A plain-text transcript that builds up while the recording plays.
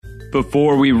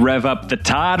Before we rev up the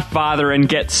Todd Father and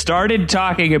get started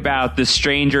talking about the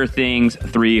Stranger Things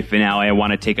 3 finale, I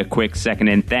want to take a quick second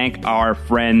and thank our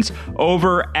friends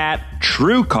over at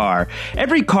TrueCar.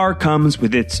 Every car comes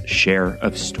with its share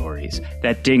of stories.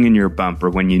 That ding in your bumper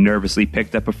when you nervously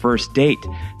picked up a first date,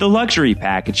 the luxury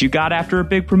package you got after a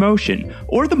big promotion,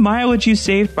 or the mileage you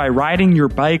saved by riding your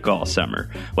bike all summer.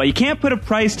 While you can't put a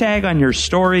price tag on your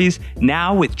stories,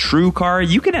 now with TrueCar,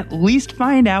 you can at least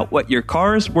find out what your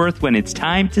car is worth when it's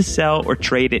time to sell or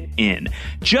trade it in.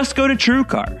 Just go to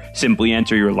TrueCar. Simply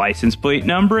enter your license plate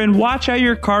number and watch how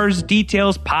your car's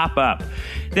details pop up.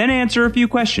 Then answer a few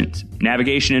questions.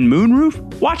 Navigation and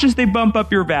moonroof? Watch as they bump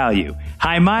up your value.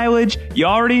 High mileage? You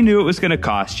already knew it was going to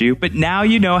cost you, but now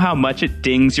you know how much it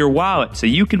dings your wallet, so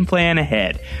you can plan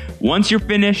ahead. Once you're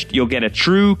finished, you'll get a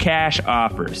true cash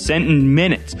offer sent in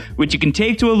minutes, which you can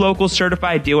take to a local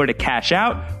certified dealer to cash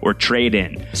out or trade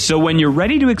in. So when you're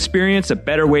ready to experience a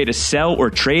better way to sell or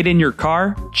trade in your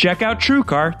car, check out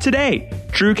TrueCar today.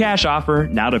 True cash offer,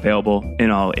 now available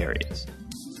in all areas.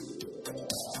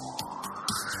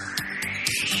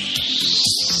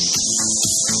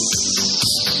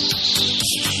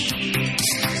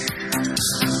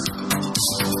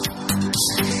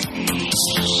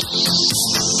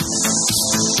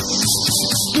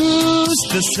 Boost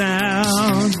the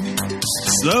sound,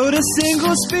 slow to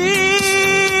single speed.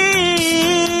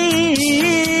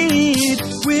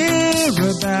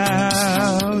 We're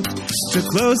about to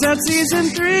close out season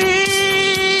 3.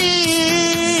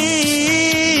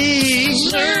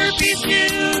 Slurpees,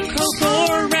 new Coke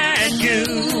or Ragu,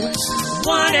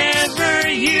 whatever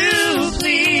you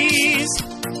please.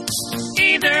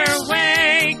 Either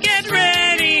way, get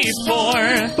ready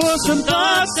for some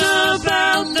thoughts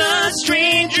about the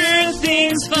Stranger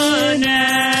Things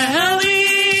finale.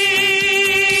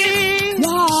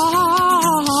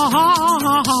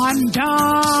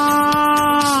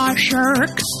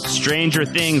 Shirk. Stranger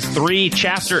Things 3,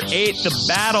 Chapter 8, The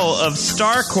Battle of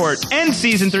Starcourt, and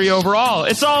Season 3 overall.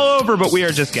 It's all over, but we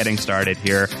are just getting started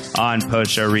here on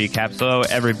Post Show Recaps. Hello,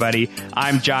 everybody.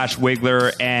 I'm Josh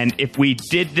Wigler, and if we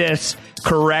did this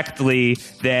correctly,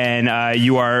 then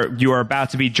you are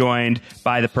about to be joined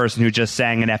by the person who just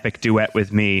sang an epic duet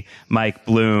with me, Mike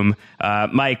Bloom.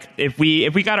 Mike, if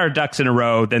we got our ducks in a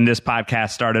row, then this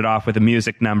podcast started off with a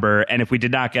music number, and if we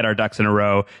did not get our ducks in a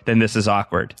row, then this is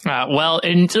awkward. Well,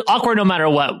 it's awkward no matter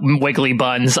what, Wiggly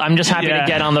Buns. I'm just happy to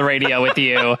get on the radio with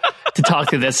you to talk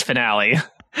to this finale.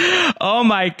 Oh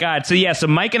my God. So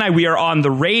Mike and I, we are on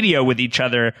the radio with each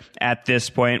other at this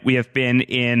point. We have been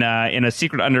in a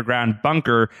secret underground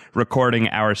bunker recording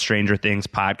our Stranger Things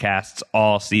podcasts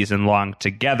all season long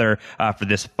together for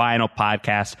this final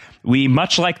podcast. We,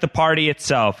 much like the party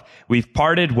itself, we've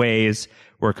parted ways.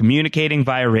 We're communicating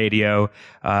via radio,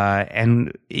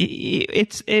 and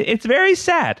it's very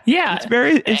sad. Yeah,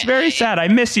 it's very sad. I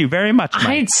miss you very much,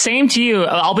 Mike. Same to you.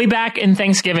 I'll be back in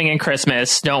Thanksgiving and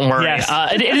Christmas. Don't worry. Yes.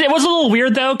 It was a little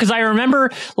weird though, because I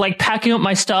remember like packing up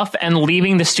my stuff and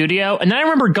leaving the studio, and then I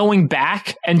remember going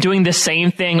back and doing the same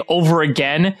thing over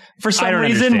again for some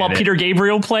reason while Peter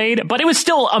Gabriel played. But it was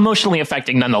still emotionally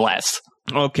affecting nonetheless.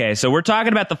 Okay, so we're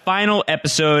talking about the final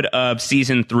episode of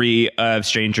Season 3 of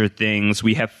Stranger Things.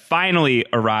 We have finally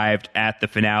arrived at the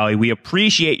finale. We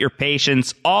appreciate your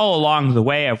patience all along the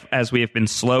way as we have been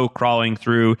slow crawling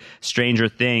through Stranger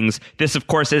Things. This, of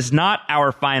course, is not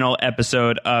our final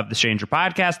episode of the Stranger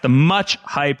Podcast, the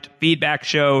much-hyped feedback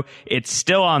show. It's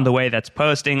still on the way. That's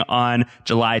posting on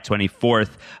July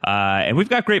 24th. And we've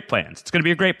got great plans. It's going to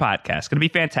be a great podcast. It's going to be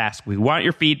fantastic. We want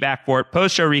your feedback for it.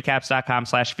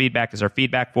 Postshowrecaps.com/feedback is our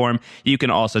feedback form. You can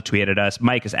also tweet at us.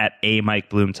 Mike is at Mike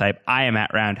Bloom type. I am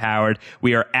at Round Howard.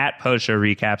 We are at Post Show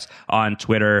Recaps on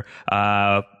Twitter.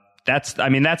 That's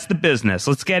the business.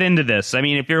 Let's get into this. I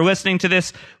mean, if you're listening to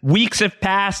this, weeks have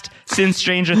passed since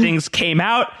Stranger Things came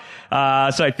out.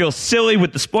 So I feel silly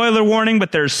with the spoiler warning,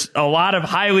 but there's a lot of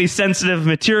highly sensitive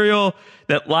material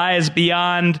that lies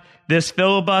beyond this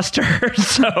filibuster.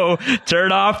 So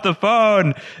turn off the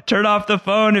phone. Turn off the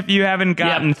phone if you haven't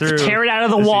gotten through. Tear it out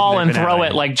of the wall and throw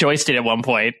it like Joyce did at one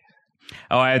point.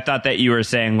 Oh, I thought that you were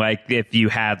saying, like, if you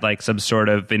had, like, some sort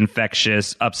of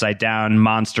infectious, upside-down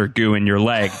monster goo in your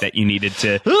leg that you needed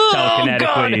to telekinetically...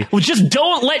 God. Well, just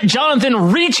don't let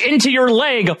Jonathan reach into your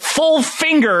leg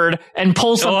full-fingered and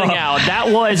pull something out.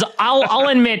 That was... I'll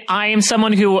admit, I am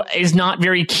someone who is not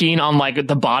very keen on, like,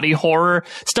 the body horror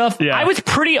stuff. Yeah. I was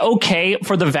pretty okay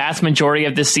for the vast majority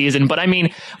of this season, but, I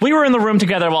mean, we were in the room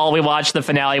together while we watched the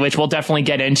finale, which we'll definitely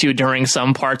get into during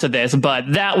some parts of this,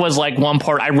 but that was, like, one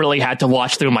part I really had to watch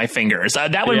through my fingers.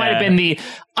 That one might have been the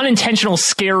unintentional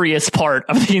scariest part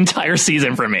of the entire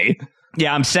season for me.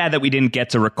 Yeah, I'm sad that we didn't get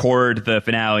to record the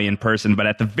finale in person, but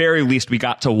at the very least, we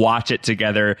got to watch it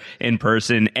together in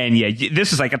person. And yeah,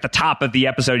 this is like at the top of the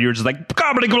episode, you were just like,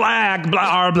 blah,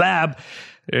 blah.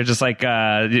 You're just like,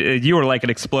 you were like an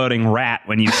exploding rat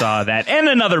when you saw that. And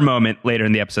another moment later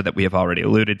in the episode that we have already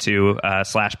alluded to,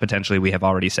 / potentially we have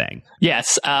already sang.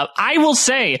 Yes, I will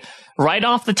say right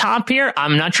off the top here,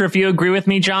 I'm not sure if you agree with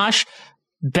me, Josh,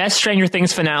 best Stranger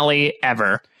Things finale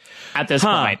ever. At this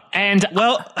point. And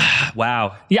well,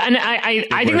 wow. Yeah, and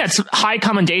I think that's high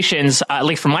commendations, at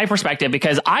least from my perspective,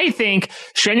 because I think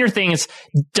Stranger Things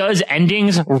does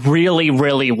endings really,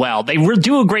 really well. They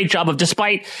do a great job of,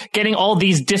 despite getting all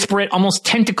these disparate, almost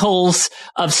tentacles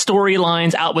of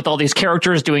storylines out with all these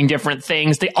characters doing different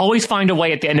things, they always find a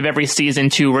way at the end of every season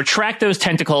to retract those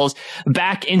tentacles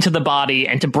back into the body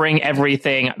and to bring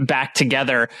everything back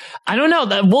together. I don't know,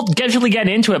 we'll eventually get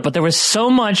into it, but there was so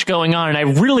much going on, and I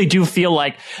really do feel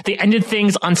like they ended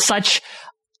things on such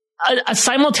a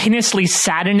simultaneously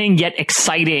saddening yet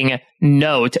exciting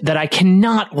note that I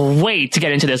cannot wait to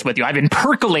get into this with you. I've been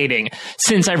percolating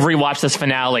since I've rewatched this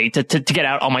finale to get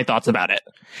out all my thoughts about it.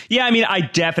 Yeah, I mean, I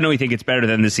definitely think it's better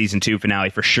than the season 2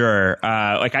 finale for sure.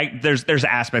 There's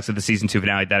aspects of the season 2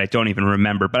 finale that I don't even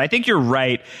remember, but I think you're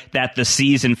right that the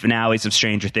season finales of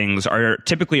Stranger Things are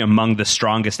typically among the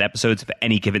strongest episodes of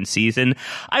any given season.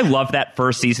 I love that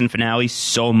first season finale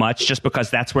so much just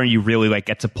because that's where you really like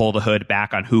get to pull the hood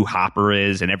back on who Hopper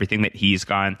is and everything that he's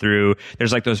gone through.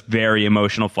 There's like those very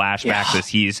emotional flashbacks as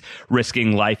he's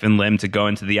risking life and limb to go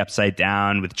into the Upside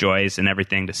Down with Joyce and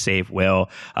everything to save Will.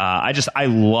 I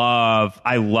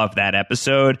love that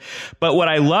episode. But what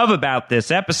I love about this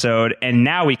episode, and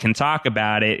now we can talk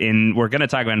about it, and we're going to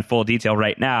talk about it in full detail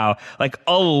right now, like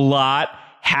a lot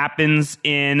happens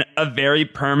in a very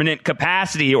permanent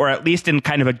capacity, or at least in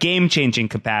kind of a game-changing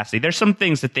capacity. There's some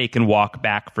things that they can walk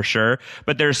back for sure,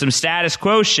 but there's some status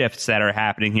quo shifts that are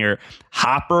happening here.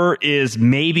 Hopper is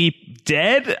maybe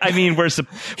dead. I mean, we're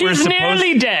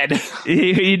nearly dead.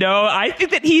 You know, I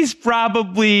think that he's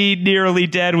probably nearly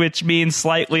dead, which means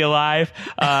slightly alive.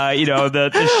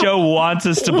 The show wants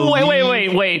us to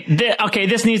believe. Wait. Okay,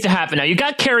 this needs to happen now. You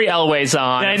got Carrie Elways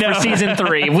on for season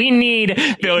 3. We need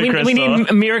we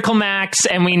need Miracle Max,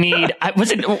 and we need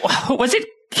was it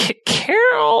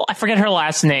Carol? I forget her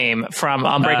last name from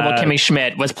Unbreakable Kimmy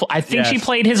Schmidt. I think she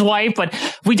played his wife, but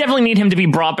we definitely need him to be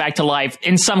brought back to life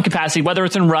in some capacity, whether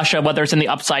it's in Russia, whether it's in the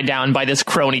Upside Down by this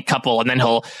crony couple, and then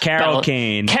Carol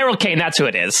Kane. Carol Kane, that's who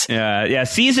it is. Yeah.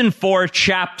 Season 4,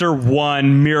 Chapter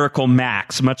 1, Miracle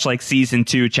Max, much like Season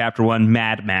 2, Chapter 1,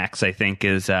 Mad Max. I think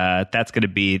is that's going to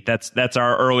be that's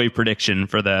our early prediction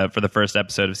for the first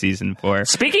episode of Season 4.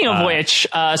 Speaking of which,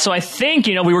 so I think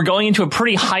we were going into a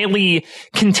pretty highly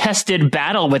contested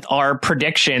battle with our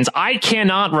predictions. I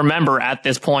cannot remember at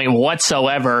this point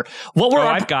whatsoever.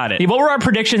 I've got it. What were our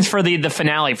predictions for the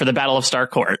finale, for the Battle of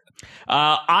Starcourt?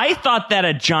 I thought that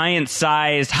a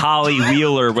giant-sized Holly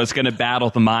Wheeler was going to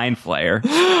battle the Mind Flayer.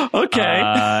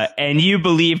 Okay. And you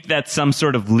believed that some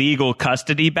sort of legal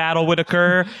custody battle would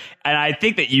occur, and I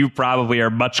think that you probably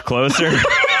are much closer.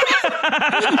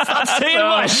 Stop saying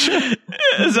much.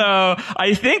 So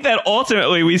I think that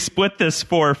ultimately we split this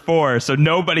 4-4, so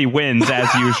nobody wins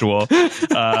as usual.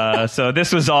 So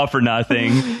this was all for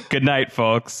nothing. Good night,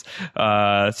 folks.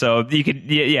 So you could,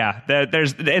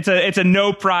 it's a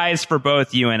no prize for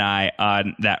both you and I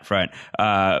on that front.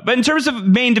 But in terms of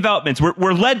main developments,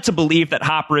 we're led to believe that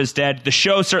Hopper is dead. The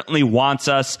show certainly wants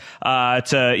us to,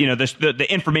 the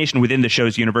information within the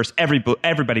show's universe.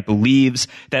 Everybody believes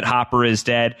that Hopper is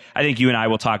dead. I think you and I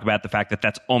will talk about the fact that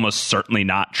that's almost certainly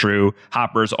not true.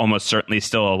 Hopper is almost certainly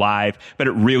still alive, but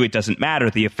it really doesn't matter.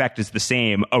 The effect is the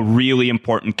same. A really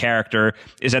important character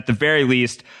is at the very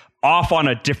least off on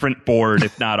a different board,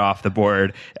 if not off the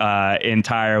board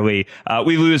entirely.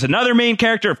 We lose another main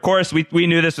character. Of course, we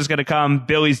knew this was going to come.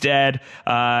 Billy's dead,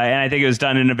 and I think it was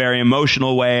done in a very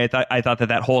emotional way. I thought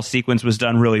that whole sequence was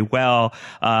done really well.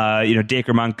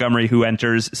 Dacre Montgomery, who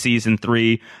enters season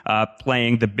 3,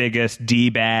 playing the biggest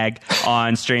D-bag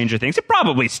on Stranger Things. It's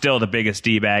probably still the biggest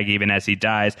D-bag even as he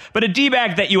dies, but a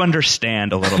D-bag that you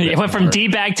understand a little bit. It went from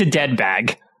D-bag to dead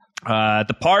bag.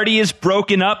 The party is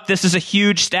broken up. This is a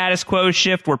huge status quo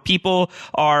shift where people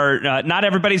are not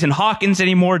everybody's in Hawkins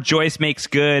anymore. Joyce makes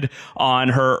good on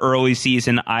her early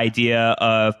season idea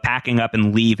of packing up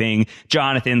and leaving.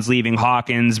 Jonathan's leaving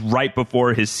Hawkins right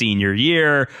before his senior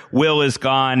year. Will is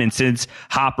gone, and since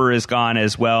Hopper is gone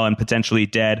as well and potentially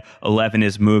dead, 11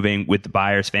 is moving with the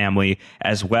Byers family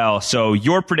as well. So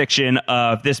your prediction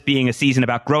of this being a season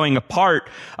about growing apart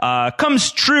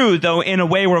comes true, though, in a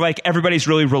way where like everybody's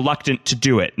really reluctant to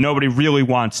do it. Nobody really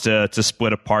wants to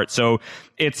split apart. So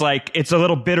it's like it's a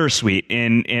little bittersweet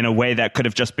in a way that could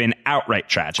have just been outright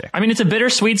tragic. I mean, it's a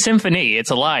bittersweet symphony.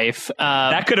 It's a life.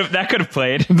 That could have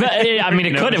played. But, I mean,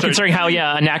 it could have, considering how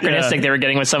anachronistic they were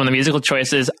getting with some of the musical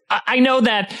choices. I know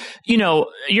that,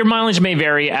 your mileage may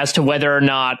vary as to whether or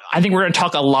not. I think we're going to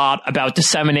talk a lot about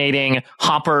disseminating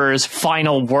Hopper's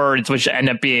final words, which end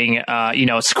up being,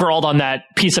 scrawled on that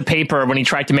piece of paper when he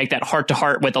tried to make that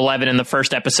heart-to-heart with Eleven in the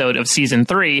first episode of season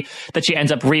 3 that she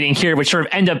ends up reading here, which sort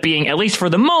of end up being, at least for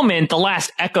the moment, the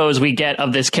last echoes we get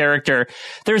of this character.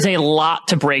 There's a lot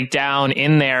to break down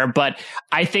in there, but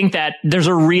I think that there's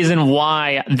a reason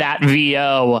why that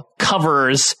VO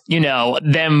covers,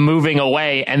 them moving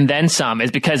away and then some, is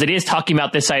because it is talking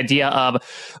about this idea of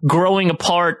growing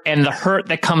apart and the hurt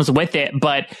that comes with it.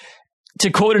 But to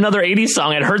quote another 80s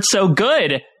song, it hurts so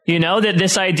good. That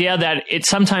this idea that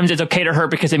sometimes it's okay to hurt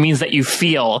because it means that you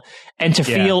feel, and to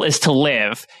feel is to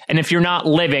live. And if you're not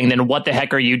living, then what the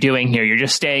heck are you doing here? You're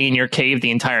just staying in your cave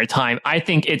the entire time. I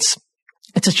think it's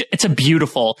a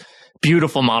beautiful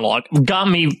monologue. Got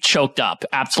me choked up.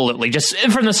 Absolutely. Just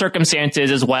from the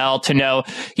circumstances as well, to know,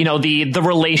 the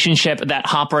relationship that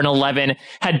Hopper and Eleven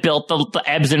had built, the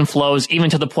ebbs and flows,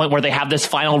 even to the point where they have this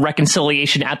final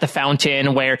reconciliation at the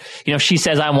fountain where, she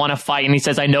says, I want to fight. And he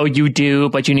says, I know you do,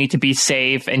 but you need to be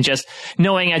safe. And just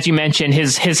knowing, as you mentioned,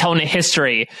 his own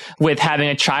history with having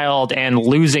a child and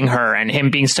losing her and him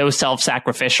being so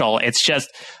self-sacrificial.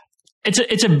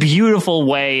 It's a beautiful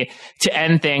way to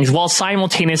end things while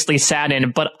simultaneously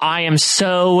saddened, but I am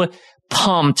so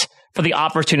pumped for the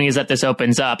opportunities that this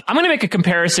opens up. I'm going to make a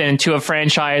comparison to a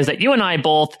franchise that you and I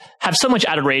both have so much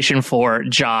adoration for,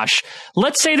 Josh.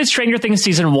 Let's say that Stranger Things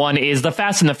Season 1 is The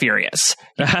Fast and the Furious.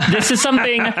 This is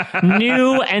something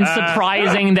new and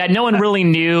surprising that no one really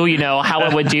knew, how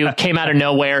it would do, came out of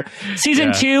nowhere.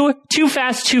 Season 2, Too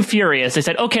Fast, Too Furious. They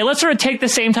said, okay, let's sort of take the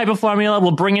same type of formula.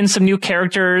 We'll bring in some new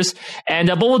characters,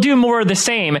 but we'll do more of the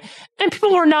same. And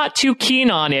people were not too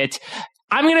keen on it.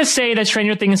 I'm going to say that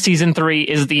Stranger Things Season 3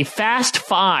 is the Fast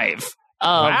Five.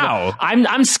 Wow.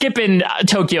 I'm skipping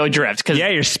Tokyo Drift. Cause,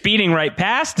 you're speeding right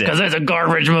past it. Because it's a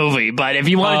garbage movie. But if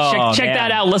you want to check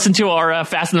that out, listen to our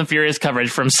Fast and the Furious coverage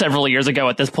from several years ago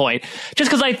at this point. Just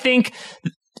because I think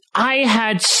I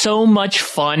had so much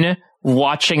fun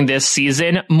watching this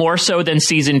season, more so than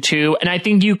season 2. And I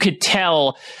think you could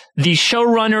tell the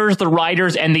showrunners, the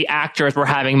writers, and the actors were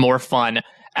having more fun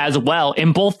as well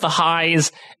in both the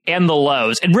highs and the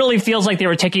lows. It really feels like they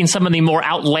were taking some of the more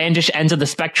outlandish ends of the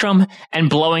spectrum and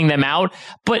blowing them out.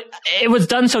 But it was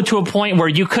done so to a point where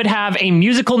you could have a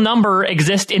musical number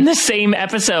exist in the same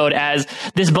episode as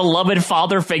this beloved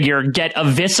father figure get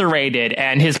eviscerated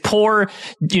and his poor,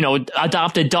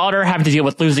 adopted daughter having to deal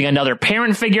with losing another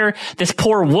parent figure. This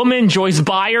poor woman, Joyce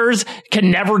Byers, can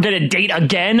never get a date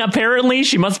again, apparently.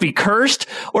 She must be cursed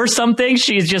or something.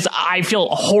 She's just, I feel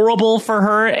horrible for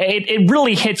her. It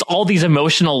really hits all these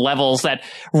emotional levels that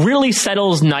really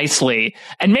settles nicely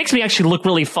and makes me actually look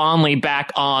really fondly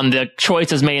back on the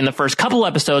choices made in the first couple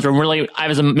episodes where really I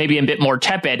was maybe a bit more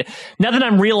tepid. Now that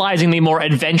I'm realizing the more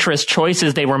adventurous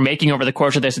choices they were making over the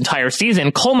course of this entire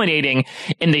season, culminating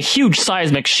in the huge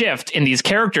seismic shift in these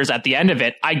characters at the end of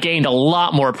it, I gained a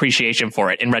lot more appreciation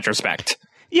for it in retrospect.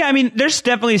 Yeah, I mean, there's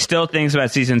definitely still things about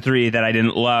season 3 that I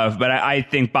didn't love, but I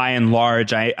think by and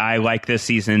large, I like this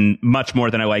season much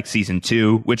more than I like season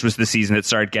 2, which was the season that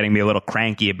started getting me a little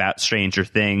cranky about Stranger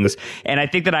Things. And I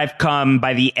think that I've come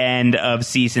by the end of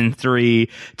season 3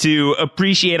 to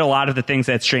appreciate a lot of the things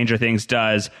that Stranger Things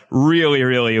does really,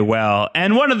 really well.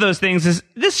 And one of those things is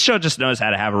this show just knows how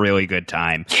to have a really good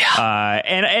time. Yeah.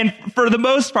 And for the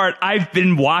most part, I've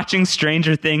been watching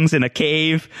Stranger Things in a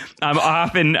cave. I'm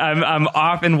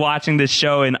often watching this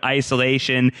show in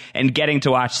isolation, and getting to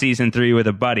watch season 3 with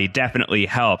a buddy definitely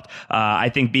helped. I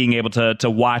think being able to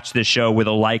watch this show with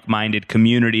a like-minded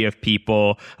community of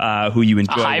people who you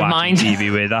enjoy watching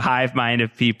TV with, a hive mind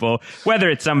of people,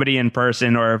 whether it's somebody in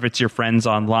person or if it's your friends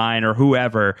online or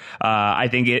whoever, I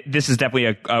think this is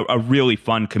definitely a really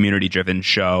fun community-driven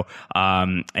show,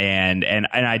 and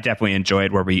I definitely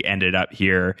enjoyed where we ended up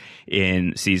here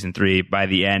in season 3 by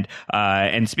the end.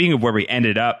 And speaking of where we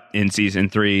ended up in season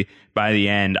 3 by the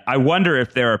end, I wonder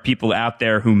if there are people out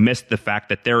there who missed the fact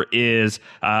that there is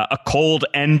a cold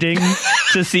ending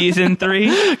to season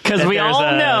 3. Because we all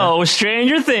know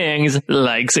Stranger Things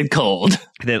likes it cold.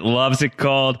 that loves it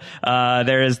cold.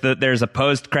 There's a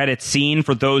post-credit scene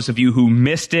for those of you who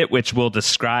missed it, which we'll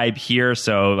describe here.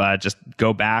 So just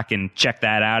go back and check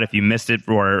that out if you missed it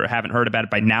or haven't heard about it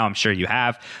by now. I'm sure you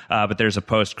have. But there's a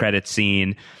post-credit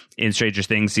scene in Stranger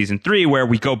Things season 3 where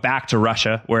we go back to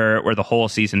Russia, where the whole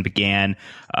season began.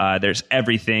 There's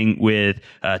everything with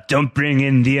 "Don't bring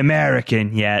in the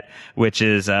American yet," which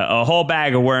is a whole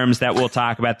bag of worms that we'll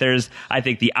talk about. There's, I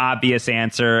think, the obvious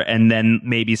answer, and then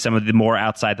maybe some of the more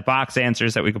outside the box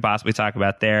answers that we could possibly talk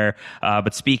about there.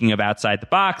 But speaking of outside the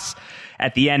box,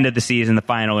 at the end of the season, the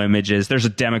final images, there's a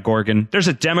Demogorgon. There's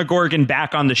a Demogorgon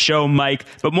back on the show, Mike.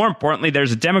 But more importantly,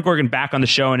 there's a Demogorgon back on the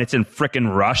show, and it's in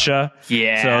frickin' Russia.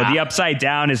 Yeah. So the Upside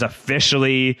Down is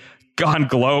officially gone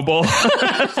global.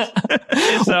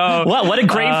 So, well, what a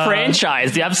great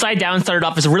franchise. The Upside Down started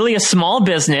off as really a small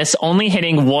business, only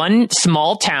hitting one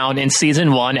small town in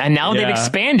season 1, and now they've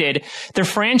expanded. They're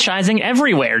franchising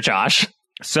everywhere, Josh.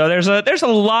 So there's a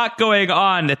lot going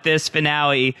on that this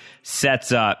finale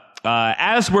sets up.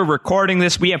 As we're recording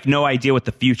this, we have no idea what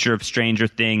the future of Stranger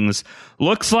Things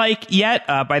looks like yet.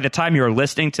 By the time you're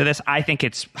listening to this, I think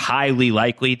it's highly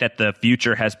likely that the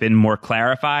future has been more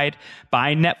clarified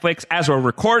by Netflix. As we're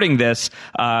recording this,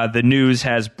 the news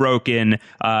has broken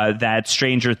that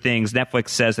Stranger Things, Netflix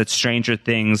says that Stranger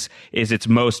Things is its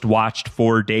most watched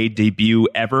 4-day debut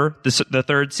ever, the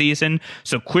third season.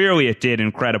 So clearly it did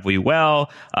incredibly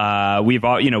well. We've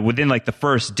all, within like the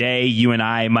first day, you and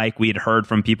I, Mike, we had heard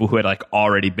from people who had like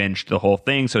already binged the whole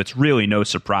thing. So it's really no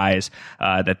surprise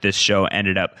that this show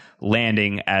ended up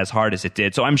landing as hard as it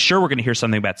did. So I'm sure we're going to hear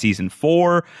something about season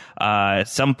 4 at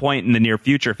some point in the near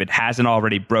future if it hasn't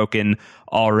already broken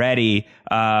already.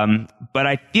 But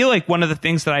I feel like one of the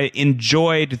things that I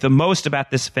enjoyed the most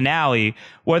about this finale,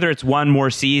 whether it's one more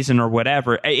season or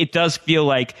whatever, it does feel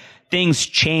like things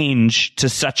change to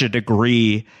such a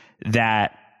degree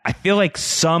that I feel like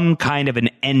some kind of an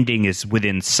ending is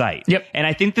within sight. Yep. And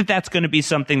I think that that's going to be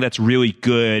something that's really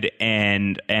good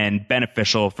and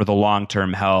beneficial for the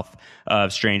long-term health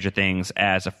of Stranger Things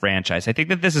as a franchise. I think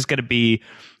that this is going to be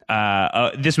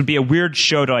this would be a weird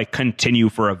show to like continue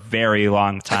for a very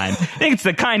long time. I think it's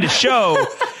the kind of show.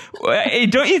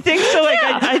 Don't you think so? Like,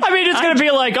 yeah. I mean, it's going to be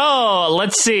like, oh,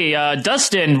 let's see,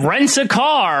 Dustin rents a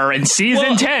car in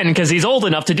season 10 because he's old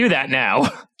enough to do that now.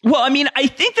 Well, I mean, I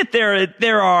think that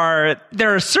there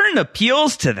are certain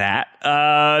appeals to that.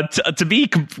 To be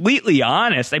completely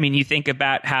honest, I mean, you think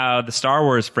about how the Star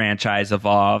Wars franchise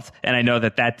evolved, and I know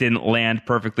that didn't land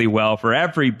perfectly well for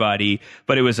everybody,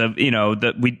 but it was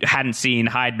that we hadn't seen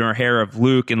hide nor hair of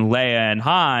Luke and Leia and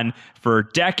Han for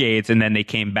decades, and then they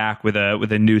came back with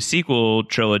a new sequel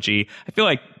trilogy. I feel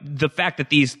like the fact that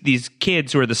these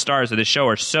kids who are the stars of the show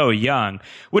are so young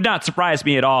would not surprise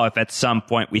me at all if at some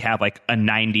point we have like a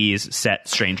 90s set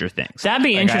Stranger Things. That'd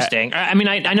be interesting. I mean,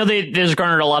 I know there's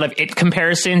garnered a lot of it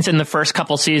comparisons in the first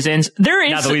couple seasons. There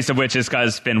is, not the least of which is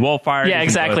because Finn Wolfhard. Yeah,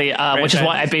 exactly. Which is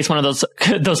why I based one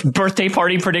of those birthday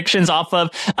party predictions off of.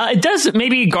 It does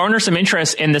maybe garner some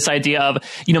interest in this idea of,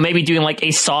 maybe doing like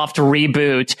a soft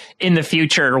reboot in the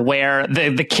future where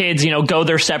the kids, go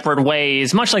their separate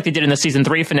ways, much like they did in the season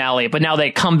 3 finale, but now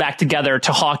they come back together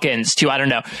to Hawkins to, I don't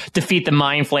know, defeat the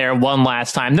Mind Flayer one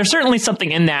last time. There's certainly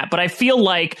something in that, but I feel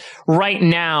like right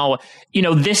now,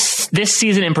 this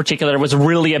season in particular was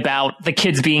really about the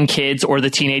kids being kids or the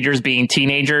teenagers being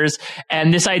teenagers.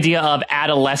 And this idea of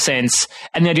adolescence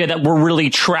and the idea that we're really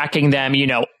tracking them,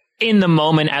 in the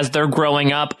moment as they're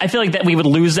growing up. I feel like that we would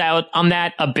lose out on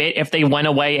that a bit if they went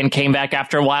away and came back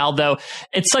after a while, though.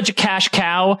 It's such a cash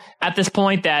cow at this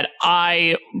point that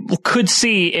I could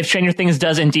see if Stranger Things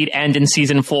does indeed end in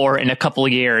season 4 in a couple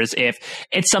of years, if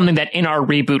it's something that in our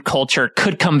reboot culture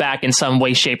could come back in some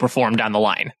way, shape, or form down the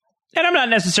line. And I'm not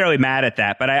necessarily mad at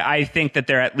that, but I think that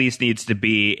there at least needs to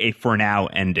be a for now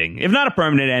ending. If not a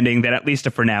permanent ending, then at least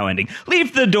a for now ending.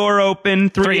 Leave the door open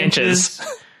 3 inches.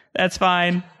 That's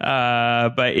fine.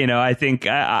 But, I think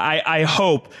I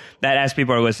hope that as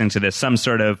people are listening to this, some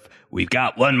sort of we've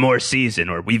got one more season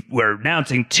or we're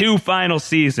announcing 2 final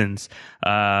seasons.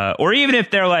 Or even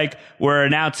if they're like, we're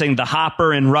announcing the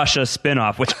Hopper and Russia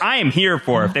spinoff, which I am here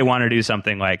for if they want to do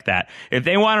something like that. If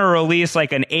they want to release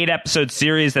like an 8-episode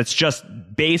series that's just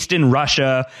based in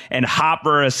Russia and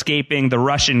Hopper escaping the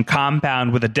Russian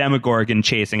compound with a Demogorgon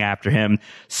chasing after him,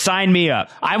 sign me up.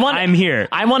 I'm here.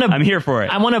 I'm here for it.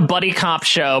 I want a buddy cop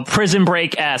show, Prison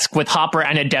Break-esque, with Hopper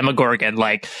and a Demogorgon.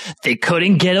 Like, they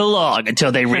couldn't get along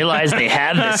until they realized they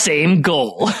had the same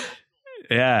goal.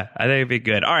 Yeah, I think it'd be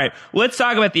good. All right, let's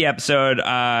talk about the episode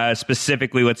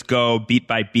specifically. Let's go beat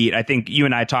by beat. I think you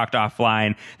and I talked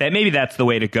offline that maybe that's the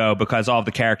way to go because all of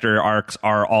the character arcs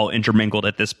are all intermingled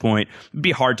at this point. It'd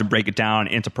be hard to break it down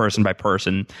into person by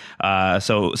person.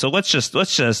 So let's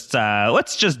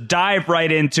just dive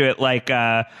right into it like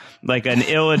an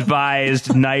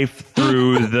ill-advised knife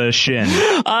through the shin.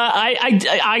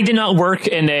 I did not work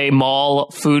in a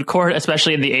mall food court,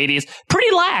 especially in the 80s.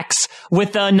 Pretty lax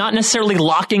with not necessarily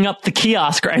locking up the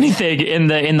kiosk or anything in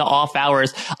the off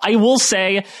hours. I will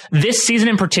say this season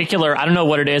in particular, I don't know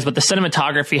what it is, but the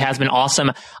cinematography has been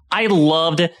awesome. I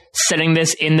loved setting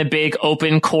this in the big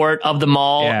open court of the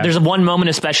mall. Yeah. There's one moment,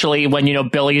 especially when,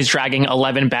 Billy's dragging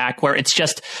 11 back, where it's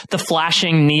just the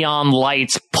flashing neon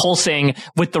lights pulsing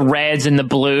with the reds and the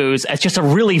blues. It's just a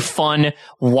really fun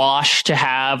wash to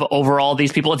have over all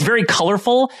these people. It's very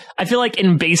colorful. I feel like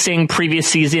in basing previous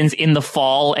seasons in the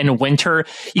fall and winter,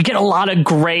 you get a lot of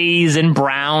grays and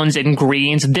browns and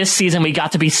greens. This season, we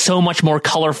got to be so much more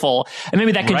colorful. And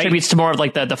maybe that contributes to more of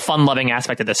like the fun-loving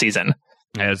aspect of the season.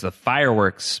 It was the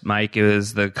fireworks, Mike. It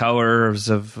was the colors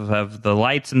of the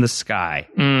lights in the sky.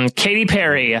 Katy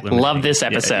Perry loved this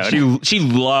episode. Yeah, she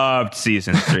loved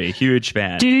season 3. Huge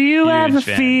fan. Do you ever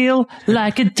feel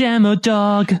like a demo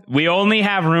dog? We only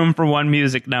have room for one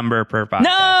music number per podcast.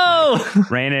 No!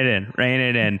 Rein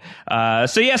it in.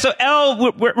 So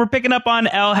Elle, we're picking up on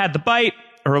Elle had the bite.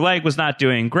 Her leg was not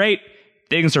doing great.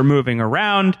 Things are moving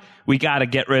around. We got to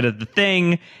get rid of the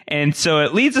thing. And so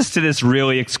it leads us to this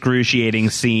really excruciating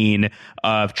scene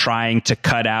of trying to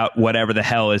cut out whatever the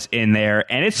hell is in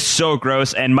there. And it's so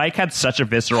gross. And Mike had such a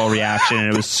visceral reaction,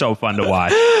 and it was so fun to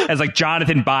watch. As like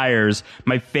Jonathan Byers,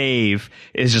 my fave,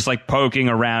 is just like poking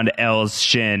around Elle's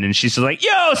shin. And she's just like,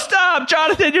 yo, stop,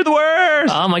 Jonathan, you're the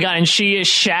worst. Oh my God. And she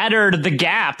shattered the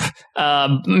gap,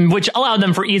 which allowed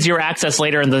them for easier access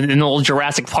later in the old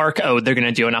Jurassic Park ode they're going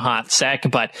to do in a hot sec.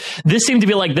 But this seemed to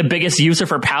be like the biggest use of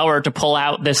her power to pull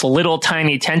out this little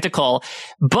tiny tentacle.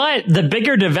 But the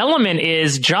bigger development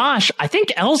is, Josh, I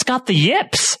think Elle's got the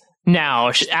yips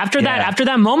now. After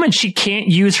that moment, she can't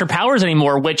use her powers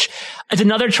anymore, which is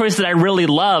another choice that I really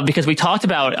love, because we talked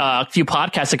about a few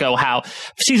podcasts ago how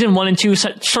season 1 and 2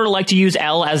 sort of like to use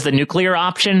Elle as the nuclear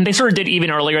option. They sort of did even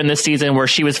earlier in this season where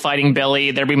she was fighting Billy.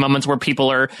 There'd be moments where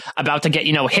people are about to get,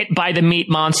 hit by the meat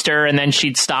monster, and then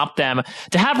she'd stop them.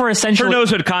 To have her essentially... Her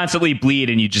nose would constantly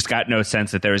bleed, and you just got no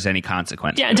sense that there was any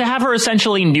consequence. Yeah, to have her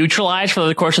essentially neutralized for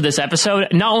the course of this episode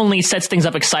not only sets things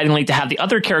up excitingly to have the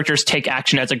other characters take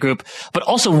action as a group, but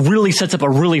also really sets up a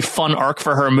really fun arc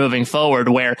for her moving forward,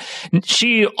 where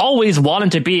she always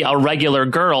wanted to be a regular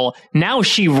girl. Now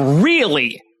she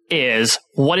really is.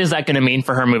 What is that going to mean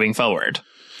for her moving forward?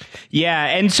 Yeah,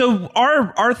 and so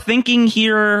our thinking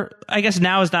here, I guess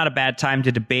now is not a bad time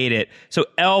to debate it. So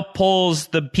Elle pulls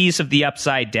the piece of the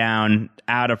upside down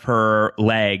out of her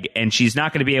leg, and she's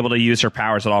not going to be able to use her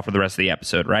powers at all for the rest of the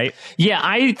episode, right? Yeah,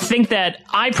 I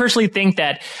personally think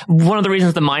that one of the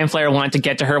reasons the Mind Flayer wanted to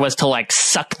get to her was to like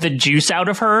suck the juice out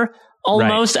of her.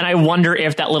 Almost. Right. And I wonder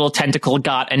if that little tentacle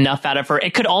got enough out of her.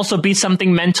 It could also be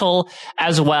something mental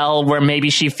as well, where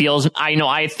maybe she feels,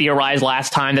 I theorized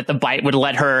last time that the bite would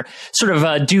let her sort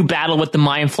of do battle with the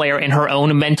Mind Flayer in her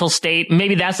own mental state.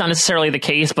 Maybe that's not necessarily the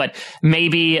case, but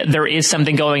maybe there is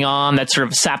something going on that sort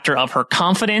of sapped her of her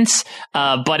confidence.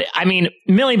 But I mean,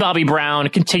 Millie Bobby Brown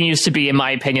continues to be, in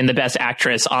my opinion, the best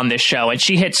actress on this show. And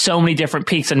she hit so many different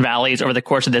peaks and valleys over the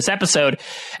course of this episode.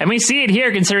 And we see it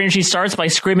here, considering she starts by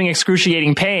screaming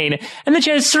excruciating pain, and then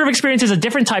she sort of experiences a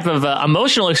different type of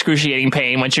emotional excruciating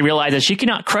pain when she realizes she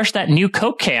cannot crush that new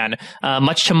Coke can,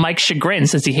 much to Mike's chagrin,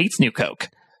 since he hates new Coke.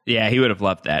 Yeah, he would have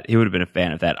loved that. He would have been a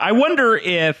fan of that. I wonder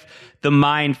if the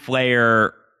Mind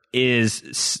Flayer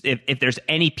is, if there's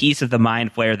any piece of the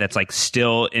Mind Flayer that's like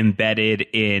still embedded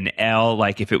in Elle,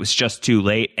 like if it was just too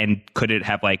late, and could it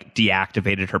have like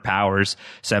deactivated her powers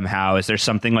somehow? Is there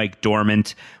something like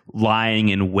dormant lying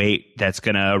in wait that's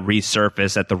going to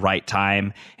resurface at the right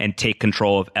time and take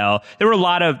control of Elle? There's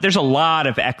a lot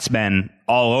of X-Men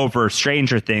all over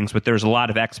Stranger Things, but there's a lot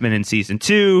of X-Men in season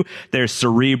 2. There's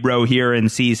Cerebro here in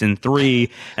season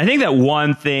 3. I think that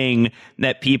one thing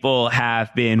that people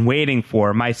have been waiting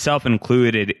for, myself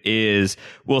included, is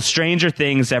will Stranger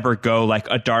Things ever go like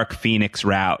a Dark Phoenix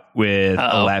route with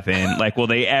 11? Like, will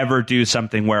they ever do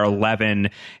something where 11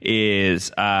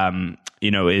 is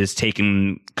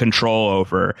taken control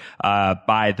over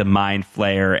by the Mind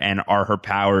Flayer, and are her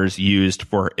powers used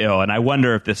for ill? And I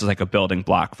wonder if this is like a building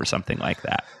block for something like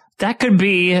that. That could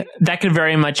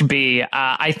very much be.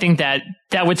 I think that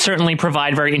That would certainly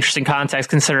provide very interesting context,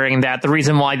 considering that the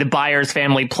reason why the Byers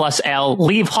family plus Elle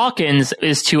leave Hawkins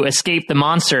is to escape the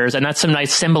monsters. And that's some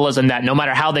nice symbolism that no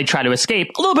matter how they try to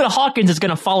escape, a little bit of Hawkins is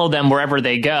going to follow them wherever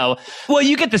they go. Well,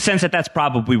 you get the sense that that's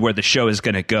probably where the show is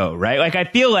going to go, right? Like, I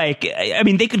feel like, I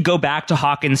mean, they could go back to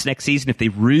Hawkins next season if they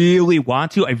really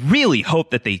want to. I really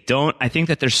hope that they don't. I think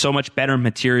that there's so much better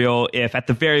material if, at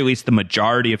the very least, the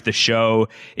majority of the show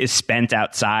is spent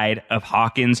outside of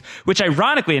Hawkins, which,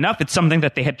 ironically enough, it's something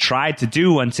that they had tried to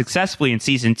do unsuccessfully in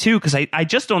season 2, because I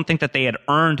just don't think that they had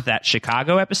earned that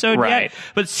Chicago episode yet.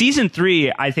 But season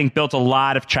 3, I think, built a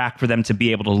lot of track for them to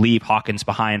be able to leave Hawkins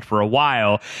behind for a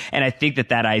while. And I think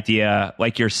that idea,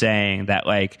 like you're saying, that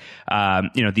like,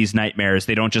 these nightmares,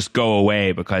 they don't just go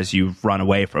away because you've run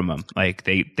away from them. Like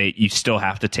you still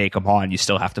have to take them on. You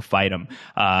still have to fight them.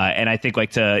 And I think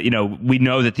we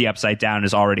know that the Upside Down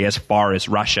is already as far as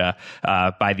Russia,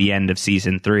 by the end of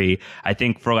season 3. I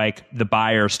think for like the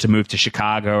Byers to move to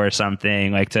Chicago or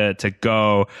something, like to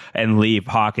go and leave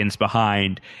Hawkins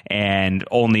behind and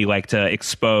only like to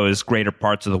expose greater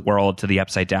parts of the world to the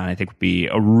Upside Down, I think would be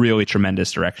a really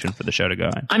tremendous direction for the show to go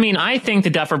in. I mean, I think the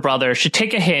Duffer Brothers should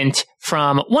take a hint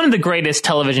from one of the greatest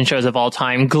television shows of all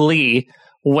time, Glee,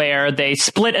 where they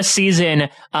split a season,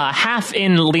 half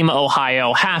in Lima,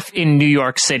 Ohio, half in New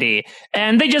York City.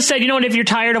 And they just said, you know what, if you're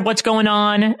tired of what's going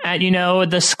on at,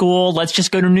 the school, let's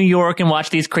just go to New York and watch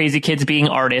these crazy kids being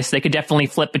artists. They could definitely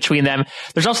flip between them.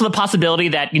 There's also the possibility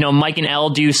that, Mike and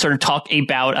Elle do sort of talk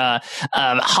about,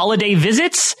 holiday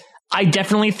visits. I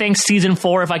definitely think season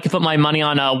 4, if I could put my money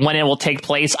on when it will take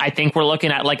place, I think we're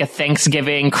looking at like a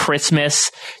Thanksgiving,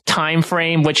 Christmas time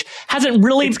frame, which hasn't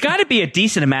really... It's got to be a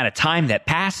decent amount of time that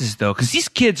passes, though, because these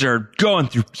kids are going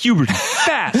through puberty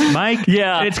fast, Mike.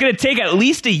 Yeah. And it's going to take at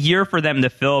least a year for them to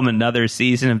film another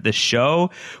season of the show,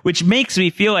 which makes me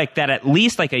feel like that at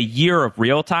least like a year of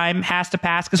real time has to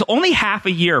pass, because only half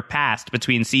a year passed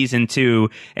between season 2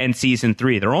 and season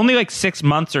 3. They're only like 6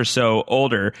 months or so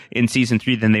older in season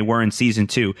 3 than they were in season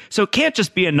 2. So it can't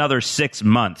just be another 6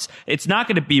 months. It's not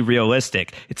going to be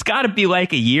realistic. It's got to be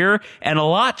like a year, and a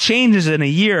lot changes in a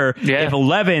year if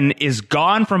Eleven is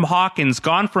gone from Hawkins,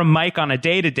 gone from Mike on a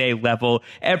day-to-day level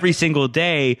every single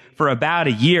day for about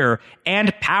a year,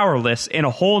 and powerless in a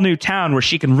whole new town where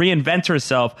she can reinvent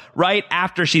herself right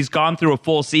after she's gone through a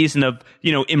full season of,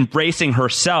 embracing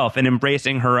herself and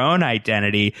embracing her own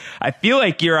identity. I feel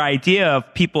like your idea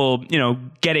of people,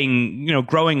 getting,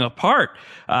 growing apart,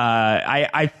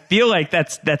 I feel like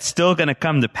that's still going to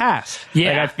come to pass. Yeah.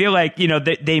 Like, I feel like,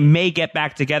 they may get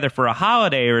back together for a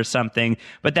holiday or something,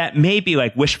 but that may be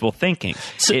like wishful thinking.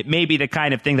 So, it may be the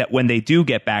kind of thing that when they do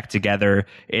get back together,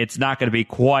 it's not going to be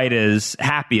quite as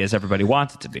happy as everybody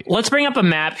wants it to be. Let's bring up a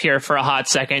map here for a hot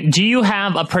second. Do you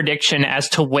have a prediction as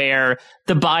to where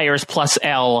the Byers plus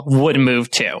Elle would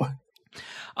move to?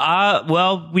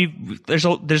 Well,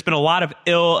 there's been a lot of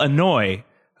Illinois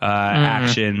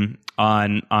action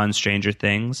on Stranger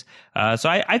Things. So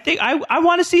I think I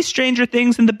want to see Stranger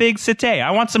Things in the big city.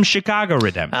 I want some Chicago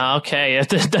redemption. Okay,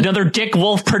 another Dick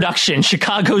Wolf production,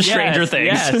 Chicago Stranger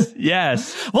Things.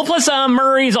 Yes. Well, plus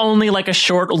Murray's only like a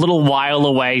short little while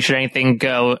away should anything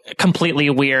go completely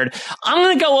weird. I'm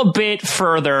going to go a bit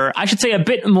further. I should say a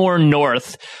bit more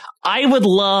north. I would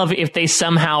love if they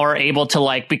somehow are able to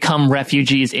like become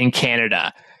refugees in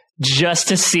Canada just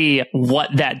to see what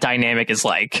that dynamic is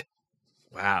like.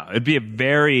 Wow, it'd be a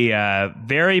very,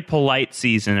 very polite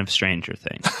season of Stranger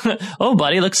Things. Oh,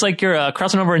 buddy, looks like you're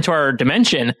crossing over into our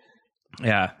dimension.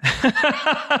 Yeah,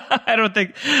 I don't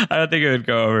think it would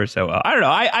go over so well. I don't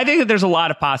know. I think that there's a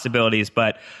lot of possibilities,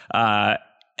 but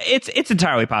it's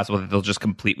entirely possible that they'll just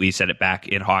completely set it back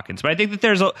in Hawkins. But I think that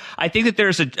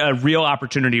there's a real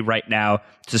opportunity right now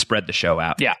to spread the show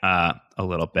out. Yeah. A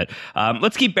little bit.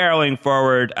 Let's keep barreling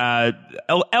forward.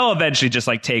 Elle eventually just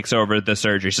like takes over the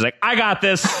surgery. She's like, I got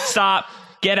this. Stop.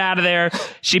 Get out of there.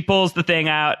 She pulls the thing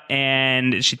out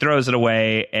and she throws it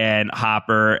away, and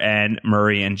Hopper and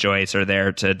Murray and Joyce are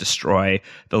there to destroy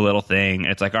the little thing.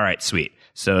 And it's like, all right, sweet.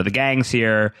 So the gang's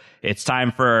here. It's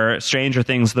time for Stranger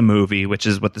Things, the movie, which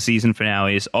is what the season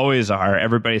finales always are.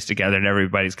 Everybody's together and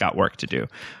everybody's got work to do.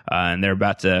 And they're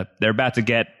about to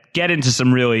get into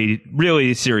some really,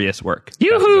 really serious work.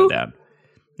 Yoo-hoo!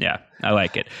 Yeah, I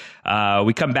like it.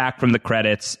 We come back from the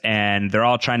credits, and they're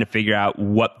all trying to figure out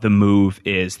what the move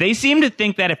is. They seem to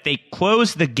think that if they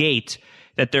close the gate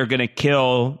that they're going to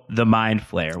kill the Mind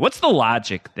Flayer? What's the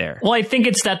logic there? Well, I think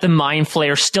it's that the Mind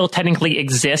Flayer still technically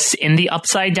exists in the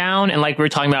Upside Down. And like we were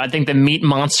talking about, I think the Meat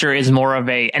Monster is more of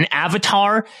an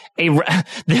avatar.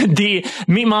 The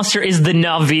Meat Monster is the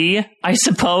Na'vi, I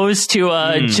suppose,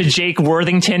 to Jake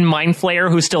Worthington, Mind Flayer,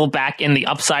 who's still back in the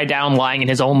Upside Down, lying in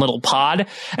his own little pod.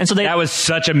 And so that was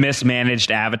such a mismanaged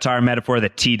avatar metaphor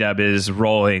that T-Dub is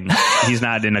rolling. He's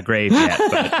not in a grave yet,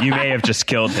 but you may have just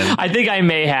killed him. I think I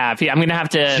may have. I'm going to have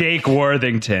to... Jake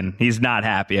Worthington. He's not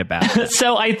happy about it.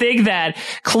 So I think that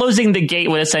closing the gate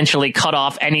would essentially cut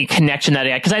off any connection that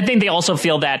he had. Because I think they also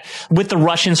feel that with the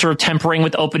Russians sort of tempering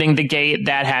with opening the gate,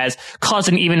 that has caused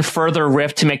an even further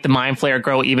rift to make the Mind Flayer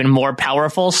grow even more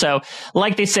powerful. So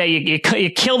like they say, you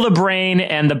kill the brain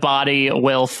and the body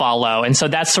will follow. And so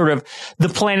that's sort of the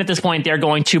plan at this point. They're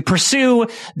going to pursue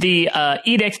the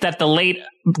edict that the late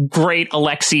great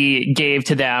Alexei gave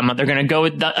to them. They're going to go,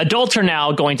 the adults are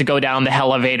now going to go down the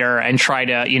elevator and try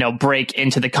to, break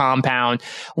into the compound,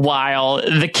 while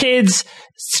the kids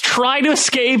try to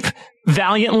escape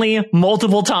valiantly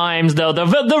multiple times, though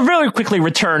they'll really quickly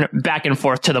return back and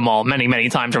forth to the mall many, many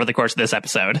times over the course of this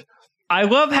episode. I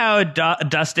love how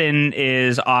Dustin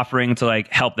is offering to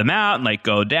help them out and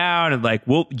go down and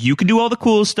well, you can do all the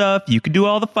cool stuff. You can do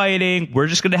all the fighting. We're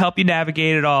just going to help you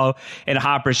navigate it all. And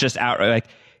Hopper's just outright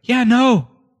yeah, no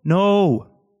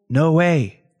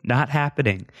way, not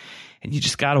happening. And you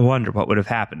just got to wonder what would have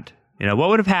happened. What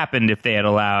would have happened if they had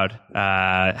allowed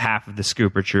half of the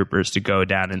Scooper Troopers to go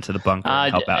down into the bunker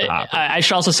and help out Hopper? I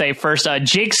should also say first,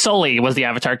 Jake Sully was the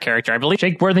Avatar character. I believe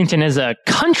Jake Worthington is a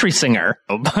country singer.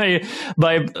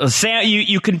 By Sam,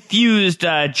 you confused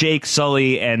Jake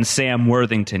Sully and Sam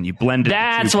Worthington. You blended.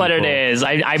 That's what it is.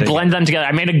 I blended them together.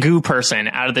 I made a goo person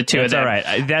out of the two of them. All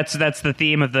right. That's the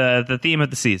theme of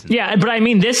the season. Yeah, but I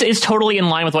mean, this is totally in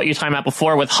line with what you were talking about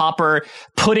before, with Hopper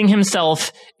putting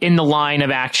himself in the line of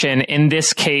action. In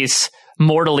this case,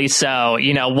 mortally so.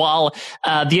 While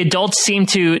the adults seem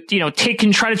to, try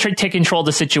to take control of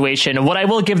the situation, what I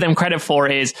will give them credit for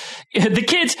is the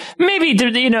kids, maybe,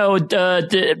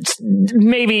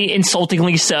 maybe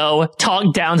insultingly so,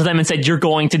 talked down to them and said, "You're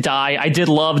going to die." I did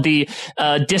love the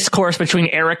discourse between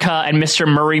Erica and Mr.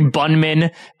 Murray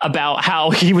Bunman about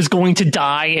how he was going to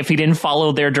die if he didn't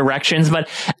follow their directions. But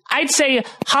I'd say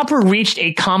Hopper reached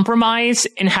a compromise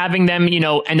in having them,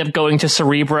 end up going to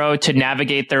Cerebro to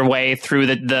navigate their way through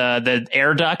the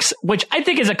air ducts, which I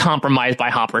think is a compromise by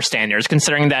Hopper standards,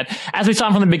 considering that, as we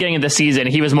saw from the beginning of the season,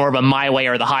 he was more of a my way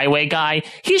or the highway guy.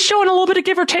 He's showing a little bit of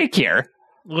give or take here.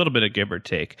 A little bit of give or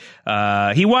take.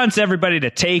 He wants everybody to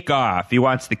take off. He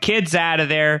wants the kids out of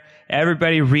there.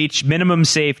 Everybody reach minimum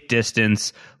safe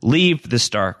distance. Leave the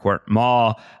Starcourt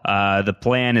Mall. The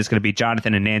plan is going to be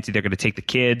Jonathan and Nancy. They're going to take the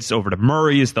kids over to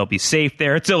Murray's. They'll be safe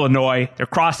there. It's Illinois. They're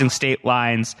crossing state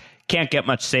lines. Can't get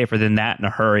much safer than that in a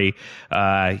hurry.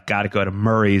 Got to go to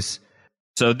Murray's.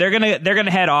 So they're gonna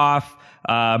head off.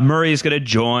 Murray's going to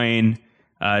join.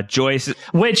 Joyce,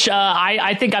 which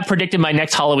I think I predicted my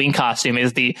next Halloween costume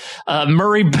is the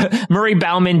Murray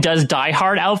Bauman Does Die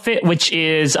Hard outfit, which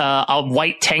is a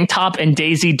white tank top and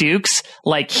Daisy Dukes.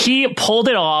 He pulled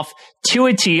it off to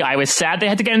a T. I was sad they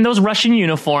had to get in those Russian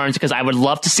uniforms because I would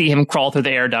love to see him crawl through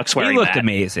the air ducts wearing that. He looked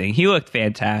amazing. He looked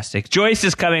fantastic. Joyce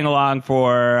is coming along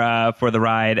for the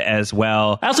ride as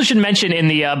well. I also should mention in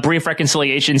the brief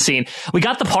reconciliation scene, we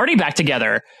got the party back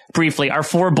together briefly. Our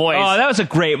four boys. Oh, that was a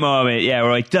great moment. Yeah, we're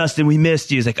like, Dustin, we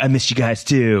missed you. He's like, I missed you guys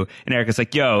too. And Erica's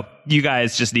like, yo, you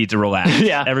guys just need to relax.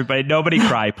 Yeah. Everybody, nobody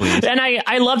cry, please. And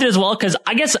I loved it as well because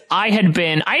I guess I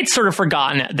had sort of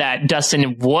forgotten that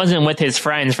Dustin wasn't with his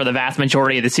friends for the vast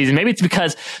majority of the season. Maybe it's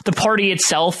because the party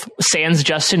itself, sans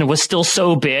Justin, was still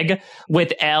so big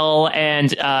with Elle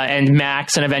and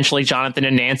Max and eventually Jonathan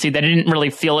and Nancy that I didn't really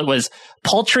feel it was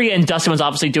paltry, and Dustin was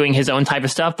obviously doing his own type of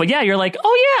stuff. But yeah, you're like,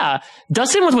 oh yeah,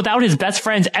 Dustin was without his best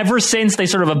friends ever since they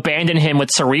sort of abandoned him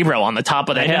with Cerebro on the top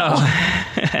of the hill.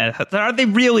 Are they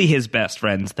really his best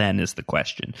friends then is the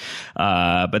question.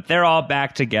 But they're all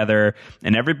back together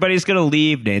and everybody's going to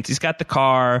leave. Nancy's got the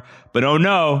car, but oh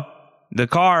no, the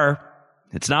car,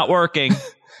 it's not working.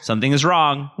 Something is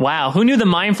wrong. Wow. Who knew the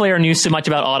Mind Flayer knew so much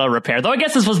about auto repair? Though I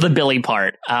guess this was the Billy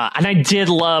part. And I did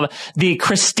love the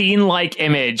Christine-like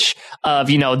image of,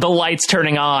 the lights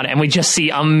turning on and we just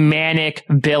see a manic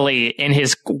Billy in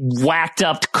his whacked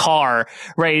up car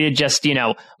ready to just,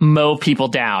 mow people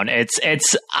down.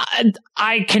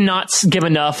 I cannot give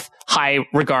enough high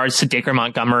regards to Dacre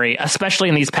Montgomery, especially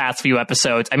in these past few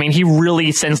episodes. I mean, he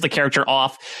really sends the character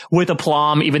off with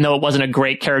aplomb, even though it wasn't a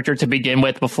great character to begin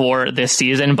with before this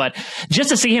season. season, but just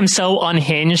to see him so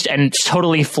unhinged and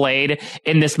totally flayed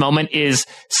in this moment is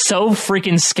so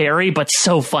freaking scary, but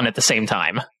so fun at the same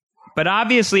time. But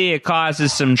obviously it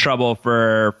causes some trouble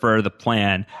for the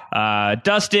plan.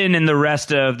 Dustin and the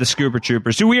rest of the Scooper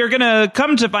Troopers, who we are going to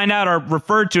come to find out are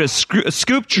referred to as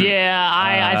Scoop Troop. Yeah,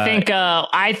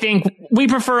 I think we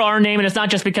prefer our name, and it's not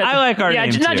just because I like our name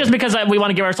not too. Just because we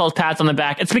want to give ourselves pats on the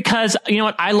back. It's because, you know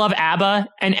what, I love ABBA,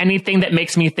 and anything that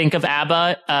makes me think of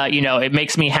ABBA, it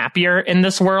makes me happier in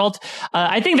this world.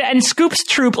 I think that, and Scoop's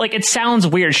Troop, like, it sounds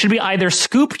weird. Should be either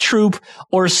Scoop Troop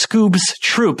or Scoop's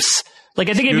Troops. Like,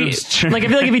 I think I feel like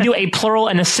if you do a plural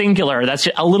and a singular, that's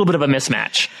just a little bit of a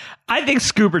mismatch. I think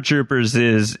Scooper Troopers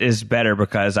is better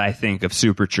because I think of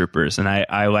Super Troopers, and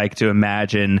I like to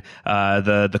imagine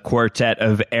the quartet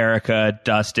of Erica,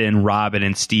 Dustin, Robin,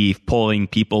 and Steve pulling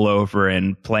people over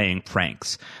and playing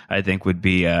pranks. I think would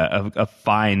be a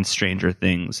fine Stranger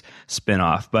Things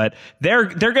spinoff. But they're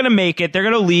going to make it. They're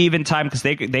going to leave in time because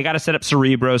they got to set up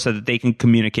Cerebro so that they can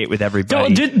communicate with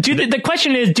everybody. So the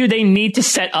question is, do they need to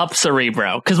set up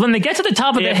Cerebro? Because when they get to the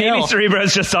top of the hill, maybe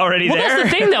Cerebro's just already there. Well,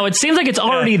 that's the thing, though. It seems like it's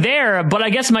already there. But I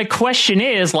guess my question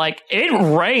is, like, it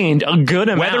rained a good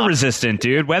amount. Weather resistant,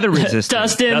 dude. Weather resistant.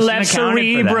 Dustin left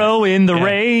Cerebro in the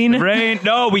rain. Rain.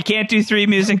 No, we can't do 3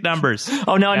 music numbers.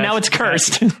 Oh, no, now it's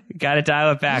cursed. Gotta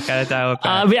dial it back.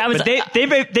 But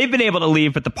they've been able to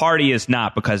leave, but the party is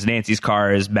not because Nancy's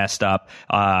car is messed up.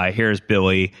 Here's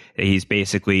Billy. He's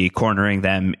basically cornering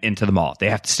them into the mall. They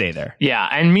have to stay there. Yeah,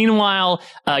 and meanwhile,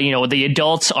 the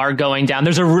adults are going down.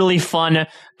 There's a really fun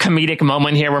comedic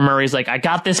moment here where Murray's like, I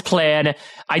got this plan.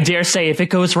 I dare say if it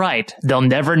goes right, they'll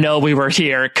never know we were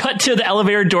here. Cut to the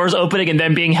elevator doors opening and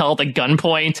then being held at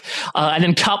gunpoint. And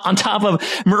then on top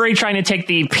of Murray trying to take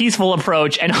the peaceful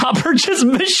approach and Hopper just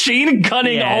machine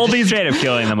gunning all these. Straight up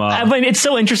killing them all. I mean, it's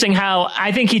so interesting how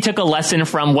I think he took a lesson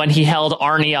from when he held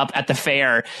Arnie up at the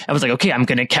fair. I was like, okay, I'm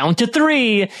going to count to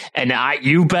 3 and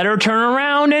you better turn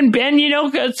around and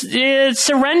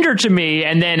surrender to me.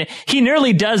 And then he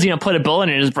nearly does, put a bullet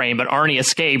in his brain, but Arnie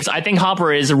escapes. I think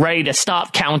Hopper is ready to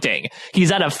stop counting.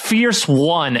 He's at a fierce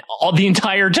 1 all the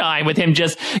entire time with him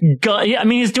just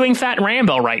he's doing Fat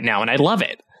Rambo right now, and I love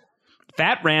it.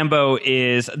 Fat Rambo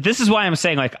this is why I'm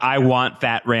saying, like, I want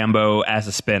Fat Rambo as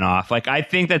a spinoff. Like, I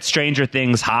think that Stranger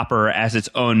Things Hopper as its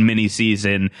own mini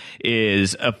season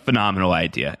is a phenomenal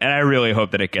idea. And I really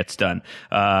hope that it gets done.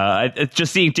 It's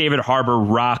just seeing David Harbour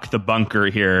rock the bunker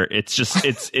here. It's just,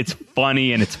 it's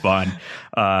funny and it's fun.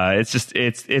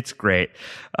 It's great.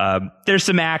 There's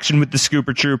some action with the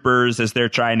Scooper Troopers as they're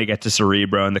trying to get to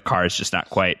Cerebro and the car is just not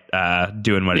quite,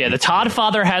 doing what it needs. The Todd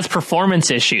father has performance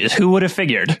issues. Who would have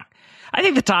figured? I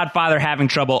think the Todd father having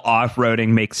trouble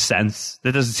off-roading makes sense.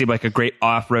 That doesn't seem like a great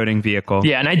off-roading vehicle.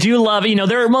 Yeah, and I do love,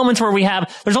 there are moments where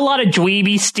there's a lot of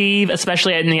dweeby Steve,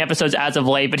 especially in the episodes as of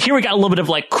late, but here we got a little bit of,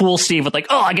 like, cool Steve with, like,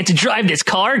 oh, I get to drive this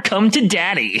car, come to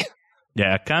daddy.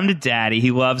 Yeah, come to daddy.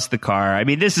 He loves the car. I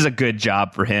mean, this is a good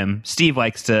job for him. Steve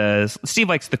likes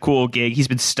the cool gig. He's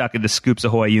been stuck in the Scoops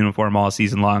Ahoy uniform all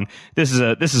season long. This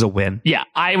is a win. Yeah,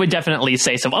 I would definitely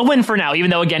say so. A win for now, even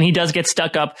though, again, he does get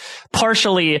stuck up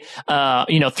partially,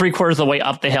 3/4 of the way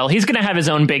up the hill. He's going to have his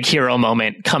own big hero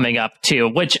moment coming up, too,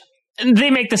 which they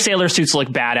make the sailor suits look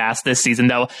badass this season,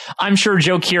 though. I'm sure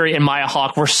Joe Keery and Maya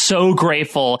Hawke were so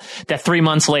grateful that 3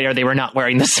 months later they were not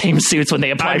wearing the same suits when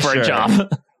they applied for a job.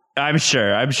 I'm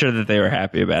sure that they were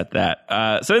happy about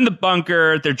that. So in the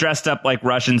bunker, they're dressed up like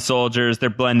Russian soldiers. They're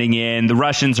blending in. The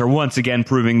Russians are once again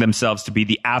proving themselves to be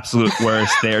the absolute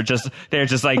worst. They're just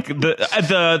like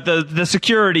the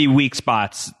security weak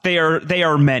spots. They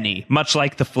are many, much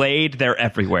like the Flayed. They're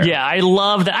everywhere. Yeah, I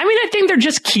love that. I mean, I think they're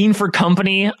just keen for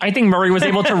company. I think Murray was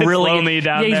able to really, lonely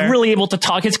down there. He's really able to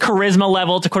talk. His charisma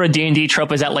level, to quote a D&D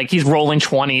trope, is at like he's rolling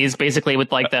 20s, basically with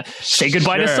like the say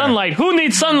goodbye to sunlight. Who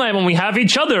needs sunlight when we have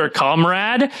each other,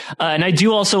 comrade? And I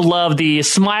do also love the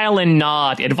smile and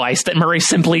nod advice that Murray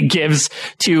simply gives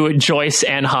to Joyce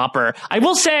and Hopper. I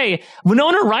will say,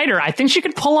 Winona Ryder, I think she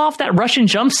could pull off that Russian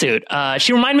jumpsuit.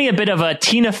 She reminded me a bit of a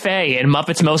Tina Fey in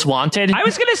Muppets Most Wanted. I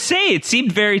was gonna say it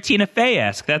seemed very Tina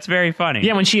Fey-esque. That's very funny.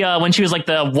 Yeah, when she was like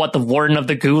the warden of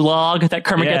the gulag that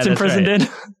Kermit gets imprisoned in.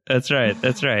 That's right.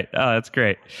 Oh, that's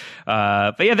great.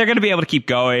 But yeah, they're gonna be able to keep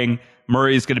going.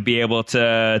 Murray's going to be able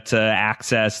to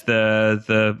access the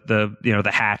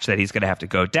hatch that he's going to have to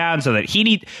go down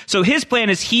so his plan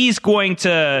is he's going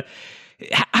to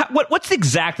what's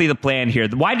exactly the plan here?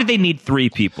 Why did they need 3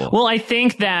 people? Well, I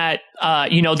think that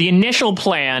the initial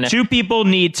plan. 2 people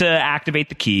need to activate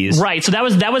the keys. Right. So that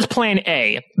was plan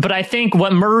A. But I think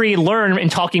what Murray learned in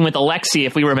talking with Alexi,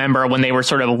 if we remember, when they were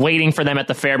sort of waiting for them at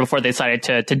the fair before they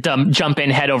decided to jump in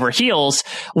head over heels,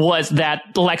 was that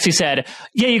Alexi said,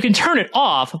 yeah, you can turn it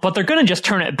off, but they're going to just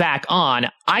turn it back on.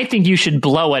 I think you should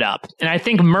blow it up. And I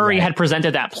think Murray had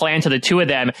presented that plan to the 2 of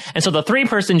them. And so the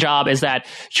 3-person job is that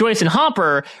Joyce and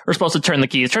Hopper are supposed to turn the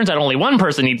keys. Turns out only one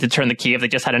person needs to turn the key if they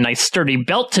just had a nice sturdy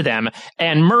belt to them.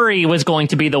 And Murray was going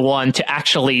to be the one to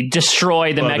actually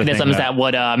destroy the mechanisms that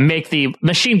would make the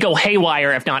machine go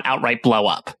haywire, if not outright blow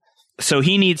up. So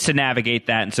he needs to navigate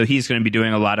that, and so he's going to be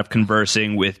doing a lot of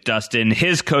conversing with Dustin.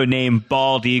 His codename,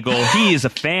 Bald Eagle. He is a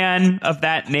fan of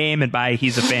that name, and by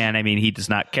he's a fan, I mean he does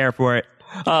not care for it.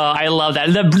 I love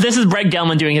that. This is Brett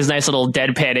Gelman doing his nice little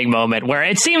deadpanning moment where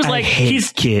it seems like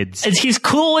he's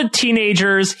cool with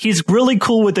teenagers. He's really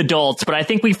cool with adults, but I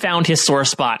think we found his sore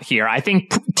spot here. I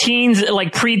think teens,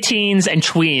 like preteens and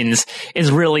tweens,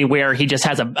 is really where he just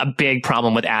has a big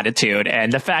problem with attitude.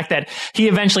 And the fact that he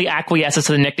eventually acquiesces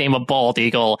to the nickname of Bald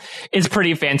Eagle is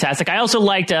pretty fantastic. I also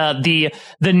liked the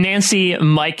Nancy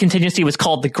Mike contingency was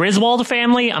called the Griswold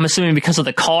family. I'm assuming because of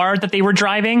the car that they were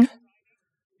driving.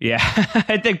 Yeah,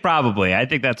 I think probably. I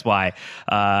think that's why.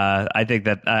 I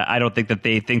don't think that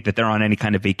they think that they're on any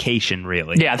kind of vacation,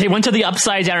 really. Yeah, they went to the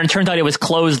Upside Down and turned out it was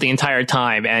closed the entire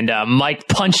time. And Mike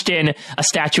punched in a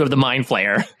statue of the Mind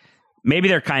Flayer. Maybe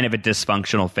they're kind of a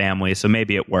dysfunctional family, so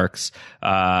maybe it works.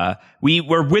 We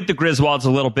were with the Griswolds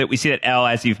a little bit. We see that Elle,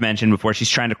 as you've mentioned before, she's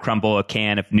trying to crumble a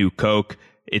can of new Coke.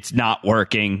 It's not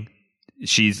working.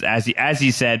 She's, as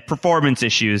you said, performance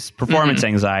issues, performance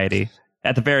anxiety.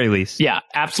 At the very least. Yeah,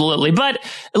 absolutely. But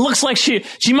it looks like she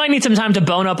might need some time to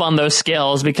bone up on those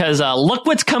skills because look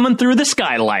what's coming through the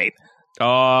skylight.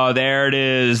 Oh, there it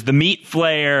is. The Meat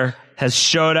Flayer has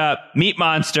showed up. Meat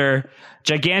Monster.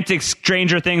 Gigantic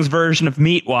Stranger Things version of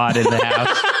Meatwad in the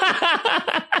house.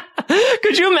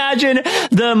 Could you imagine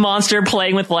the monster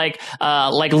playing with like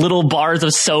little bars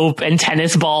of soap and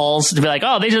tennis balls to be like,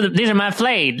 oh, these are my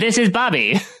flayed. This is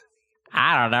Bobby.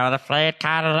 I don't know. The flayed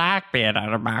kind of like being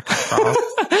under my control.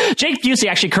 Jake Busey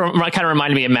actually kind of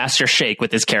reminded me of Master Shake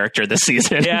with his character this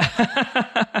season. Yeah.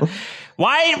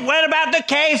 What about the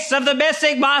case of the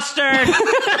missing mustard?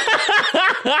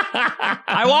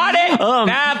 I want it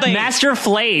badly. Master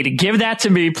Flayed, give that to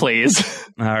me, please.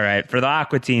 All right. For the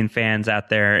Aqua Teen fans out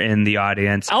there in the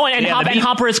audience. Oh, and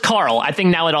Hopper is Carl. I think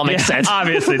now it all makes sense.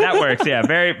 Obviously, that works. Yeah,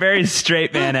 very, very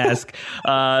straight man-esque.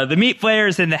 The Meat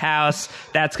Flayer's in the house.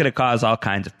 That's going to cause all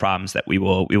kinds of problems that we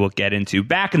will get into.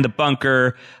 Back in the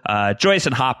bunker, Joyce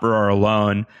and Hopper are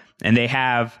alone, and they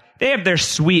have their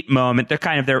sweet moment. They're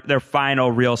kind of their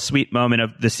final real sweet moment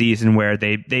of the season where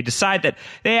they decide that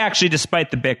they actually, despite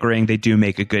the bickering, they do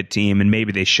make a good team and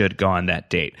maybe they should go on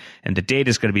that date. And the date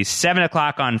is going to be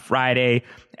 7:00 on Friday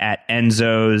at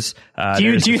Enzo's. Do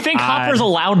you think Hopper's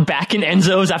allowed back in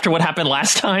Enzo's after what happened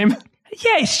last time?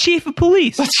 Yeah, he's chief of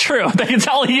police. That's true. That's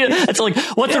all he is. It's like,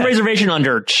 what's the reservation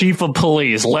under? Chief of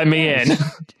police. Let me in.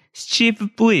 He's chief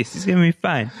of police. He's going to be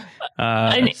fine.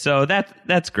 So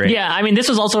that's great. Yeah, I mean, this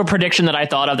was also a prediction that I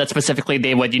thought of that specifically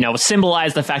they would,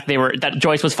 symbolize the fact that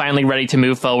Joyce was finally ready to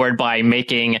move forward by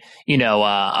making,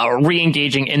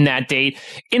 re-engaging in that date.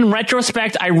 In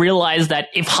retrospect, I realized that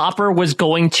if Hopper was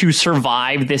going to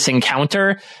survive this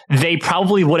encounter, they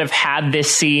probably would have had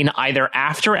this scene either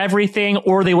after everything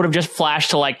or they would have just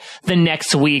flashed to like the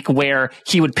next week where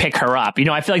he would pick her up.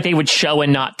 I feel like they would show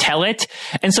and not tell it.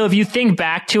 And so if you think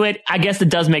back to it, I guess it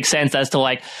does make sense as to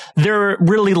like, they're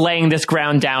really laying this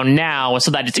ground down now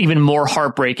so that it's even more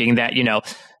heartbreaking that,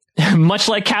 much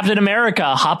like Captain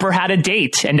America, Hopper had a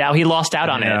date and now he lost out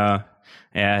on it.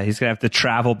 Yeah, he's going to have to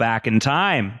travel back in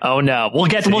time. Oh no. We'll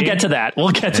get to that.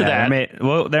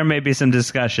 There may be some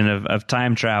discussion of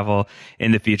time travel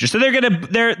in the future. So they've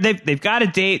got a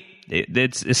date.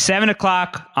 It's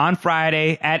 7:00 on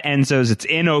Friday at Enzo's. It's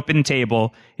in Open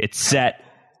Table. It's set.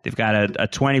 They've got a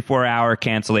 24-hour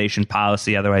cancellation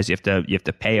policy. Otherwise, you have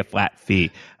to pay a flat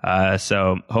fee.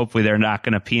 So hopefully they're not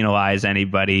going to penalize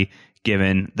anybody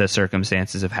given the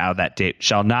circumstances of how that date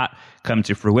shall not come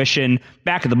to fruition.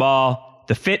 Back at the mall,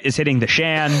 the fit is hitting the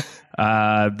shan.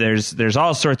 There's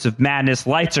all sorts of madness.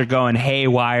 Lights are going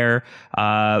haywire.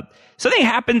 Something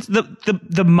happens.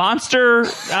 The monster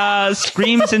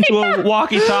screams into a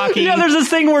walkie-talkie. There's this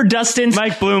thing where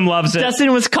Mike Bloom loves it.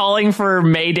 Dustin was calling for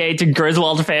Mayday to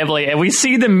Griswold's family, and we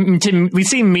see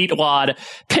Meatwad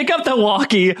pick up the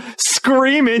walkie,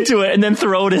 scream into it, and then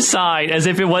throw it aside as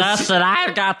if it was. Dustin,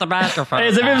 I've got the microphone.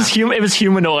 As if it was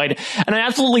humanoid, and I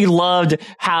absolutely loved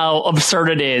how absurd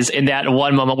it is in that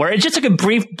one moment where it just took a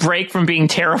brief break from being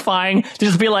terrifying to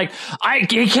just be like,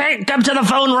 you can't come to the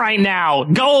phone right now.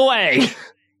 Go away.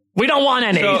 We don't want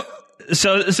any.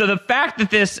 So the fact that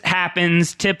this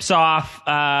happens tips off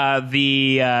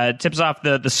the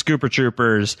Scooper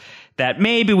Troopers that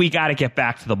maybe we got to get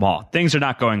back to the mall. Things are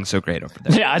not going so great over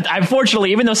there. Yeah,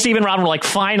 unfortunately, even though Steve and Robin were like,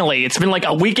 finally, it's been like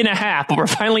a week and a half, but we're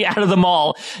finally out of the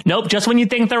mall. Nope, just when you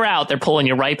think they're out, they're pulling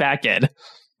you right back in.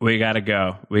 We got to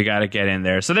go. We got to get in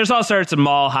there. So there's all sorts of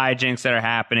mall hijinks that are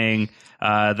happening.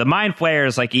 The Mind Flayer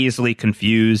is like easily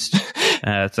confused.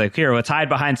 It's like, here, let's hide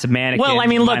behind some mannequins. Well, I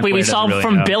mean, look, we saw really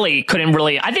from know. Billy couldn't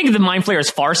really. I think the Mind Flayer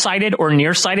is farsighted or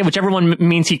nearsighted, whichever one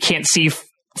means he can't see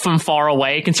from far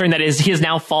away, considering that he has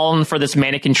now fallen for this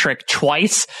mannequin trick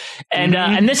twice. And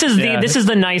and this is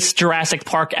the nice Jurassic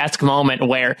Park-esque moment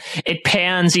where it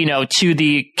pans, to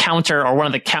the counter or one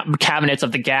of the cabinets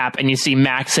of the Gap, and you see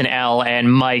Max and Elle and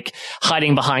Mike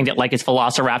hiding behind it like it's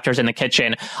velociraptors in the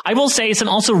kitchen. I will say some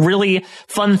also really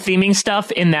fun theming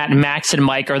stuff in that Max and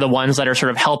Mike are the ones that are sort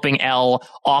of helping Elle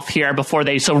off here before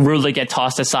they so rudely get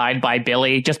tossed aside by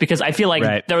Billy, just because I feel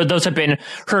like those have been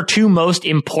her two most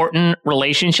important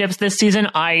relationships this season.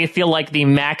 I feel like the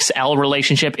Max Elle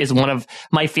relationship is one of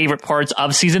my favorite parts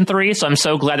of season 3. So I'm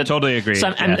so glad that totally agree.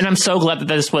 And I'm so glad that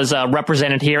this was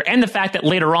represented here, and the fact that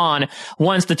later on,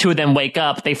 once the two of them wake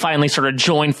up, they finally sort of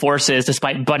join forces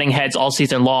despite butting heads all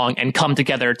season long and come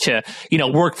together to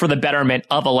work for the betterment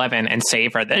of 11 and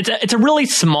save her. It's a really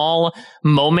small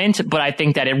moment, but I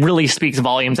think that it really speaks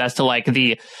volumes as to like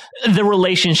the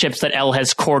relationships that Elle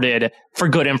has courted for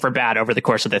good and for bad over the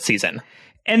course of this season.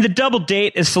 And the double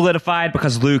date is solidified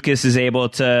because Lucas is able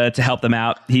to help them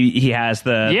out. He has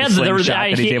the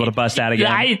slingshot that he's able to bust out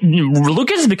again.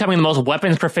 Lucas is becoming the most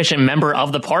weapons proficient member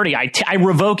of the party. I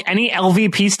revoke any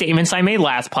LVP statements I made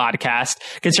last podcast,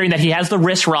 considering that he has the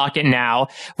wrist rocket now,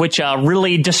 which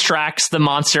really distracts the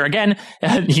monster. Again,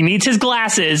 he needs his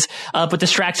glasses, but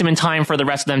distracts him in time for the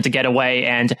rest of them to get away.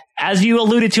 And as you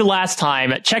alluded to last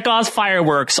time, Chekhov's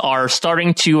fireworks are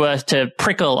starting to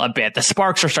prickle a bit. The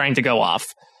sparks are starting to go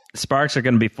off. Sparks are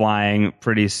going to be flying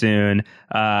pretty soon.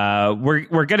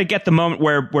 We're going to get the moment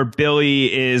where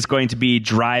Billy is going to be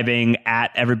driving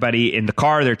at everybody in the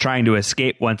car. They're trying to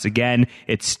escape once again.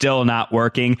 It's still not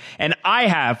working. And I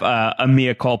have a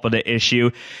mea culpa to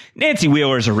issue. Nancy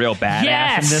Wheeler is a real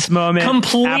badass in this moment.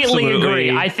 Completely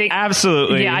agree. I think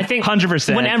absolutely. Yeah, I think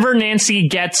 100%. Whenever Nancy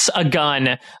gets a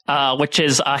gun, which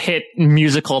is a hit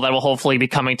musical that will hopefully be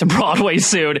coming to Broadway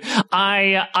soon,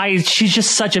 she's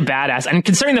just such a badass. And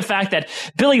considering the fact that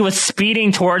Billy was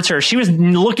speeding towards her, she was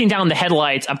looking down the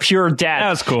headlights, a pure death. That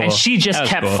was cool. And she just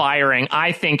kept firing.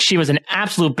 I think she was an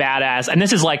absolute badass. And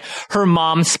this is like her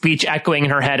mom's speech echoing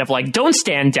in her head of like, don't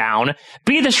stand down.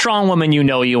 Be the strong woman you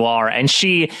know you are. And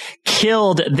she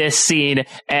killed this scene.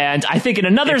 And I think in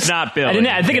another... It's not Billy.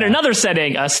 I think in another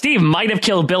setting, Steve might have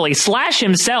killed Billy. Slash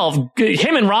himself,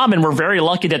 him and Robin were very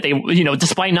lucky that they,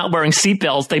 despite not wearing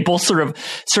seatbelts, they both sort of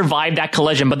survived that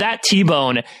collision. But that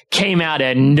T-bone came out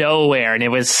of nowhere, and it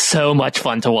was so much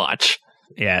fun to watch.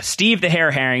 Yeah, Steve the Hare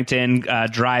Harrington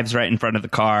drives right in front of the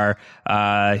car.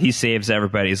 He saves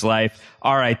everybody's life.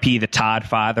 R.I.P. the Todd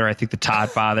father. I think the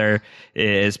Todd father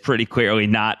is pretty clearly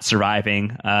not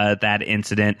surviving that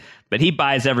incident, but he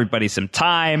buys everybody some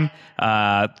time.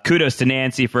 Kudos to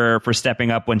Nancy for stepping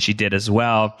up when she did as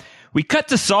well. We cut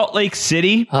to Salt Lake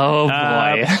City. Oh,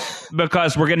 boy.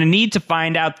 Because we're going to need to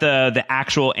find out the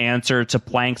actual answer to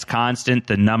Planck's constant,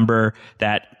 the number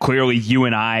that clearly you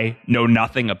and I know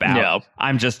nothing about. No.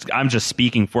 I'm just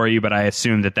speaking for you, but I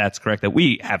assume that that's correct, that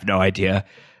we have no idea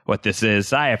what this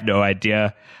is. I have no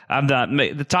idea. I'm not.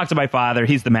 Talk to my father.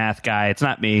 He's the math guy. It's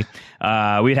not me.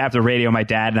 We'd have to radio my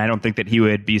dad, and I don't think that he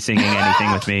would be singing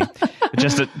anything with me.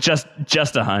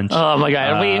 Just a hunch. Oh my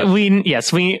God.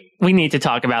 We need to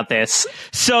talk about this.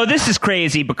 So this is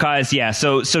crazy because,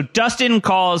 so Dustin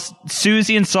calls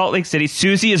Susie in Salt Lake City.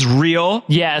 Susie is real.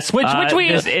 Yes, which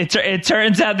it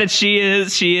turns out that she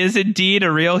is indeed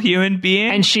a real human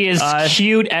being. And she is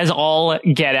cute as all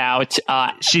get out.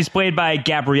 She's played by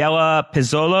Gabriella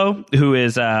Pizzolo, who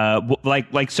is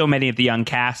like so many of the young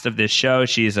cast of this show.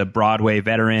 She's a Broadway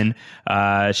veteran.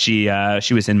 She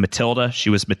was in Matilda.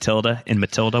 She was Matilda in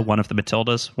Matilda, one of the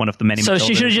Matildas, one of the many. So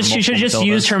she should just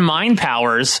use her mind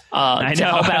powers to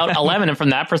help out Eleven, and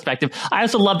from that perspective, I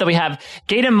also love that we have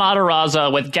Gaten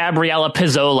Matarazzo with Gabriella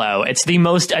Pizzolo. It's the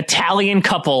most Italian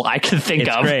couple I could think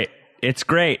of. It's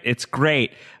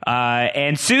great.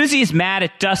 And Susie's mad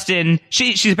at Dustin.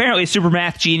 She's apparently a super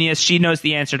math genius. She knows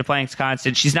the answer to Planck's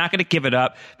constant. She's not going to give it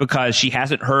up because she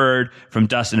hasn't heard from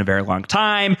Dustin in a very long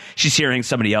time. She's hearing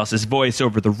somebody else's voice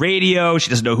over the radio.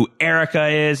 She doesn't know who Erica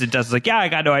is. And Dustin's like, I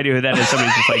got no idea who that is.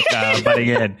 Somebody's just like butting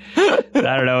in.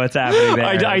 I don't know what's happening there.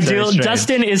 I do.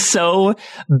 Dustin is so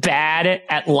bad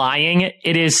at lying.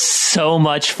 It is so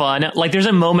much fun. Like, there's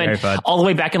a moment all the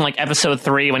way back in like episode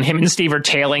 3 when him and Steve are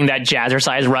tailing that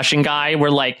jazzercise Russian guy where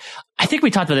like, I think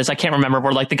we talked about this. I can't remember,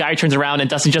 where like the guy turns around and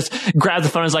Dustin just grabs the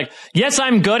phone and is like, yes,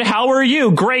 I'm good. How are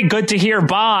you? Great. Good to hear.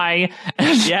 Bye.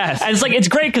 Yes. And it's like, it's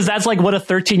great because that's like what a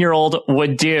 13-year-old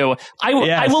would do.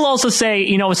 I will also say,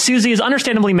 Susie is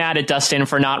understandably mad at Dustin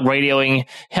for not radioing,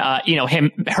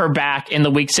 her back in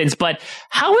the week since. But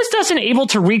how is Dustin able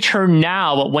to reach her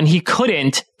now when he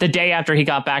couldn't the day after he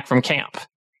got back from camp?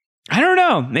 I don't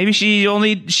know. Maybe she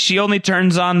only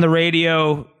turns on the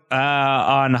radio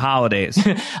on holidays.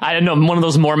 I don't know, one of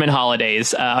those Mormon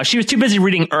holidays. She was too busy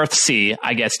reading Earthsea,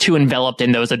 I guess, too enveloped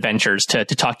in those adventures to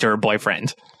talk to her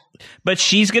boyfriend. But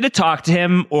she's going to talk to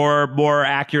him, or more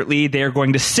accurately, they're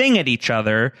going to sing at each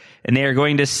other, and they are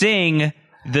going to sing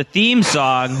the theme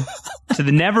song to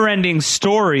the Neverending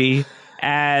Story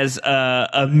as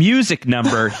a music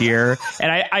number here. And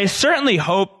I certainly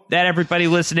hope that everybody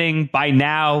listening by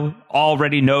now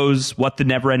already knows what the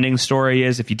Neverending Story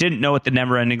is. If you didn't know what the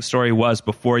Neverending Story was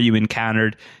before you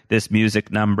encountered this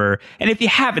music number, and if you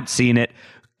haven't seen it,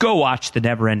 go watch The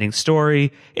Neverending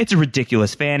Story. It's a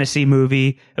ridiculous fantasy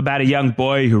movie about a young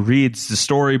boy who reads the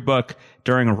storybook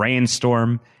during a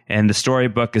rainstorm, and the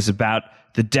storybook is about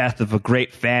the death of a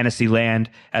great fantasy land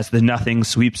as the nothing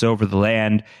sweeps over the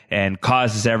land and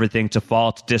causes everything to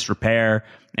fall to disrepair.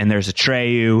 And there's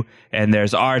Atreyu, and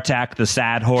there's Artak, the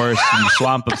sad horse, in the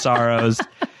Swamp of Sorrows.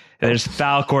 There's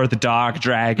Falcor, the dog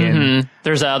dragon. Mm-hmm.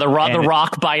 There's the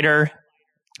rock biter.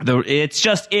 It's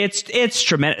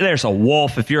tremendous. There's a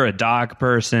wolf if you're a dog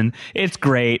person. It's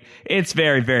great. It's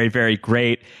very, very, very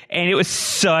great. And it was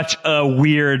such a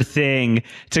weird thing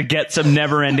to get some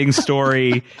Neverending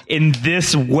Story in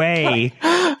this way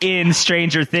in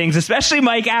Stranger Things, especially,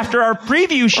 Mike, after our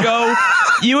preview show,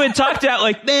 you had talked about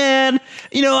like, man,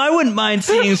 I wouldn't mind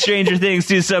seeing Stranger Things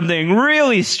do something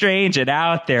really strange and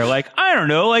out there. Like, I don't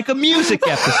know, like a music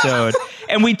episode.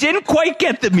 And we didn't quite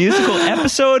get the musical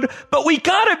episode, but we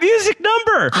got a music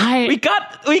number.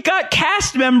 We got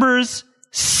cast members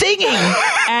singing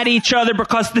at each other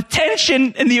because the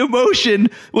tension and the emotion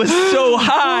was so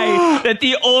high that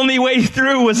the only way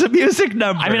through was a music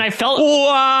number. I mean, I felt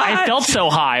so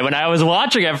high when I was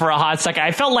watching it for a hot second.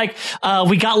 I felt like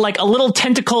we got like a little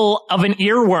tentacle of an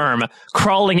earworm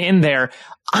crawling in there.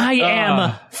 I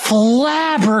am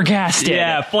flabbergasted.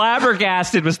 Yeah,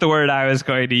 flabbergasted was the word I was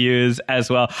going to use as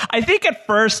well. I think at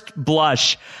first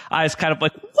blush, I was kind of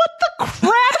like, what the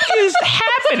crap is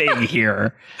happening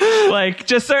here? Like,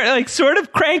 just sort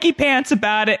of cranky pants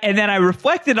about it. And then I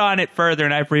reflected on it further,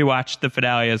 and I've rewatched the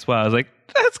finale as well. I was like,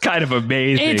 that's kind of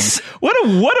amazing. What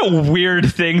a weird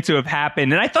thing to have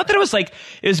happened. And I thought that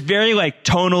it was very like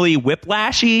tonally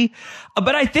whiplashy.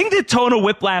 But I think that tonal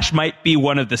whiplash might be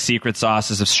one of the secret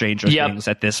sauces of Stranger Things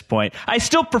at this point. I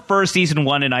still prefer season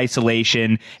 1 in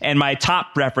isolation, and my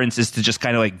top preference is to just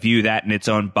kind of like view that in its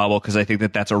own bubble, because I think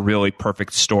that that's a really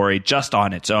perfect story just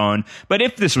on its own. But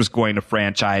if this was going to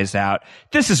franchise out,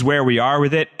 this is where we are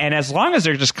with it. And as long as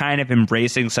they're just kind of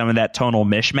embracing some of that tonal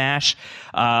mishmash,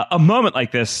 a moment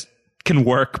like this can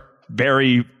work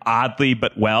very oddly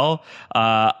but well.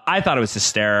 I thought it was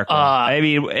hysterical. I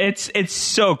mean, it's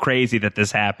so crazy that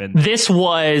this happened. This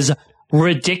was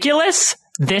ridiculous.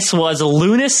 This was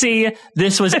lunacy.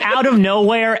 This was out of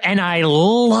nowhere, and I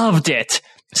loved it.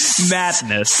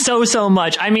 Madness. So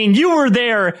much. I mean, you were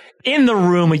there in the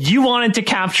room. You wanted to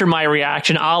capture my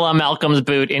reaction, a la Malcolm's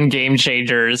boot in Game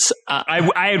Changers.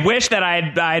 I had wished that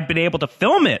I had been able to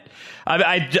film it.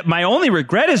 My only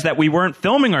regret is that we weren't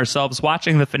filming ourselves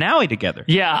watching the finale together.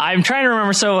 Yeah, I'm trying to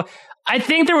remember. So I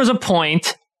think there was a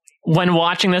point when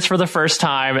watching this for the first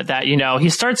time that, he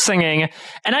starts singing.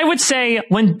 And I would say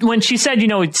when she said,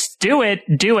 do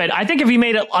it. I think if we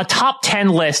made a top 10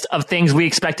 list of things we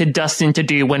expected Dustin to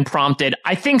do when prompted,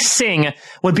 I think sing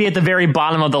would be at the very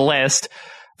bottom of the list.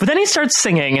 But then he starts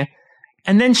singing,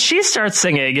 and then she starts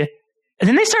singing, and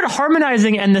then they start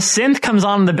harmonizing, and the synth comes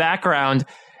on in the background.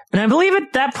 And I believe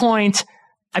at that point,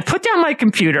 I put down my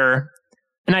computer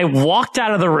and I walked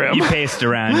out of the room. You paced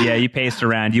around. Yeah, you paced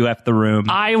around. You left the room.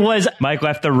 Mike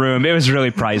left the room. It was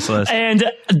really priceless. And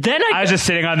then I was just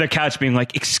sitting on the couch being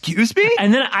like, excuse me?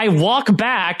 And then I walk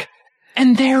back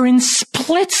and they're in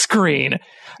split screen.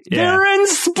 Yeah. They're in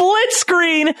split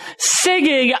screen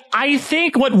singing. I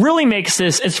think what really makes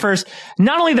this is first,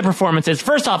 not only the performances.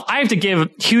 First off, I have to give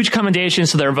huge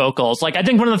commendations to their vocals. Like, I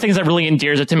think one of the things that really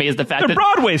endears it to me is the fact they're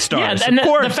Broadway stars. Yeah, and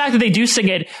the fact that they do sing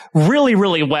it really,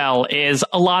 really well is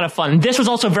a lot of fun. This was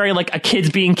also very like a kids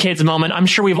being kids moment. I'm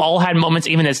sure we've all had moments,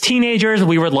 even as teenagers,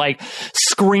 we would like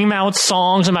scream out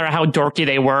songs, no matter how dorky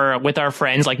they were, with our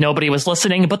friends. Like, nobody was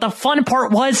listening. But the fun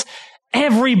part was,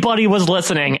 everybody was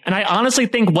listening. And I honestly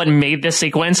think what made this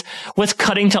sequence was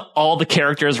cutting to all the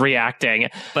characters reacting.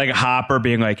 Like Hopper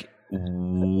being like,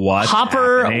 what?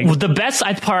 The best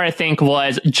part, I think,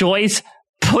 was Joyce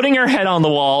putting her head on the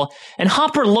wall and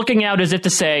Hopper looking out as if to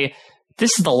say,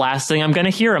 this is the last thing I'm going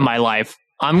to hear in my life.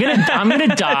 I'm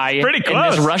gonna die in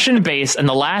this Russian base, and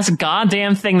the last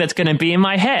goddamn thing that's gonna be in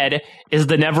my head is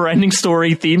the Never-Ending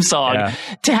Story theme song. Yeah.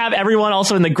 To have everyone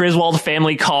also in the Griswold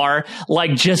family car,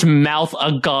 like, just mouth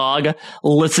agog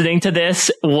listening to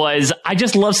this I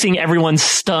just love seeing everyone's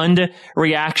stunned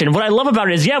reaction. What I love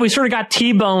about it is, we sort of got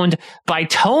T-boned by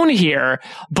tone here,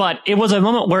 but it was a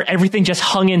moment where everything just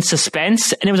hung in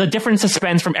suspense, and it was a different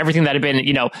suspense from everything that had been,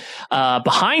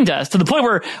 behind us, to the point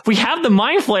where we have the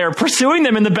Mind Flayer pursuing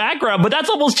them in the background, but that's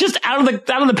almost just out of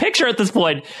the picture at this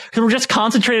point, because we're just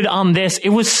concentrated on this. It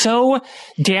was so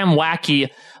damn wacky,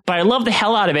 but I love the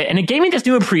hell out of it, and it gave me this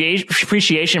new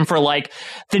appreciation for like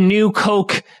the new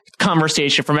Coke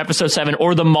conversation from episode 7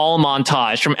 or the mall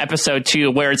montage from episode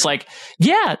 2, where it's like,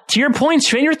 to your point,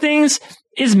 Stranger Things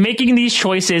is making these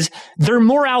choices. They're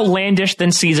more outlandish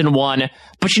than season 1,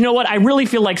 but you know what? I really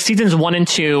feel like seasons 1 and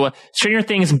 2, Stranger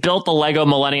Things built the Lego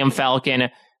Millennium Falcon.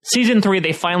 Season 3,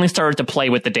 they finally started to play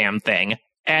with the damn thing.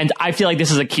 And I feel like this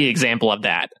is a key example of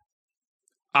that.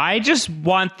 I just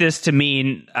want this to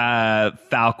mean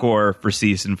Falcor for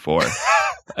season 4.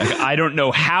 I don't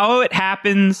know how it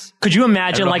happens. Could you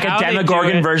imagine like a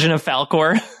Demogorgon version of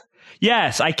Falcor?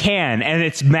 Yes, I can. And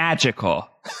it's magical.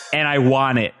 And I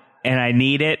want it. And I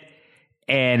need it.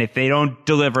 And if they don't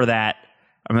deliver that,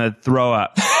 I'm going to throw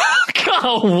up.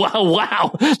 Oh,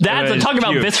 wow. That's talk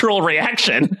about visceral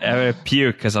reaction. I'm going to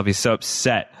puke because I'll be so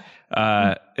upset.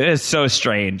 It is so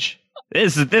strange.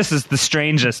 This is the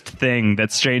strangest thing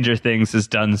that Stranger Things has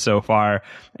done so far,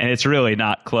 and it's really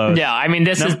not close. Yeah, I mean,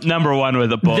 this is number one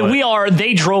with a bullet.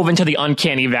 They drove into the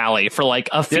uncanny valley for like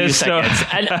a few seconds.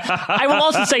 And I will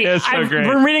also say,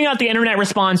 we're reading out the internet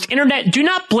response. Internet, do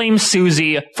not blame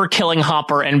Susie for killing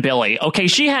Hopper and Billy. Okay,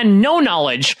 she had no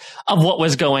knowledge of what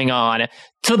was going on.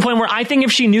 To the point where I think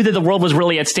if she knew that the world was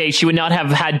really at stake, she would not have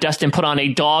had Dustin put on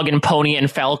a dog and pony and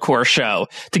Falcor show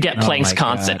to get Planck's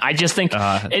constant. I just think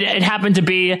it happened to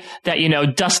be that,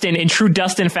 Dustin, in true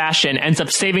Dustin fashion, ends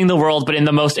up saving the world, but in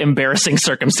the most embarrassing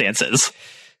circumstances.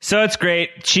 So it's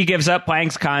great. She gives up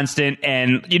Planck's constant,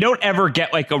 and you don't ever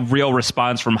get like a real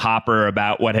response from Hopper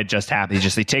about what had just happened.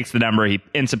 He takes the number, he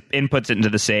inputs it into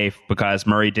the safe because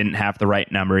Murray didn't have the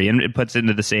right number. He puts it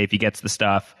into the safe, he gets the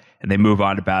stuff, and they move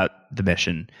on about the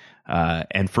mission.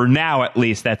 And for now, at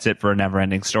least, that's it for a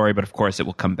Never-Ending Story. But of course, it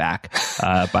will come back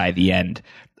by the end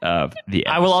of the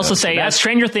episode. I will also say,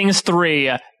 Stranger Things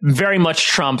 3 very much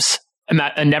trumps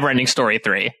a Never-Ending Story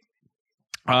 3.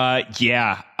 Wasn't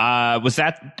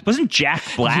Jack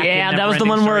Black? Yeah, that was the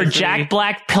one where Jack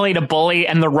Black played a bully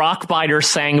and the Rockbiter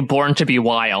sang Born to Be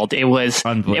Wild. It was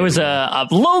a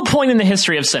low point in the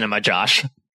history of cinema, Josh.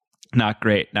 Not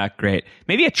great.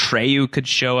 Maybe Atreyu could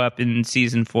show up in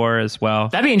season 4 as well.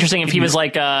 That'd be interesting if he was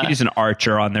like he's an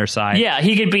archer on their side. Yeah,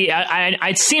 he could be.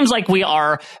 It seems like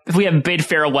if we have bid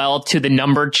farewell to the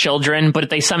numbered children, but if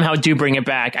they somehow do bring it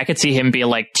back, I could see him be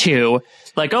like 2.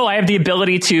 Like, I have the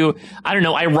ability to, I don't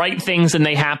know, I write things and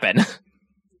they happen.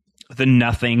 The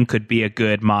Nothing could be a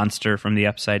good monster from the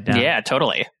Upside Down. Yeah,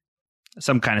 totally.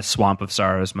 Some kind of Swamp of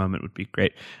Sorrows moment would be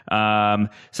great.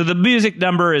 So the music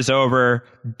number is over.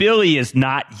 Billy is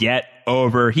not yet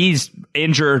over. He's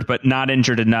injured, but not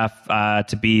injured enough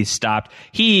to be stopped.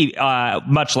 He,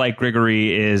 much like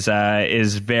Grigory, is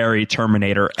very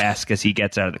Terminator-esque as he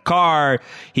gets out of the car.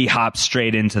 He hops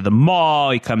straight into the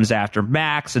mall. He comes after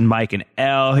Max and Mike and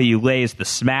Elle. He lays the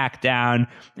smack down,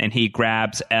 and he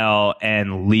grabs Elle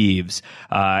and leaves.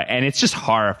 And it's just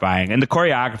horrifying. And the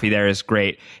choreography there is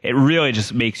great. It really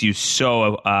just makes you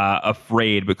so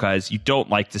afraid because you don't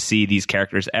like to see these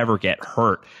characters ever get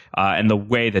hurt. And the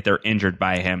way that they're injured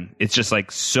by him, it's just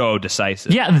like so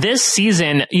decisive. Yeah, this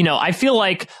season, I feel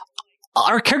like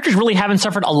our characters really haven't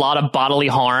suffered a lot of bodily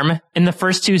harm in the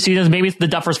first 2 seasons. Maybe the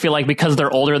Duffers feel like because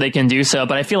they're older, they can do so.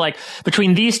 But I feel like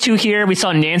between these two here, we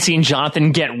saw Nancy and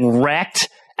Jonathan get wrecked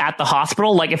at the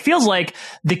hospital. Like, it feels like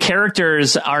the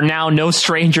characters are now no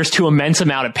strangers to immense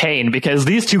amount of pain because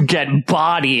these two get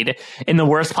bodied in the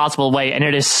worst possible way. And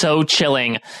it is so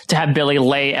chilling to have Billy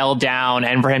lay Elle down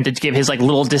and for him to give his like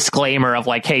little disclaimer of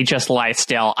like, hey, just lie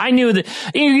still. I knew that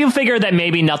you figured that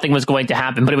maybe nothing was going to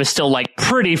happen, but it was still like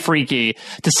pretty freaky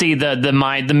to see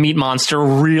the meat monster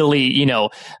really,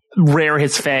 rear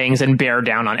his fangs and bear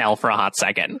down on Elle for a hot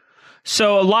second.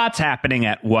 So a lot's happening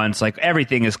at once. Like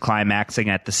everything is climaxing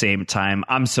at the same time.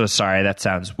 I'm so sorry. That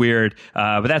sounds weird.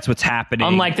 But that's what's happening.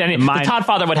 Unlike the Todd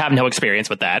father would have no experience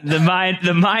with that. The mind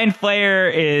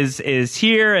flayer is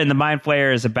here, and the mind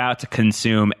flayer is about to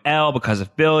consume Elle because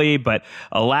of Billy. But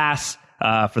alas,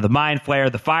 for the mind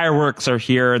flayer, the fireworks are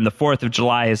here, and the 4th of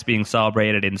July is being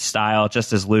celebrated in style,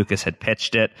 just as Lucas had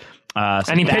pitched it.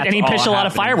 And he pitched a lot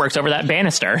of fireworks over that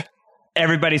banister.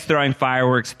 Everybody's throwing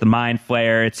fireworks at the mind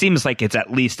flayer. It seems like it's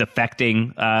at least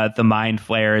affecting the mind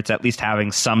flayer. It's at least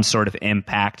having some sort of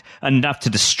impact, enough to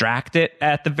distract it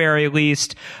at the very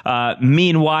least.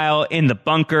 Meanwhile, in the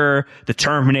bunker, the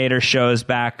Terminator shows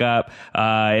back up.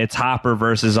 It's Hopper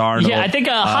versus Arnold. Yeah, I think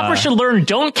Hopper should learn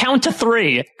don't count to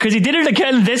 3 because he did it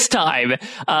again this time.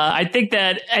 I think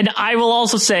that, and I will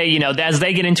also say, as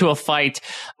they get into a fight,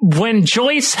 when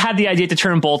Joyce had the idea to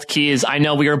turn both keys, I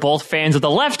know we were both fans of The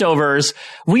Leftovers.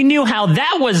 We knew how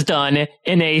that was done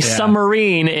in a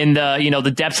submarine in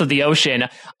the depths of the ocean.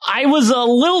 I was a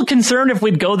little concerned if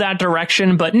we'd go that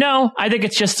direction, but no, I think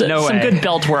it's just some good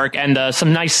belt work and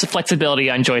some nice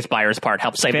flexibility on Joyce Byers' part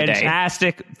helped save the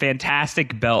day.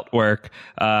 Fantastic belt work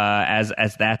as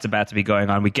that's about to be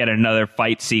going on. We get another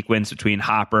fight sequence between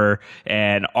Hopper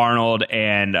and Arnold,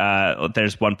 and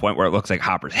there's one point where it looks like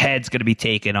Hopper's head's going to be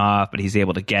taken off, but he's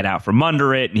able to get out from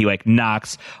under it, and he like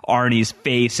knocks Arnie's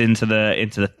face into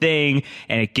the thing,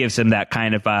 and it gives him that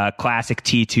kind of classic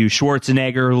T2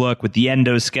 Schwarzenegger look with the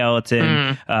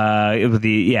endoskeleton, with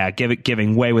the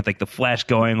giving way with like the flesh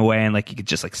going away, and like you could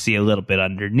just like see a little bit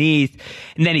underneath,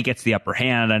 and then he gets the upper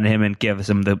hand on him and gives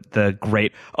him the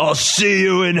great "I'll see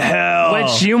you in hell,"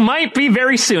 which you might be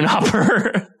very soon,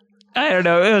 Hopper. I don't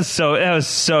know. It was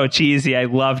so cheesy. I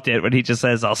loved it when he just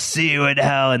says, "I'll see you in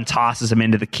hell," and tosses him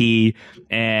into the key.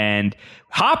 And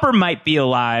Hopper might be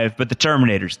alive, but the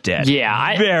Terminator's dead.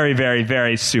 Yeah. Very, very,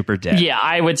 very super dead. Yeah,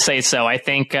 I would say so. I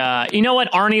think, you know what?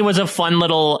 Arnie was a fun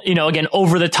little, again,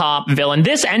 over-the-top villain.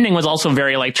 This ending was also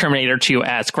very, like, Terminator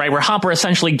 2-esque, right? Where Hopper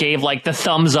essentially gave, like, the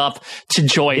thumbs up to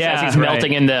Joyce as he's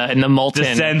melting in the molten.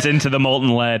 Descends into the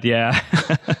molten lead, yeah.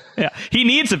 Yeah. He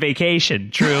needs a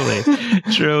vacation, truly.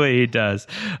 Truly he does.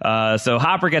 So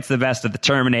Hopper gets the best of the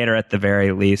Terminator at the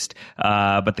very least.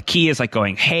 But the key is, like,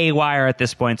 going haywire at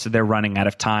this point, so they're running out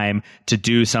of time to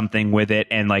do something with it,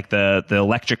 and like the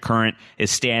electric current is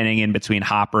standing in between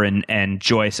Hopper and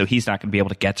Joyce, so he's not going to be able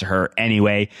to get to her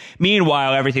anyway.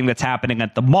 Meanwhile, everything that's happening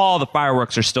at the mall, the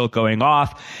fireworks are still going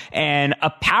off, and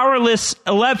a powerless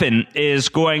 11 is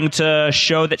going to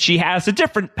show that she has a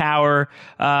different power,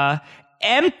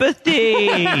 empathy.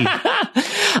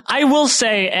 I will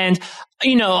say, and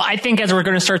I think as we're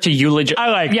going to start to eulogize,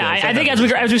 I think as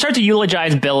we start to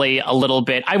eulogize Billy a little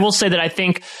bit, I will say that I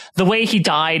think the way he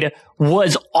died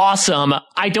was awesome.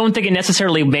 I don't think it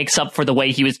necessarily makes up for the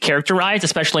way he was characterized,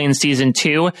 especially in season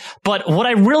 2. But what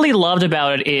I really loved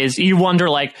about it is you wonder,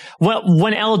 like,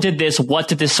 when Elle did this, what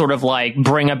did this sort of like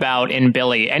bring about in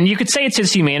Billy? And you could say it's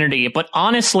his humanity, but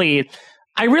honestly,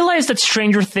 I realized that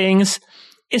Stranger Things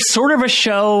is sort of a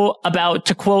show about,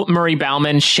 to quote Murray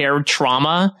Bauman, shared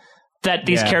trauma, that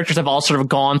these characters have all sort of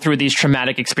gone through these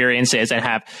traumatic experiences and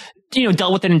have,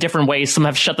 dealt with it in different ways. Some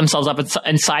have shut themselves up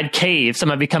inside caves. Some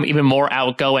have become even more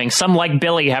outgoing. Some, like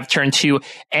Billy, have turned to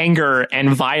anger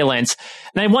and violence.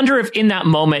 And I wonder if in that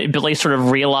moment, Billy sort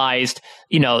of realized,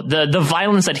 the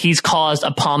violence that he's caused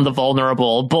upon the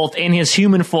vulnerable, both in his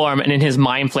human form and in his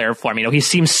mind flayer form. He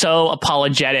seems so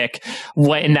apologetic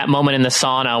in that moment in the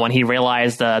sauna when he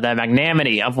realized the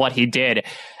magnanimity of what he did.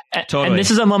 Totally. And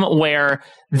this is a moment where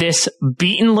this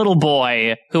beaten little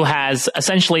boy who has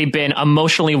essentially been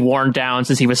emotionally worn down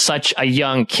since he was such a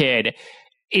young kid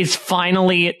is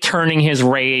finally turning his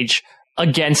rage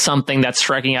against something that's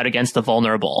striking out against the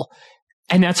vulnerable.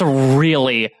 And that's a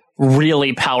really,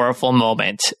 really powerful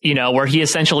moment, where he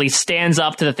essentially stands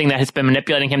up to the thing that has been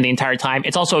manipulating him the entire time.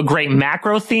 It's also a great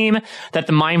macro theme that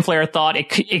the Mind Flayer thought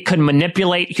it could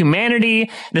manipulate humanity.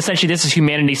 And essentially, this is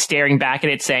humanity staring back at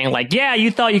it saying, like, yeah,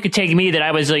 you thought you could take me, that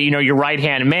I was, your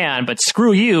right-hand man, but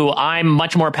screw you. I'm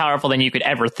much more powerful than you could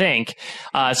ever think.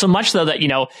 So much so that,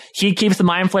 he keeps the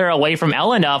Mind Flayer away from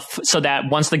Elle enough so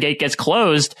that once the gate gets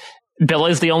closed, Bill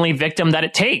is the only victim that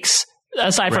it takes.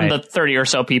 Aside from the 30 or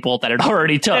so people that it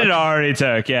already took.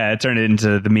 Yeah. It turned it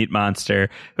into the meat monster.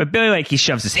 But Billy, he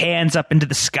shoves his hands up into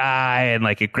the sky and,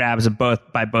 it grabs him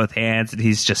by both hands, and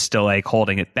he's just still,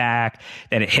 holding it back.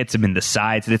 Then it hits him in the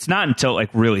sides, and it's not until it,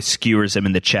 really skewers him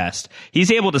in the chest. He's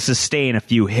able to sustain a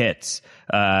few hits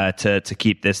to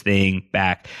keep this thing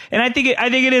back. And I think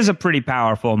it is a pretty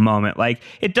powerful moment.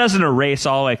 It doesn't erase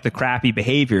all the crappy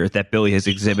behavior that Billy has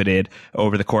exhibited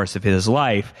over the course of his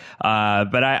life.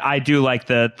 But I do like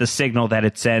the signal that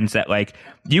it sends that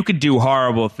you could do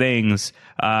horrible things.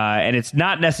 And it's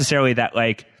not necessarily that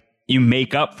you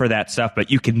make up for that stuff, but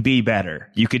you can be better.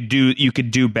 You could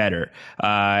do better,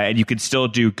 and you could still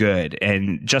do good.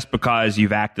 And just because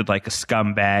you've acted like a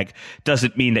scumbag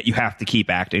doesn't mean that you have to keep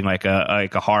acting like a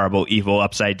horrible, evil,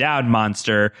 upside down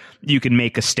monster. You can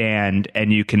make a stand,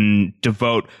 and you can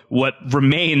devote what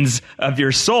remains of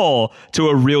your soul to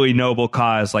a really noble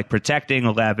cause, like protecting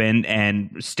 11 and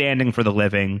standing for the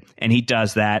living. And he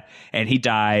does that, and he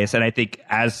dies. And I think,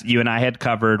 as you and I had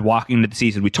covered walking into the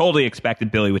season, we totally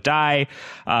expected Billy would die.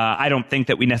 I don't think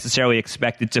that we necessarily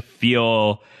expected to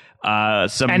feel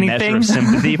some measure of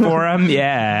sympathy for him.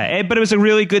 Yeah. But it was a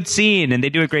really good scene, and they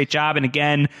do a great job. And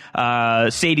again,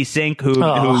 Sadie Sink,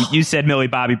 who you said Millie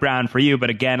Bobby Brown for you,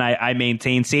 but again, I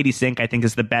maintain Sadie Sink, I think,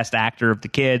 is the best actor of the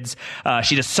kids.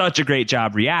 She does such a great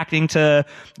job reacting to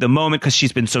the moment because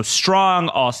she's been so strong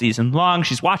all season long.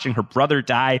 She's watching her brother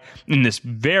die in this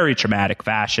very traumatic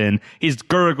fashion. He's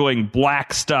gurgling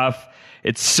black stuff.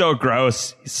 It's so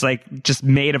gross. It's just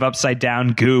made of upside down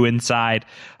goo inside.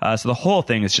 So the whole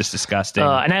thing is just disgusting.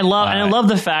 And I love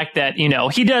the fact that,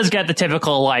 he does get the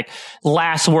typical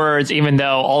last words, even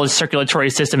though all his circulatory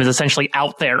system is essentially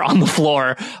out there on the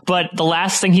floor. But the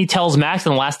last thing he tells Max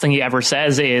and the last thing he ever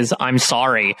says is, "I'm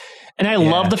sorry." And I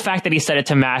love the fact that he said it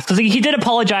to Max, because he did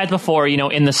apologize before,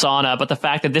 in the sauna. But the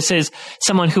fact that this is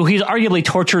someone who he's arguably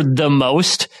tortured the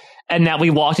most, and that we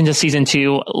walked into season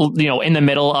 2, in the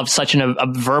middle of such a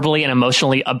verbally and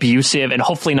emotionally abusive, and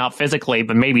hopefully not physically,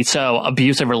 but maybe so,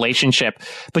 abusive relationship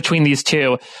between these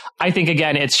two. I think,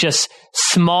 again, it's just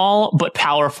small but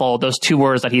powerful, those two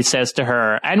words that he says to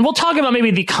her. And we'll talk about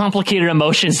maybe the complicated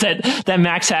emotions that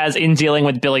Max has in dealing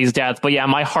with Billy's death. But yeah,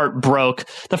 my heart broke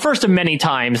the first of many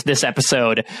times this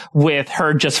episode with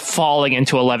her just falling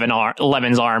into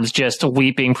Eleven's arms, just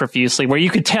weeping profusely, where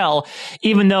you could tell,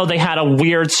 even though they had a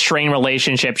weird, strained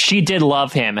relationship, she did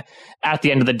love him at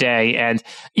the end of the day. And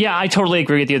yeah, I totally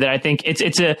agree with you that I think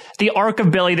it's the arc of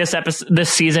Billy this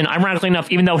season, ironically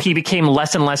enough, even though he became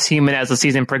less and less human as the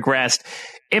season progressed,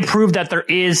 it proved that there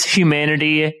is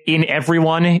humanity in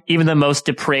everyone, even the most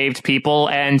depraved people.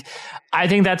 And I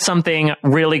think that's something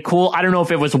really cool. I don't know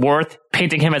if it was worth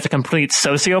painting him as a complete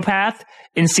sociopath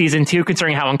in season 2,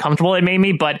 considering how uncomfortable it made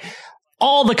me, but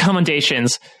all the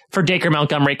commendations for Dacre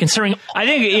Montgomery, considering... I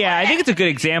think it's a good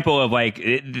example of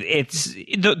it's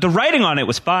the writing on it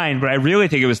was fine, but I really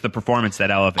think it was the performance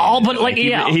that elevated.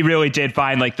 He really did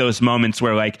find those moments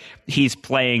where he's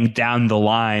playing down the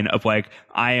line of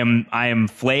I am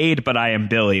flayed, but I am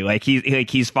Billy.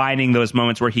 He's finding those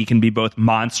moments where he can be both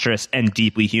monstrous and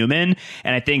deeply human.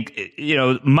 And I think,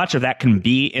 much of that can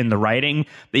be in the writing,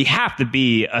 but you have to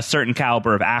be a certain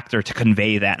caliber of actor to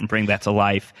convey that and bring that to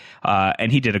life.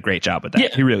 And he did a great job with that. Yeah,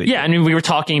 he really did. I mean, we were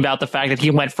talking about the fact that he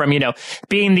went from,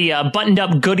 being the buttoned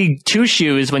up goody two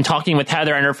shoes when talking with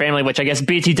Heather and her family, which I guess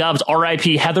BT Dubs, RIP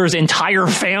Heather's entire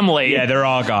family. Yeah, they're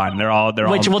all gone.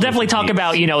 Which we'll definitely talk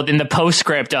about, in the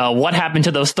postscript, what happened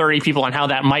to those 30 people and how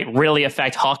that might really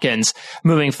affect Hawkins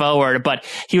moving forward. But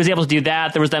he was able to do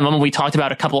that. There was that moment we talked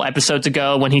about a couple episodes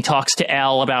ago when he talks to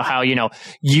Elle about how, you're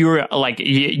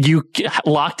you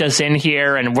locked us in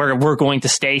here and we're going to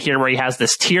stay here, where he has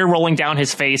this tear rolling down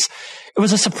his face. It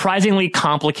was surprisingly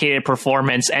complicated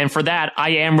performance. And for that, I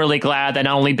am really glad that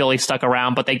not only Billy stuck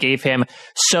around, but they gave him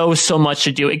so much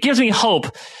to do. It gives me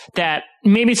hope that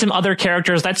maybe some other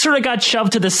characters that sort of got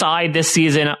shoved to the side this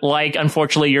season, like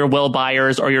unfortunately your Will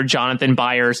Byers or your Jonathan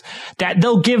Byers, that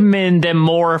they'll give them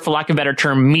more, for lack of a better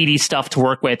term, meaty stuff to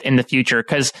work with in the future,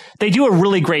 because they do a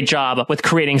really great job with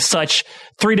creating such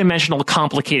three-dimensional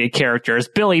complicated characters,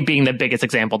 Billy being the biggest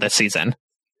example this season.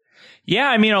 Yeah,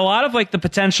 I mean, a lot of like the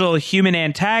potential human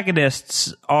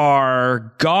antagonists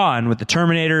are gone, with the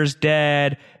Terminator's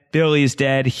dead, Billy's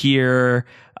dead here.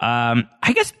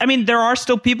 I guess, I mean, there are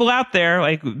still people out there,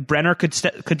 like Brenner could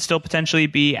still potentially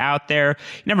be out there.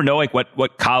 You never know, like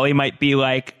what Kali might be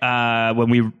like,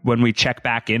 when we check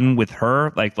back in with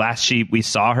her. Like we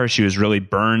saw her, she was really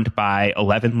burned by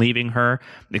 11 leaving her.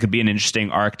 It could be an interesting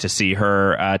arc to see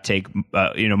her, take,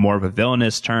 more of a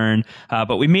villainous turn.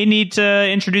 But we may need to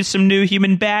introduce some new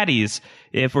human baddies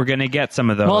if we're going to get some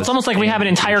of those. Well, it's almost like we have an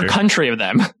entire country of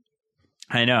them.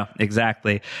 I know,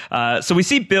 exactly. So we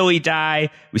see Billy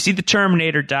die, we see the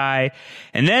Terminator die,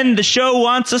 and then the show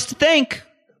wants us to think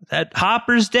that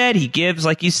Hopper's dead. He gives,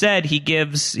 like you said, he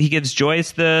gives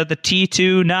Joyce the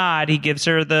T2 nod. He gives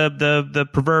her the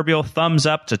proverbial thumbs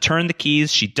up to turn the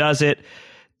keys. She does it.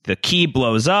 The key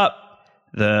blows up.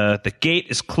 The gate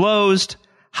is closed.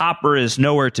 Hopper is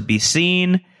nowhere to be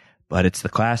seen. But it's the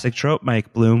classic trope,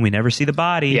 Mike Bloom. We never see the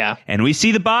body. Yeah. And we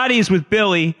see the bodies with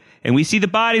Billy. And we see the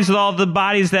bodies with all the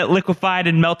bodies that liquefied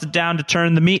and melted down to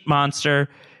turn the meat monster.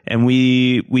 And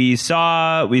we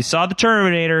saw the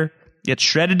Terminator get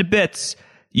shredded to bits.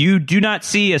 You do not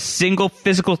see a single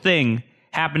physical thing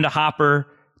happen to Hopper.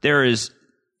 There is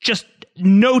just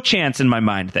no chance in my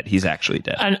mind that he's actually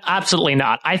dead. And absolutely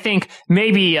not. I think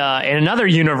maybe in another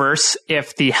universe,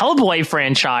 if the Hellboy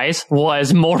franchise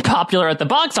was more popular at the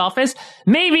box office,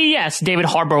 maybe, yes, David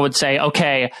Harbour would say,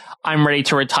 okay, I'm ready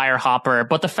to retire Hopper.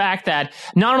 But the fact that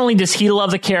not only does he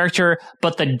love the character,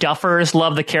 but the Duffers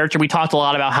love the character. We talked a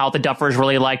lot about how the Duffers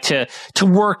really like to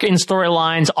work in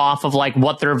storylines off of like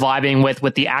what they're vibing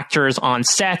with the actors on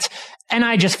set. And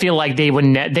I just feel like they would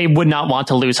not want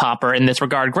to lose Hopper in this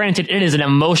regard. Granted, it is an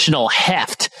emotional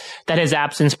heft that his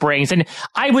absence brings. And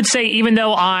I would say, even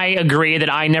though I agree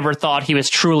that I never thought he was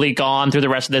truly gone through the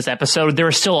rest of this episode, there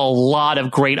are still a lot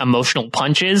of great emotional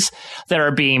punches that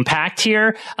are being packed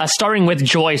here. Starting with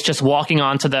Joyce just walking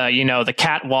onto the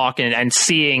catwalk and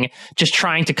seeing, just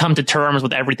trying to come to terms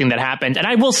with everything that happened. And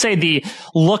I will say the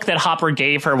look that Hopper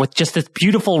gave her with just this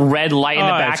beautiful red light in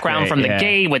the background from the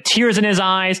gate with tears in his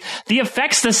eyes. The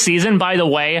effects this season, by the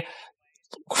way,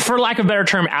 for lack of a better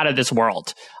term, out of this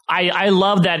world. I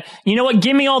love that. You know what?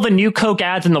 Give me all the new Coke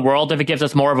ads in the world if it gives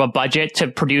us more of a budget to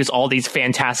produce all these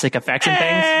fantastic effects and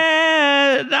things.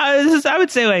 I would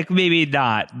say like maybe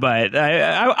not, but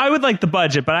I would like the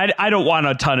budget, but I don't want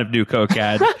a ton of new Coke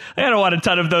ads. I don't want a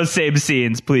ton of those same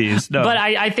scenes, please. No. But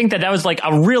I think that was like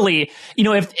a really,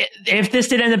 if this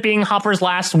did end up being Hopper's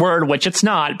last word, which it's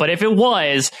not, but if it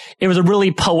was a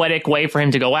really poetic way for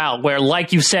him to go out, where,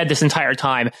 like you said this entire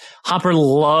time, Hopper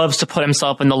loves to put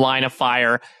himself in the line of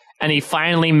fire. And he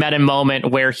finally met a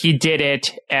moment where he did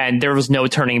it and there was no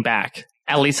turning back,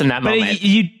 at least in that moment. But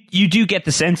you do get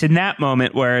the sense in that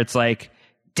moment where it's like,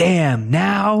 damn,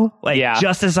 now, like,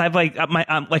 just as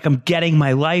I'm getting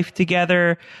my life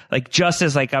together, like, just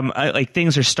as like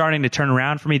things are starting to turn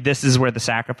around for me, this is where the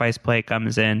sacrifice play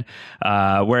comes in.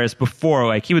 Whereas before,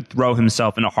 like, he would throw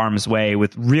himself into harm's way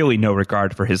with really no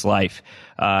regard for his life.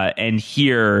 And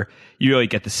here, you really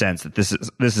get the sense that this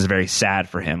is very sad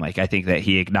for him. Like, I think that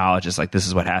he acknowledges, like, this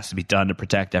is what has to be done to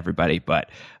protect everybody. But,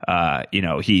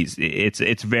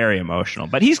 it's very emotional,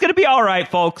 but he's going to be all right,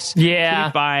 folks. Yeah.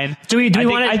 Fine. Do we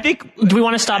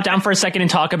want to stop down for a second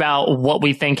and talk about what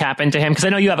we think happened to him? Cause I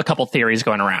know you have a couple theories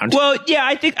going around. Well, yeah,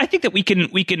 I think that we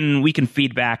can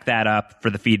feedback that up for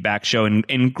the feedback show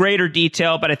in greater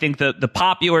detail. But I think the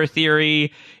popular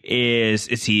theory is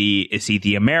he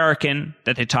the American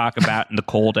that they talk about in the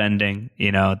cold ending?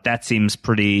 That seems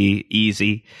pretty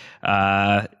easy.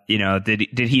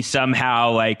 Did he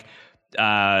somehow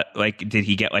did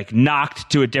he get like knocked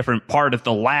to a different part of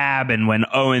the lab, and when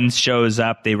Owens shows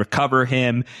up they recover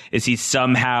him? Is he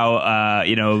somehow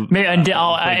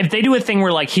if they do a thing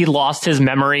where like he lost his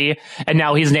memory and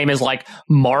now his name is like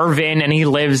Marvin and he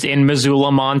lives in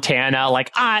Missoula, Montana,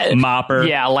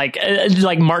 Mopper,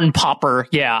 like Martin Popper,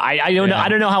 I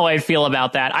don't know how I feel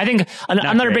about that. I think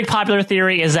another big popular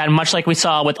theory is that, much like we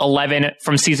saw with 11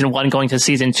 from season 1 going to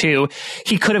season 2,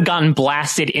 he could have gotten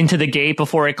blasted into the gate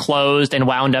before it closed closed and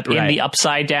wound up in the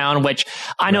Upside Down, which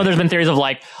I know there's been theories of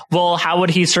like, well, how would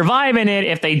he survive in it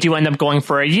if they do end up going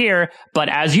for a year? But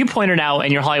as you pointed out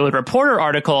in your Hollywood Reporter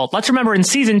article, let's remember in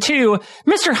season 2,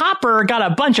 Mr. Hopper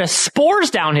got a bunch of spores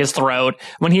down his throat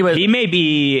when he was... He may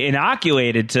be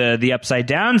inoculated to the Upside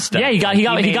Down stuff. Yeah, he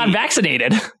got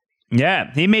vaccinated.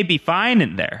 Yeah, he may be fine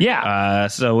in there. Yeah.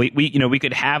 So we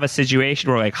could have a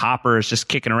situation where like Hopper is just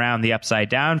kicking around the Upside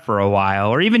Down for a while,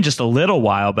 or even just a little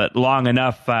while, but long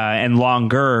enough and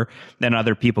longer than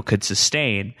other people could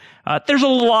sustain. There's a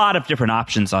lot of different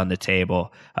options on the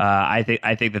table. I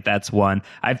think that's one.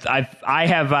 I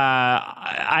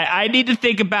need to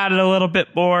think about it a little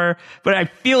bit more, but I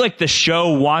feel like the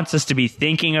show wants us to be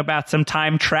thinking about some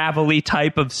time travel-y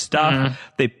type of stuff.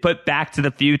 They put Back to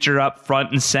the Future up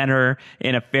front and center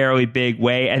in a fairly big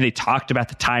way, and they talked about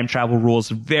the time travel rules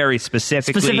very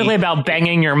specifically. Specifically about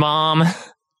banging your mom.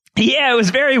 Yeah, it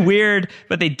was very weird,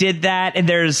 but they did that, and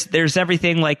there's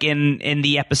everything like in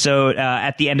the episode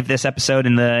at the end of this episode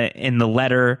in the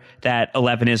letter that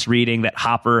 11 is reading that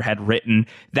Hopper had written.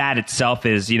 That itself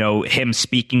is him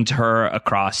speaking to her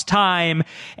across time,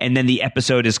 and then the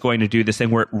episode is going to do this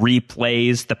thing where it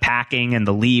replays the packing and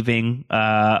the leaving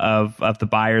of the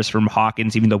buyers from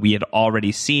Hawkins, even though we had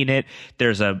already seen it.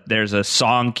 There's a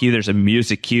song cue, there's a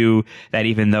music cue that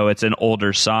even though it's an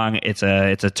older song, it's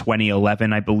a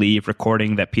 2011 I believe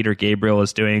recording that Peter Gabriel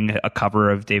is doing a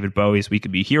cover of David Bowie's We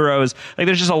Could Be Heroes. Like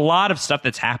there's just a lot of stuff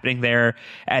that's happening there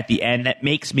at the end that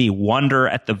makes me wonder,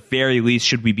 at the very least,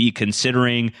 should we be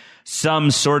considering some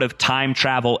sort of time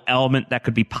travel element that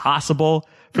could be possible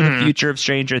for the future of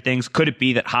Stranger Things? Could it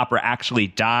be that Hopper actually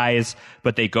dies,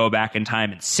 but they go back in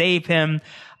time and save him?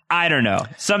 I don't know.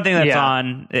 Something that's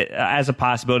on as a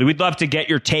possibility. We'd love to get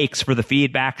your takes for the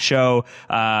feedback show.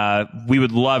 We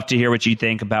would love to hear what you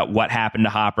think about what happened to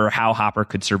Hopper, how Hopper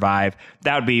could survive.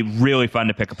 That would be really fun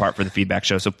to pick apart for the feedback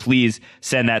show. So please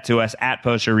send that to us at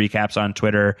Post Show Recaps on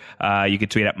Twitter. You can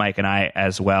tweet at Mike and I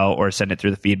as well, or send it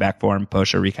through the feedback form,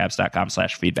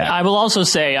 postshowrecaps.com/feedback. I will also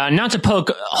say, not to poke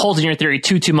holes in your theory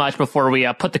too much before we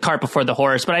put the cart before the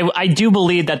horse, but I do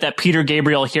believe that Peter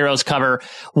Gabriel Heroes cover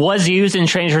was used in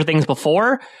Stranger Things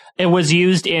before. It was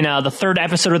used in the 3rd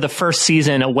episode of the 1st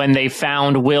season when they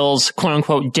found Will's quote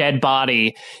unquote dead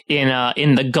body in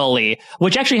the gully,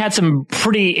 which actually had some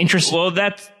pretty interesting. Well,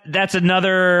 that's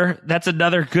another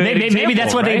good. Maybe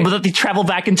that's what they travel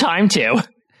back in time to.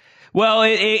 Well,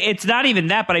 it's not even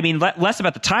that, but I mean, less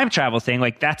about the time travel thing.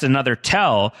 Like, that's another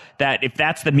tell that if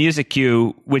that's the music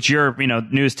cue, which you're,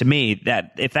 news to me,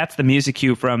 that if that's the music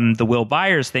cue from the Will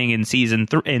Byers thing in season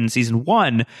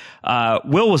 1,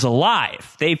 Will was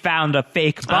alive. They found a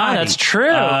fake body. That's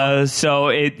true. So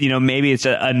maybe it's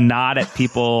a nod at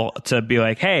people to be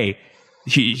like, hey,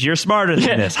 you're smarter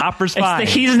than this. Hopper's fine.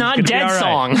 It's the He's Not Dead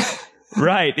song.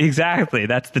 Right, exactly.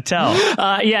 That's the tell.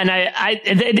 And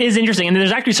it is interesting. And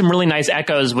there's actually some really nice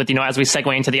echoes with, as we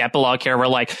segue into the epilogue here,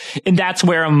 where and that's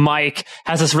where Mike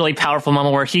has this really powerful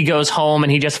moment where he goes home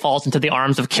and he just falls into the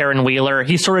arms of Karen Wheeler.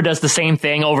 He sort of does the same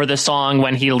thing over the song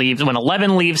when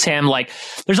 11 leaves him.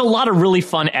 There's a lot of really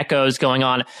fun echoes going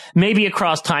on, maybe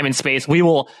across time and space. We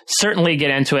will certainly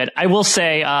get into it. I will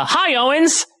say, hi,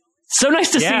 Owens. So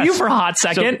nice to see you for a hot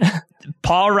second. So,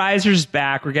 Paul Reiser's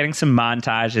back. We're getting some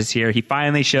montages here. He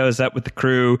finally shows up with the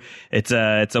crew. It's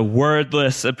a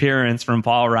wordless appearance from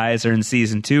Paul Reiser in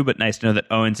season 2, but nice to know that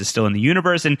Owens is still in the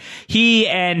universe. And he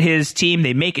and his team,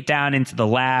 they make it down into the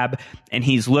lab, and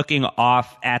he's looking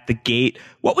off at the gate.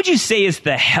 What would you say is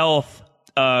the health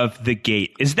of the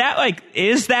gate? Is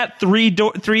that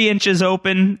 3 inches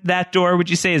open, that door? Would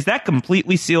you say, is that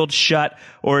completely sealed shut,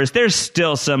 or is there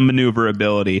still some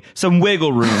maneuverability, some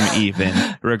wiggle room even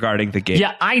regarding the gate?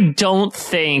 Yeah, I don't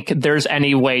think there's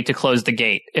any way to close the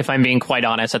gate, if I'm being quite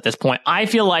honest at this point. I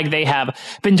feel like they have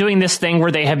been doing this thing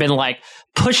where they have been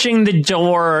pushing the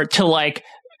door to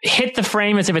hit the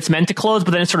frame as if it's meant to close,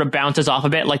 but then it sort of bounces off a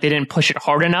bit, like they didn't push it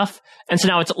hard enough. And so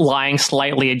now it's lying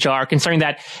slightly ajar, considering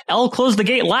that Elle closed the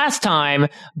gate last time,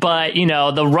 but,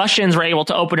 the Russians were able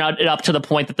to open it up to the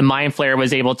point that the Mind Flayer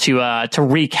was able to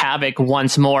wreak havoc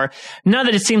once more. Now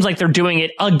that it seems like they're doing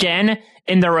it again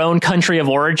in their own country of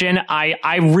origin,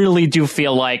 I really do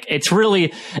feel like it's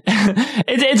really,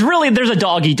 there's a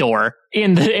doggy door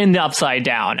in the Upside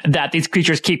Down that these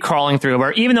creatures keep crawling through,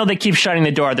 where even though they keep shutting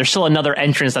the door, there's still another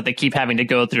entrance that they keep having to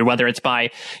go through, whether it's by,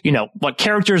 what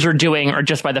characters are doing or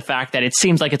just by the fact that it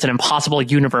seems like it's an impossible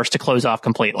universe to close off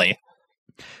completely.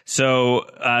 So,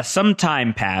 some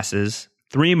time passes,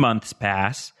 3 months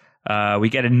pass. We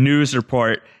get a news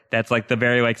report That's like the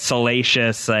very like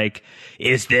salacious, like,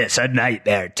 is this a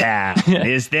nightmare town?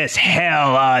 Is this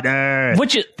hell on earth?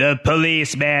 The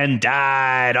policeman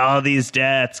died, all these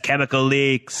deaths, chemical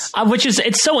leaks.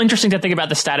 It's so interesting to think about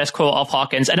the status quo of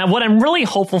Hawkins. And what I'm really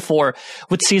hopeful for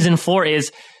with season 4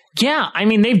 is, yeah, I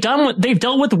mean, they've dealt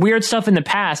with weird stuff in the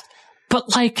past,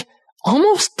 but like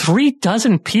almost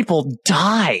 36 people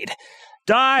died.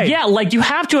 Yeah, like you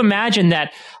have to imagine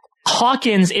that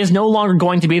Hawkins is no longer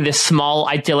going to be this small,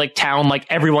 idyllic town like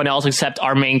everyone else except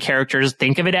our main characters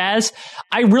think of it as.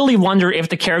 I really wonder if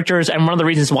the characters, and one of the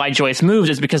reasons why Joyce moves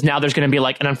is because now there's going to be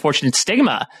like an unfortunate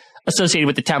stigma associated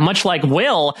with the town, much like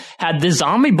Will had the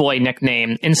Zombie Boy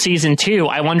nickname in season 2.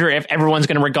 I wonder if everyone's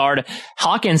going to regard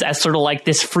Hawkins as sort of like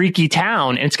this freaky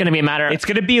town, and it's going to be a matter. It's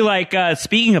going to be like,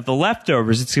 speaking of the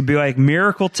leftovers, it's going to be like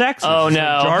Miracle, Texas. Oh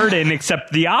no, like Jordan,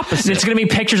 except the opposite. It's going to be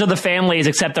pictures of the families,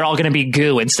 except they're all going to be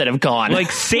goo instead of gone. Like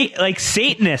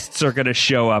Satanists are going to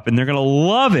show up, and they're going to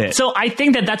love it. So I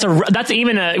think that's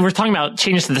even we're talking about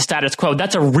changes to the status quo.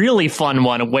 That's a really fun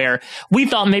one where we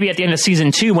thought maybe at the end of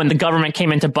season 2, when the government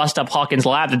came in to bust up Hawkins'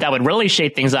 lab, that would really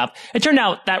shake things up. It turned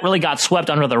out that really got swept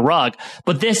under the rug,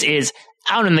 but this is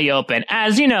out in the open.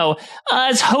 As you know,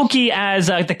 as hokey as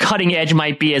the cutting edge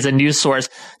might be as a news source,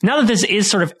 now that this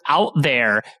is sort of out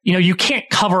there, you know, you can't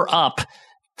cover up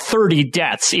 30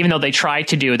 deaths, even though they tried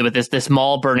to do with this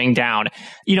mall burning down.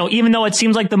 You know, even though it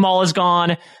seems like the mall is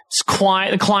gone,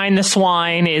 Klein the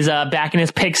swine is back in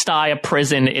his pigsty of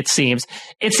prison, it seems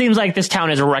like this town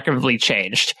has irreparably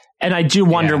changed. And I do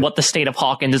wonder what the state of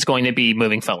Hawkins is going to be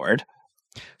moving forward.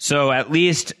 So at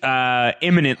least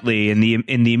imminently in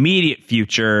the immediate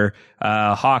future,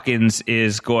 Hawkins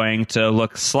is going to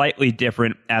look slightly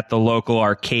different at the local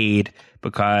arcade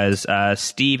because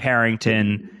Steve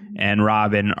Harrington and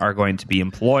Robin are going to be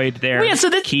employed there. Yeah, so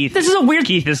this is a weird...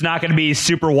 Keith is not going to be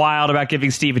super wild about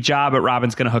giving Steve a job, but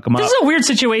Robin's going to hook him up. This is a weird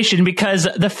situation because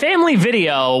the family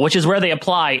video, which is where they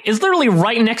apply, is literally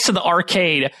right next to the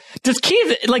arcade. Does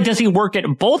Keith, does he work at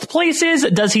both places?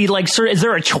 Does he, is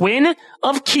there a twin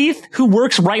of Keith who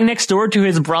works right next door to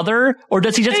his brother? Or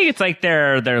does he just... I think it's like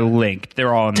they're linked.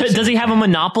 They're all in the Does he have a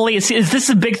monopoly? Is this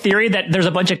a big theory that there's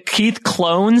a bunch of Keith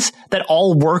clones that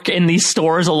all work in these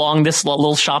stores along this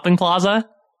little shopping plaza?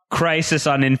 Crisis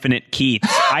on Infinite Keith.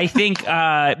 I think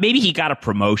maybe he got a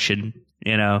promotion.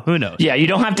 You know, who knows? Yeah, you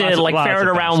don't have to ferret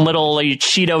around little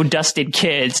Cheeto dusted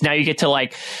kids. Now you get to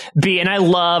be, and I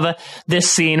love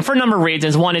this scene for a number of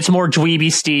reasons. One, it's more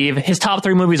dweeby Steve. His top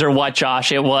 3 movies are what,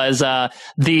 Josh? It was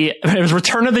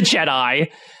Return of the Jedi.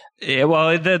 Yeah,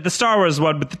 well, the Star Wars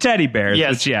one with the teddy bears,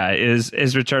 yes. Which,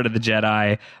 is Return of the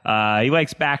Jedi. He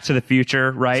likes Back to the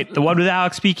Future, right? The one with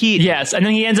Alex P. Keaton. Yes, and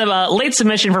then he ends up late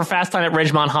submission for Fast Time at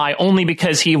Ridgemont High only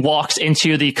because he walks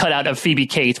into the cutout of Phoebe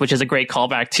Cates, which is a great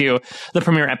callback to the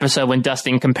premiere episode when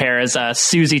Dustin compares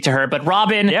Susie to her. But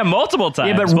Robin... Yeah, multiple times.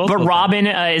 Yeah, but Robin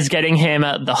is getting him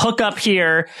the hookup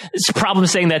here. It's a problem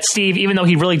saying that Steve, even though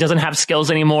he really doesn't have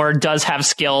skills anymore, does have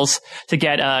skills to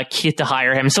get Keith to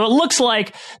hire him. So it looks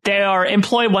like they are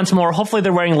employed once more. Hopefully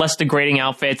they're wearing less degrading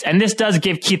outfits. And this does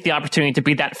give Keith the opportunity to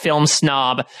be that film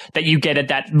snob that you get at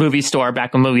that movie store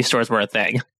back when movie stores were a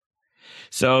thing.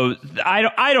 So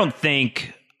I don't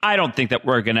think that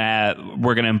we're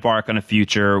gonna embark on a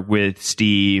future with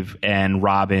Steve and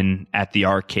Robin at the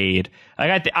arcade.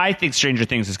 I think Stranger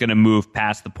Things is going to move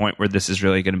past the point where this is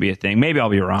really going to be a thing. Maybe I'll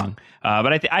be wrong,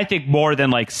 but I think more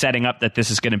than setting up that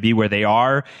this is going to be where they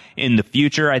are in the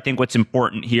future. I think what's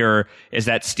important here is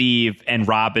that Steve and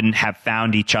Robin have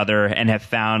found each other and have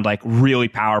found really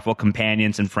powerful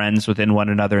companions and friends within one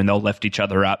another, and they'll lift each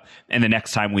other up. And the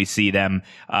next time we see them,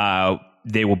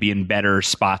 they will be in better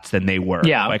spots than they were.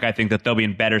 Yeah. I think that they'll be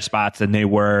in better spots than they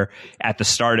were at the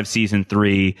start of season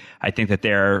 3. I think that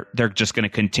they're just going to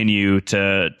continue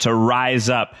to rise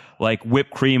up like whipped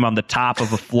cream on the top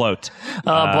of a float.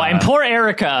 Boy, and poor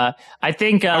Erica. I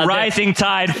think a rising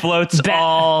tide floats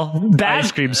all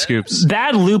ice cream scoops.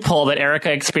 Bad loophole that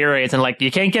Erica experienced, and you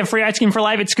can't get free ice cream for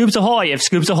life at Scoops Ahoy if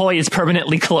Scoops Ahoy is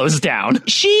permanently closed down.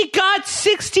 She got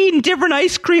 16 different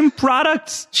ice cream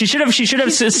products. She should have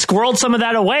squirreled some of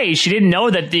that away. She didn't know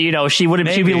that she'd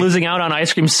be losing out on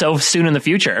ice cream so soon in the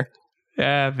future.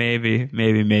 Yeah,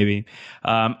 maybe.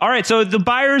 All right, so the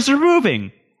buyers are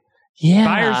moving. Yeah.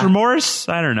 Buyer's remorse?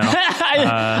 I don't know.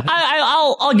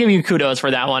 I'll give you kudos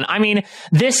for that one. I mean,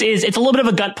 it's a little bit of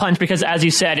a gut punch because, as you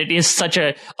said, it is such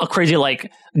a crazy,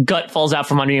 gut falls out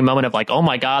from under you moment of oh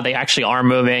my God, they actually are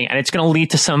moving. And it's going to lead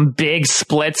to some big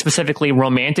splits, specifically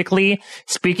romantically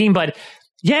speaking. But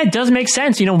Yeah, it does make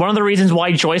sense. One of the reasons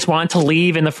why Joyce wanted to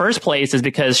leave in the first place is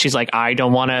because she's like, I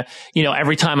don't want to,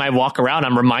 every time I walk around,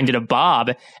 I'm reminded of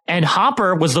Bob. And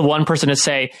Hopper was the one person to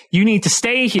say, you need to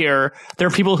stay here. There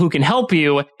are people who can help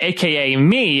you, aka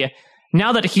me.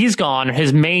 Now that he's gone,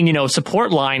 his main,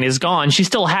 support line is gone. She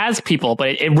still has people,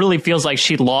 but it really feels like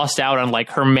she lost out on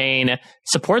like her main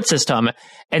support system.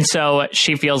 And so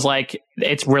she feels like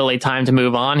it's really time to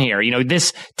move on here.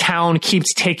 This town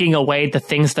keeps taking away the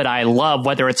things that I love,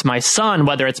 whether it's my son,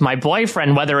 whether it's my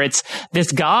boyfriend, whether it's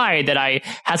this guy that I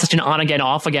have such an on again,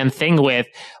 off again thing with.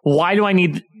 Why do I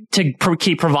need to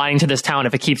keep providing to this town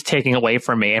if it keeps taking away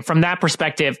from me? And from that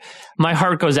perspective, my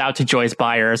heart goes out to Joyce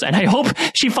Byers, and I hope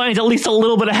she finds at least a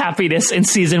little bit of happiness in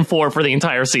season 4 for the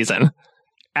entire season.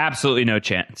 Absolutely no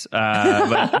chance.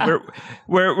 But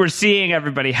we're seeing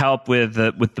everybody help with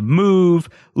the move.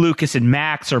 Lucas and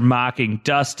Max are mocking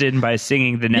Dustin by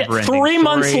singing the never-ending story. 3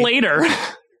 months later.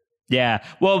 Yeah.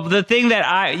 Well, the thing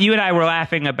that you and I were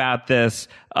laughing about this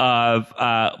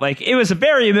it was a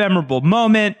very memorable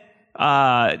moment.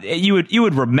 You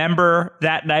would remember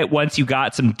that night once you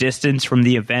got some distance from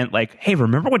the event. Like, hey,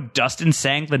 remember when Dustin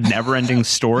sang the never-ending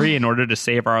story in order to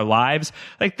save our lives?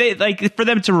 For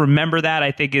them to remember that,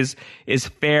 I think is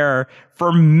fair.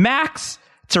 For Max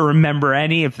to remember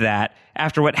any of that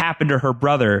after what happened to her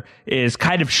brother is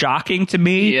kind of shocking to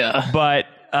me. Yeah. But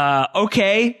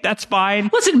okay, that's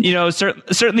fine. Listen,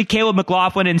 certainly Caleb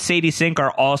McLaughlin and Sadie Sink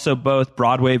are also both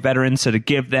Broadway veterans, so to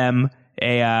give them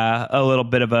a little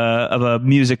bit of a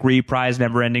music reprise,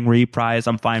 never-ending reprise,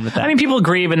 I'm fine with that. I mean, people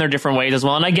grieve in their different ways as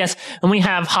well. And I guess when we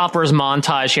have Hopper's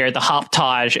montage here, the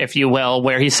Hoptage, if you will,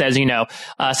 where he says,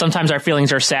 sometimes our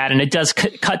feelings are sad, and it does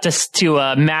cut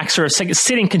to Max sort of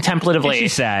sitting contemplatively.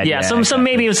 She's sad. Yeah, so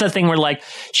maybe it's a thing where like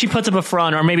she puts up a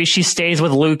front, or maybe she stays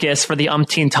with Lucas for the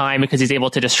umpteenth time because he's able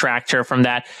to distract her from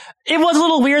that. It was a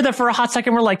little weird that for a hot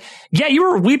second we're like, yeah, you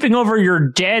were weeping over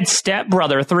your dead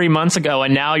stepbrother 3 months ago,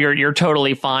 and now you're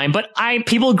totally fine. But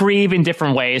people grieve in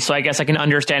different ways, so I guess I can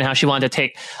understand how she wanted to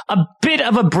take a bit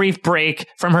of a brief break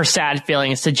from her sad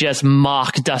feelings to just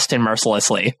mock Dustin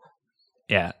mercilessly.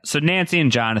 Yeah. So Nancy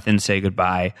and Jonathan say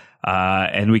goodbye,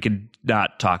 and we could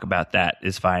not talk about that.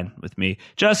 Is fine with me.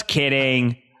 Just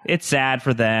kidding. It's sad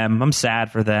for them. I'm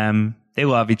sad for them. They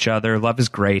love each other. Love is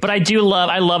great. But I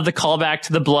love the callback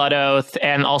to the blood oath,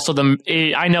 and also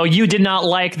I know you did not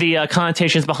like the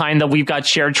connotations behind the "we've got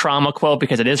shared trauma" quote,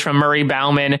 because it is from Murray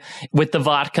Bauman with the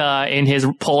vodka in his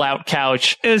pull-out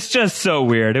couch. It's just so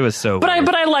weird. It was so weird.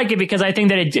 But I like it because I think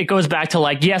that it goes back to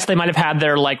like, yes, they might have had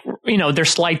their their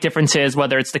slight differences,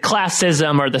 whether it's the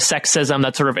classism or the sexism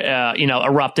that sort of,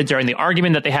 erupted during the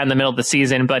argument that they had in the middle of the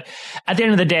season. But at the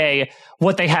end of the day,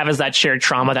 what they have is that shared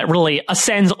trauma that really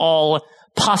ascends all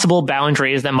possible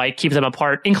boundaries that might keep them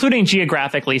apart, including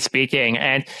geographically speaking.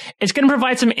 And it's going to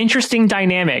provide some interesting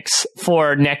dynamics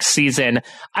for next season.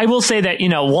 I will say that,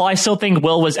 while I still think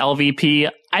Will was LVP,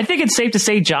 I think it's safe to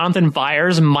say Jonathan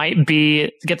Byers might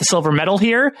get the silver medal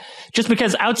here, just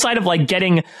because outside of like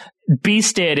getting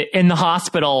beasted in the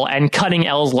hospital and cutting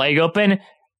Elle's leg open,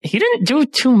 he didn't do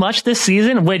too much this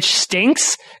season, which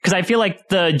stinks, because I feel like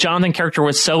the Jonathan character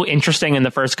was so interesting in the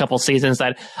first couple seasons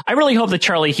that I really hope that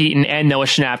Charlie Heaton and Noah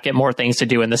Schnapp get more things to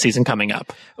do in the season coming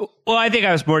up. Well, I think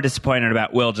I was more disappointed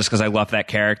about Will just because I love that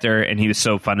character and he was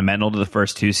so fundamental to the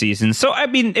first 2 seasons. So, I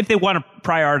mean, if they want to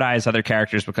prioritize other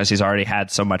characters because he's already had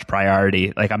so much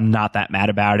priority, like, I'm not that mad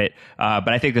about it. But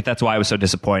I think that's why it was so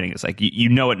disappointing. It's like, you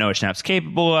know what Noah Schnapp's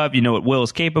capable of. You know what Will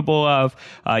is capable of.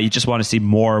 You just want to see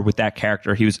more with that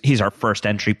character. He's our first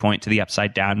entry point to the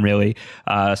Upside Down, really.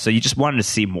 So you just wanted to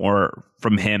see more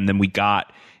from him than we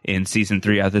got in season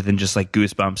 3, other than just like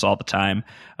goosebumps all the time.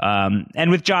 And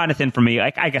with Jonathan, for me,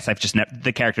 I guess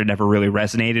the character never really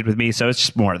resonated with me, so it's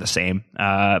just more of the same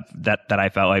that I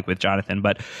felt like with Jonathan.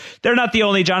 But they're not the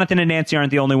only. Jonathan and Nancy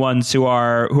aren't the only ones who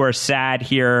are sad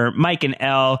here. Mike and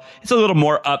Elle, it's a little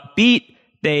more upbeat.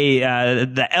 The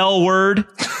L word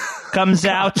comes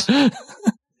out.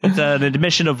 It's an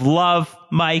admission of love,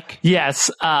 Mike.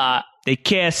 Yes. They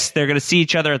kiss. They're going to see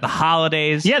each other at the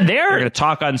holidays. Yeah, they're going to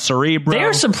talk on Cerebro.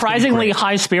 They're surprisingly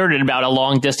high-spirited about a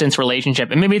long-distance relationship.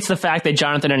 And maybe it's the fact that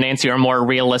Jonathan and Nancy are more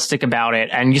realistic about it.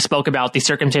 And you spoke about the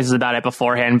circumstances about it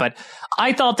beforehand. But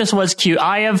I thought this was cute.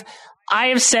 I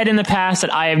have said in the past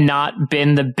that I have not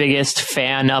been the biggest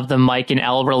fan of the Mike and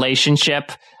Elle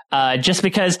relationship. Just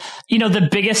because, the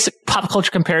biggest pop culture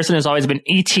comparison has always been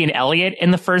E.T. and Elliot in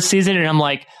the first season. And I'm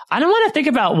like, I don't want to think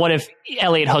about what if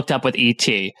Elliot hooked up with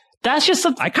E.T. That's just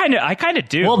I kind of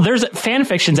do. Well, there's fan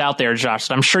fictions out there, Josh,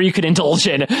 that I'm sure you could indulge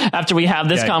in after we have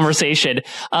this conversation.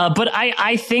 But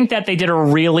I think that they did a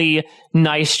really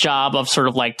nice job of sort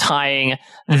of like tying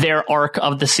their arc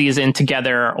of the season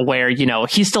together where, you know,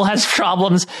 he still has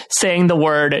problems saying the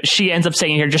word. She ends up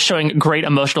saying it here, just showing great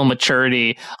emotional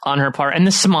maturity on her part. And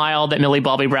the smile that Millie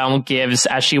Bobby Brown gives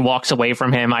as she walks away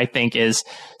from him, I think is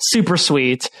super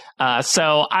sweet.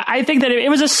 So I think that it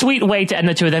was a sweet way to end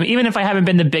the two of them. Even if I haven't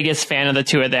been the biggest fan of the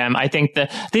two of them, I think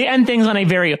they end things on a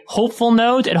very hopeful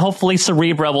note, and hopefully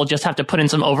Cerebra will just have to put in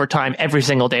some overtime every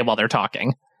single day while they're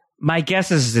talking. My guess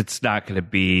is it's not going to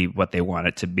be what they want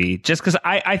it to be, just because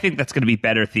I think that's going to be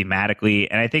better thematically.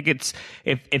 And I think it's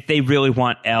if they really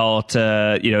want Elle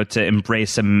to, you know, to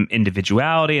embrace some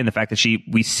individuality and the fact that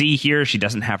we see here she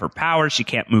doesn't have her powers. She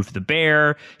can't move the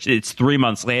bear. It's 3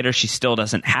 months later. She still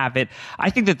doesn't have it.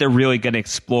 I think that they're really going to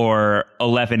explore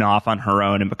 11 off on her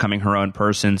own and becoming her own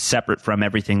person, separate from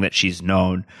everything that she's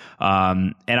known.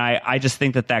 And I just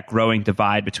think that growing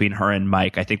divide between her and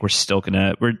Mike, I think we're just going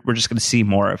to see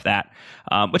more of that.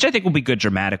 Which I think will be good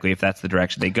dramatically if that's the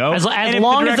direction they go. As and if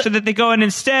long the direction that they go in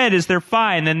instead is they're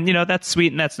fine, then, you know, that's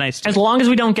sweet and that's nice too. As long as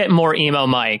we don't get more emo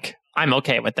Mike, I'm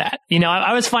okay with that. You know,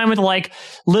 I was fine with like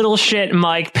little shit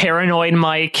Mike, paranoid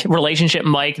Mike, relationship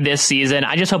Mike this season.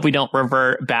 I just hope we don't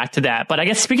revert back to that. But I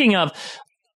guess speaking of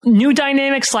new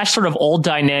dynamics / sort of old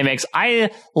dynamics,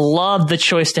 I love the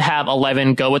choice to have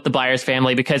 11 go with the Byers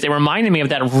family because it reminded me of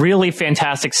that really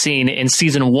fantastic scene in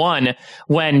season 1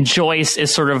 when Joyce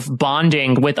is sort of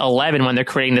bonding with 11 when they're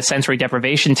creating the sensory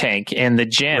deprivation tank in the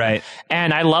gym. Right.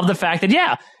 And I love the fact that,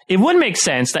 yeah, it would make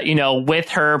sense that, you know, with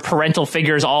her parental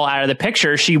figures all out of the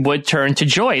picture, she would turn to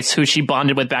Joyce, who she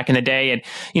bonded with back in the day. And,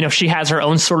 you know, she has her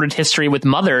own sordid history with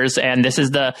mothers, and this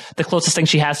is the closest thing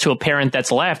she has to a parent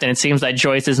that's left. And it seems that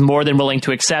Joyce is more than willing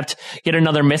to accept yet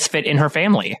another misfit in her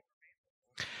family.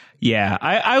 Yeah,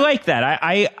 I like that.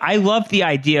 I love the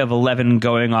idea of 11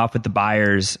 going off with the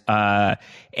Byers. And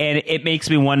it makes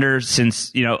me wonder,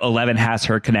 since, you know, 11 has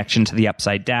her connection to the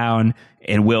Upside Down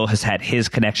and Will has had his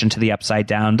connection to the Upside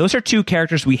Down. Those are two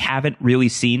characters we haven't really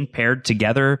seen paired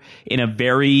together in a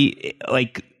very,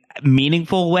 like,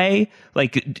 meaningful way,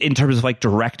 like in terms of like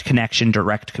direct connection,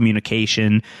 direct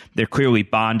communication. They're clearly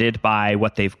bonded by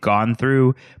what they've gone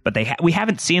through, but we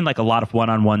haven't seen like a lot of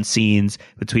one-on-one scenes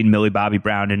between Millie Bobby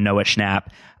Brown and Noah Schnapp.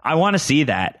 I want to see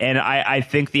that. And I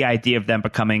think the idea of them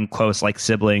becoming close like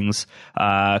siblings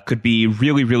could be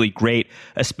really, really great,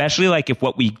 especially like if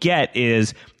what we get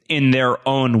is, in their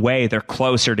own way, they're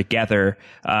closer together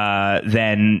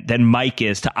than Mike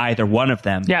is to either one of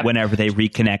them. Yeah. Whenever they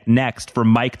reconnect next. For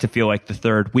Mike to feel like the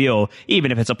third wheel,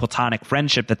 even if it's a platonic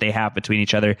friendship that they have between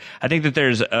each other, I think that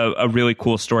there's a really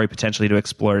cool story potentially to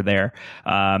explore there.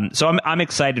 So I'm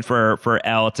excited for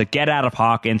Elle to get out of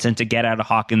Hawkins and to get out of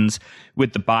Hawkins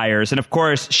with the Byers. And of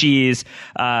course, she's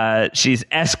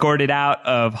escorted out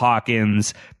of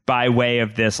Hawkins by way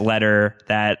of this letter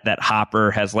that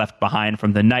Hopper has left behind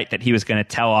from the night that he was going to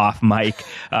tell off Mike,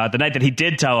 the night that he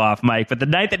did tell off Mike, but the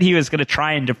night that he was going to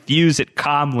try and diffuse it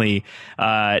calmly.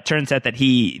 It turns out that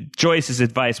Joyce's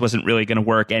advice wasn't really going to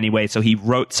work anyway, so he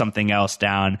wrote something else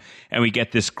down, and we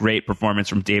get this great performance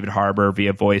from David Harbour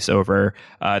via voiceover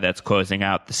that's closing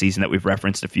out the season that we've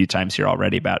referenced a few times here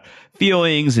already about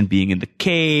feelings and being in the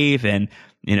cave and,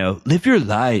 you know, live your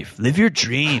life, live your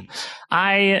dreams.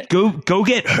 Go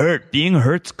get hurt. Being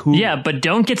hurt's cool. Yeah, but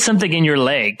don't get something in your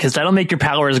leg because that'll make your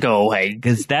powers go away.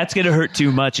 Because that's going to hurt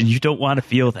too much and you don't want to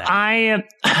feel that.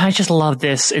 I just love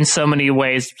this in so many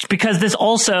ways because this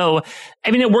also,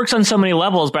 I mean, it works on so many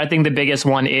levels, but I think the biggest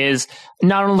one is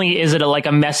not only is it like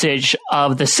a message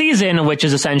of the season, which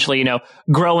is essentially, you know,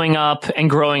 growing up and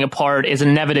growing apart is an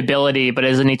inevitability, but it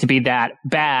doesn't need to be that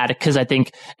bad because I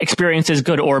think experiences,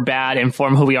 good or bad,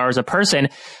 inform who we are as a person.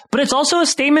 But it's also a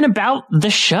statement about the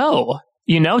show,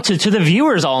 you know, to the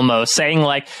viewers almost saying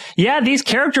like, yeah, these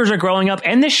characters are growing up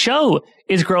and this show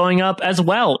is growing up as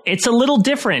well. It's a little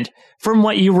different from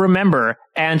what you remember.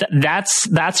 And that's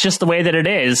just the way that it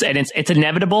is. And it's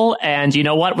inevitable. And you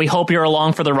know what? We hope you're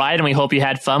along for the ride and we hope you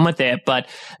had fun with it. But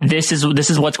this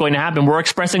is what's going to happen. We're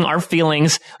expressing our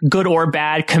feelings, good or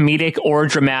bad, comedic or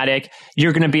dramatic.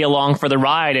 You're going to be along for the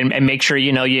ride and make sure,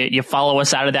 you know, you follow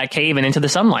us out of that cave and into the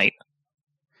sunlight.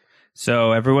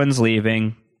 So everyone's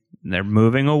leaving. They're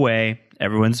moving away.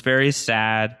 Everyone's very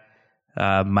sad.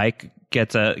 Mike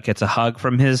gets a hug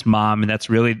from his mom, and that's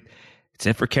really it's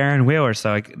it for Karen Wheeler.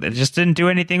 So they just didn't do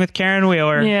anything with Karen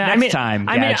Wheeler. Yeah, next time.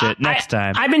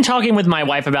 I've been talking with my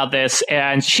wife about this,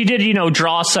 and she did, you know,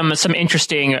 draw some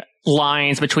interesting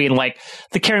lines between like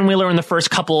the Karen Wheeler in the first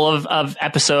couple of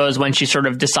episodes when she sort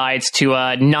of decides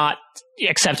to not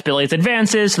accepts Billy's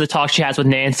advances, so the talk she has with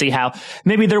Nancy, how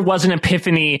maybe there was an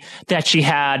epiphany that she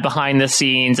had behind the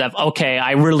scenes of, okay,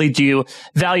 I really do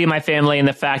value my family, and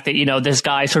the fact that, this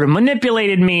guy sort of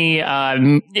manipulated me.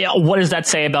 What does that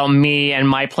say about me and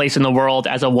my place in the world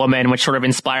as a woman, which sort of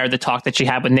inspired the talk that she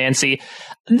had with Nancy?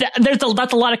 That's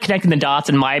a lot of connecting the dots,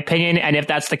 in my opinion. And if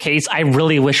that's the case, I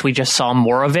really wish we just saw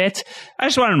more of it. I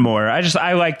just wanted more.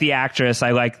 I like the actress.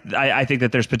 I think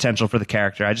that there's potential for the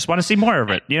character. I just want to see more of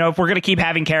it. If we're going to keep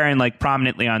having Karen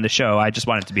prominently on the show, I just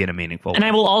want it to be in a meaningful way. And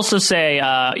I will also say,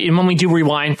 when we do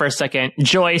rewind for a second,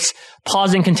 Joyce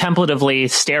pausing contemplatively,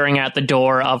 staring at the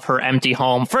door of her empty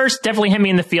home. First, definitely hit me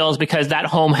in the feels, because that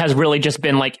home has really just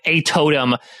been a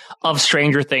totem of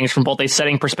Stranger Things from both a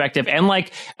setting perspective and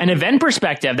an event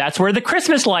perspective. That's where the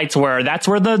Christmas lights were. That's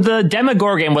where the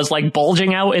Demogorgon was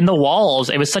bulging out in the walls.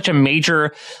 It was such a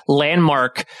major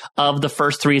landmark of the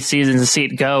first 3 seasons. To see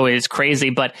it go is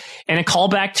crazy. But in a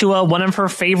callback to one of her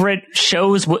favorite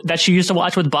shows that she used to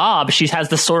watch with Bob, she has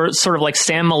this sort of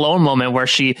Sam Malone moment where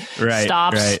she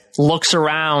stops, looks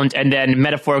around, and then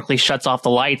metaphorically shuts off the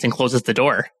lights and closes the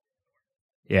door.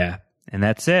 Yeah. And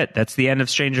that's it. That's the end of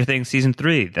Stranger Things season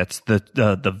 3. That's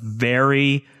the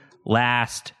very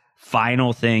last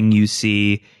final thing you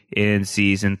see in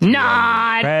season 3.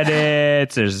 Not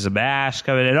credits. There's a bash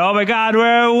coming in. Oh my God,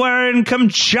 we're in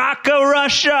Kamchatka,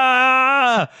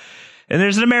 Russia. And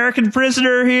there's an American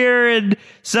prisoner here, and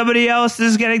somebody else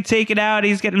is getting taken out.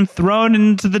 He's getting thrown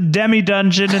into the Demi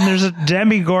dungeon, and there's a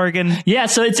Demogorgon. Yeah,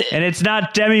 so it's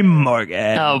not Demi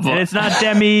Morgan. Oh, boy. And it's not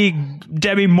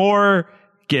Demi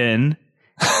Morgan.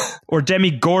 Or Demi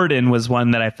Gordon was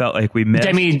one that I felt like we missed.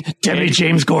 Demi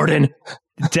James Gordon.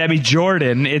 Demi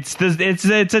Jordan. It's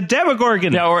a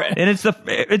Demogorgon. No, and it's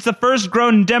the first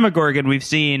grown Demogorgon we've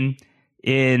seen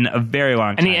in a very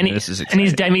long time. And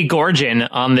he's Demigorgon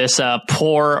on this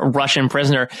poor Russian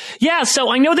prisoner. Yeah, so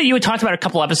I know that you had talked about a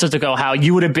couple episodes ago how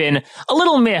you would have been a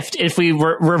little miffed if we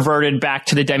reverted back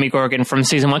to the Demigorgon from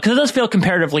season 1, because it does feel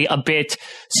comparatively a bit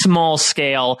small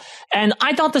scale. And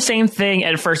I thought the same thing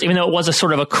at first, even though it was a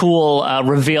sort of a cool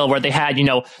reveal where they had,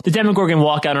 the Demogorgon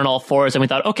walk out on all fours, and we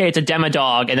thought, okay, it's a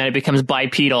Demodog, and then it becomes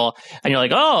bipedal, and you're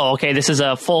like, oh, okay, this is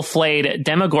a full-flayed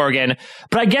Demogorgon.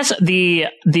 But I guess the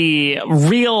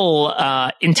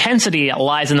real intensity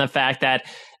lies in the fact that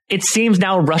it seems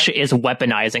now Russia is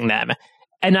weaponizing them.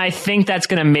 And I think that's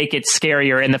going to make it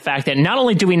scarier in the fact that not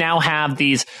only do we now have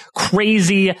these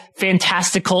crazy,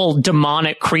 fantastical,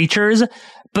 demonic creatures,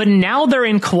 but now they're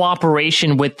in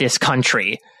cooperation with this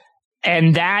country.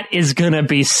 And that is going to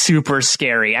be super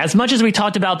scary. As much as we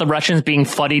talked about the Russians being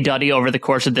fuddy-duddy over the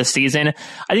course of this season,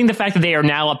 I think the fact that they are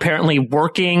now apparently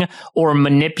working or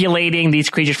manipulating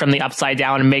these creatures from the upside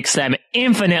down makes them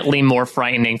infinitely more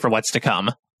frightening for what's to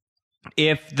come.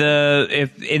 If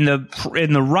in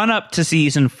the run up to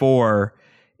season 4,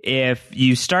 if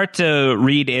you start to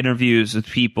read interviews with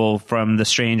people from the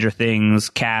Stranger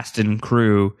Things cast and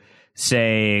crew,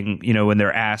 saying, when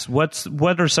they're asked,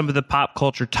 what are some of the pop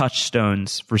culture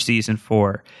touchstones for season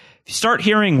 4? If you start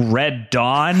hearing Red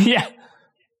Dawn, yeah,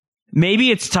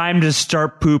 maybe it's time to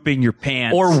start pooping your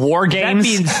pants. Or war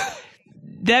games.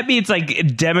 That means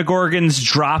Demogorgons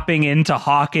dropping into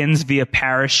Hawkins via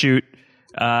parachute,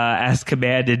 as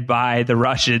commanded by the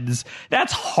Russians.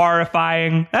 That's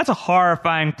horrifying. That's a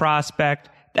horrifying prospect.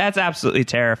 That's absolutely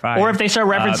terrifying. Or if they start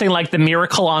referencing the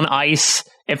Miracle on Ice,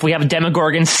 if we have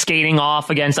Demogorgon skating off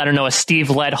against, a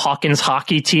Steve-led Hawkins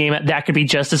hockey team, that could be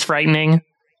just as frightening.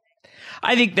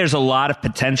 I think there's a lot of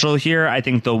potential here. I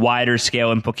think the wider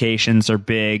scale implications are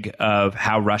big of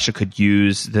how Russia could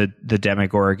use the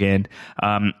Demogorgon.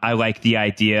 I like the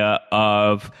idea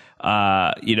of,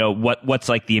 what's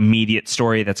the immediate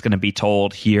story that's going to be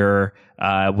told here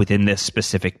within this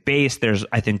specific base.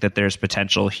 I think that there's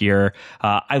potential here.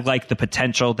 I like the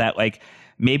potential that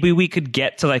maybe we could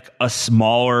get to a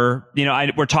smaller,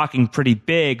 we're talking pretty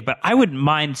big, but I wouldn't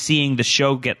mind seeing the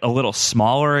show get a little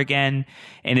smaller again.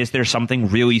 And is there something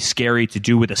really scary to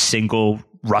do with a single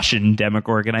Russian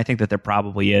Demogorgon? I think that there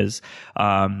probably is.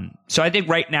 So I think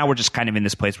right now we're just kind of in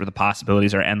this place where the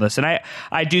possibilities are endless. And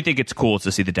I do think it's cool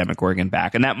to see the Demogorgon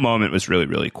back. And that moment was really,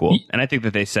 really cool. And I think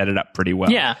that they set it up pretty well.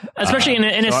 Yeah, especially in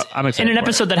an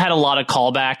episode that had a lot of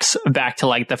callbacks back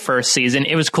to the first season.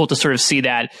 It was cool to sort of see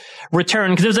that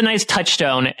return, because it was a nice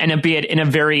touchstone, and albeit in a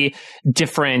very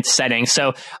different setting.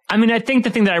 So, I think the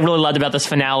thing that I really loved about this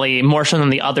finale, more so than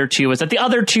the other two, was that the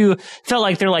other two felt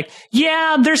like they're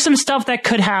yeah, there's some stuff that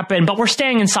could happen, but we're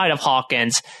staying inside of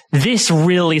Hawkins. This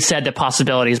really said the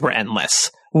possibilities were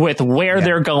endless. with where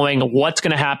they're going, what's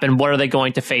going to happen, what are they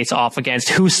going to face off against,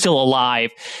 who's still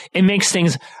alive. It makes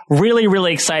things really,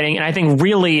 really exciting, and I think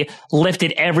really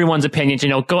lifted everyone's opinions.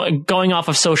 Going off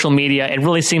of social media, it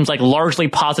really seems like largely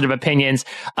positive opinions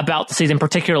about the season,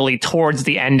 particularly towards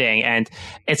the ending. And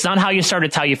it's not how you start,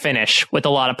 it's how you finish with a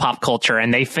lot of pop culture.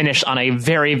 And they finished on a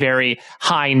very, very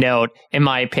high note, in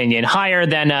my opinion, higher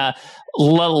than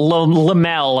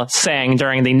Lamel sang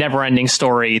during the Neverending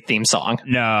Story theme song.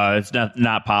 No, it's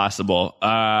not possible.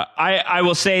 I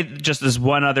will say just as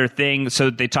one other thing. So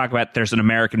they talk about there's an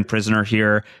American prisoner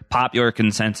here. Popular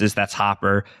consensus, that's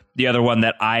Hopper. The other one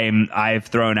that I've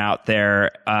thrown out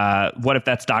there, what if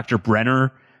that's Dr.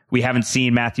 Brenner? We haven't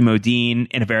seen Matthew Modine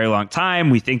in a very long time.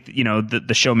 We think,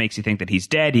 the show makes you think that he's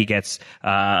dead. He gets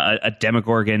a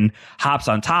Demogorgon hops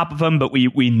on top of him, but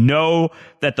we know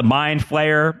that the Mind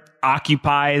Flayer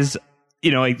occupies,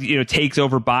 takes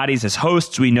over bodies as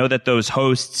hosts. We know that those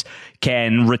hosts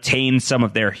can retain some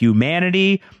of their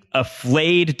humanity. A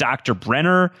flayed Dr.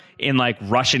 Brenner in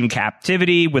Russian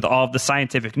captivity with all of the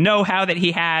scientific know-how that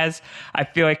he has, I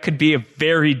feel like could be a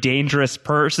very dangerous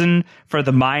person for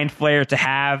the Mind Flayer to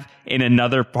have in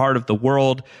another part of the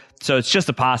world. So it's just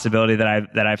a possibility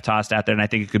that I've tossed out there, and I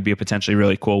think it could be a potentially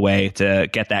really cool way to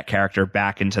get that character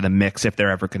back into the mix if they're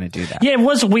ever going to do that. Yeah, it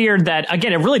was weird that,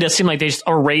 again, it really does seem like they just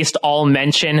erased all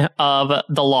mention of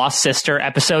the Lost Sister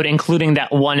episode, including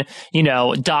that one,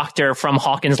 doctor from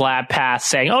Hawkins' lab past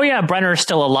saying, oh yeah, Brenner's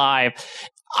still alive.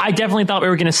 I definitely thought we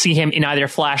were going to see him in either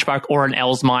flashback or in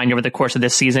Elle's mind over the course of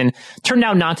this season. Turned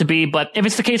out not to be, but if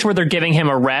it's the case where they're giving him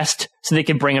a rest so they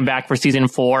can bring him back for season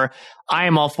 4, I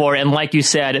am all for it. And like you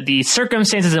said, the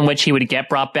circumstances in which he would get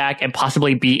brought back and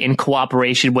possibly be in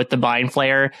cooperation with the Mind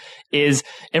Flayer is,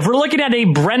 if we're looking at a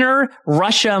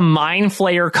Brenner-Russia Mind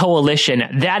Flayer coalition,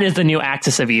 that is the new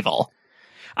axis of evil.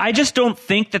 I just don't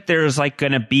think that there's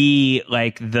going to be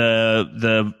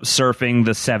the surfing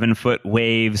the 7-foot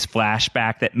waves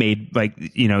flashback that made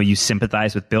you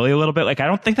sympathize with Billy a little bit. I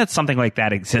don't think that something like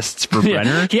that exists for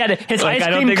Brenner. He had his ice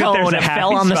cream cone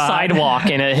fell on the sidewalk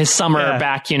in his summer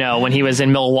back, when he was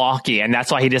in Milwaukee, and that's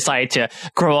why he decided to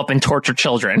grow up and torture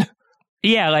children.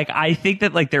 Yeah, I think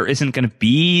that there isn't going to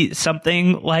be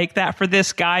something like that for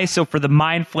this guy. So for the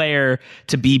Mind Flayer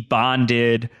to be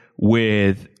bonded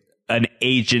with an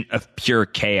agent of pure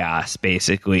chaos,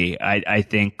 basically, I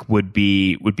think would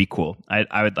be cool.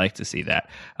 I would like to see that.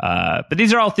 But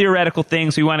these are all theoretical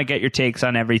things. We want to get your takes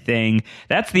on everything.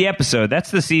 That's the episode.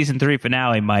 That's the season 3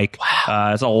 finale, Mike.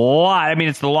 Wow. It's a lot. I mean,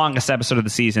 it's the longest episode of the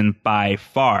season by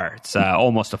far. It's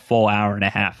almost a full hour and a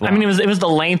half long. I mean, it was the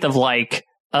length of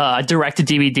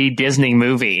direct-to-DVD Disney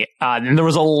movie. And there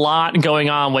was a lot going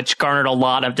on, which garnered a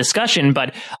lot of discussion,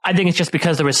 but I think it's just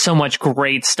because there was so much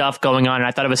great stuff going on, and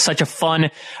I thought it was such a fun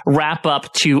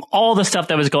wrap-up to all the stuff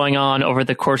that was going on over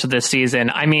the course of this season.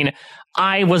 I mean,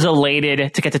 I was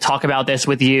elated to get to talk about this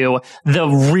with you. The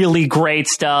really great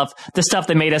stuff, the stuff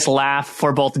that made us laugh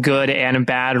for both good and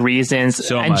bad reasons,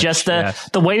 just the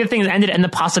way that things ended and the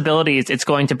possibilities it's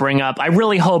going to bring up. I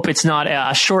really hope it's not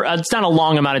it's not a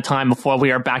long amount of time before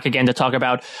we are back again to talk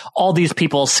about all these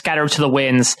people scattered to the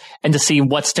winds and to see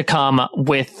what's to come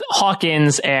with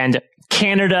Hawkins and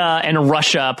Canada and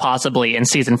Russia possibly in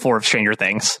season 4 of Stranger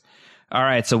Things. All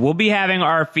right, so we'll be having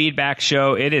our feedback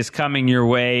show. It is coming your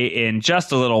way in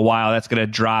just a little while. That's going to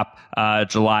drop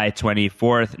July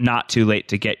 24th. Not too late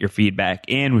to get your feedback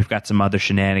in. We've got some other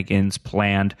shenanigans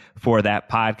planned for that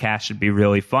podcast. Should be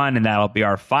really fun, and that'll be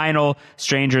our final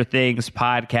Stranger Things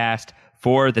podcast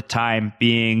for the time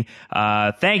being.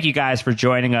 Thank you guys for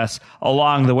joining us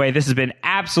along the way. This has been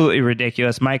absolutely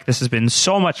ridiculous. Mike, this has been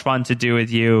so much fun to do with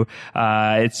you.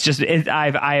 I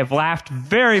have laughed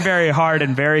very, very hard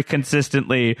and very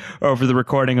consistently over the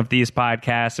recording of these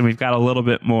podcasts, and we've got a little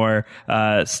bit more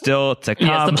still to come.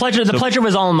 Yes, the pleasure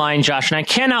was all mine, Josh, and I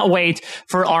cannot wait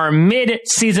for our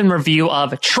mid-season review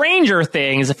of Stranger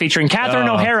Things, featuring Catherine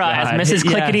O'Hara as Mrs.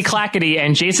 Clickety Clackety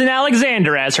and Jason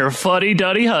Alexander as her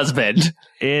fuddy-duddy husband.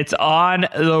 It's on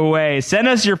the way. Send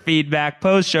us your feedback,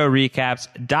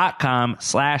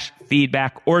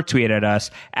 postshowrecaps.com/feedback, or tweet at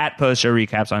us at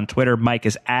postshowrecaps on Twitter. Mike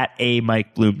is at a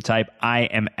Mike Bloom type. I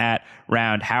am at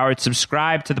Round Howard.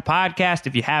 Subscribe to the podcast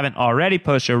if you haven't already.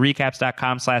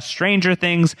 Postshowrecaps.com/Stranger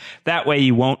Things. That way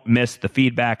you won't miss the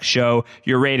feedback show.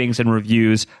 Your ratings and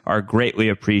reviews are greatly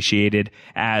appreciated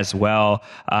as well.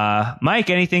 Mike,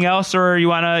 anything else, or you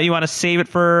wanna save it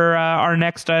for our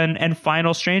next and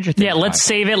final Stranger Things? Yeah, let's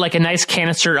save it like a nice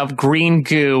canister of green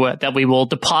goo that we will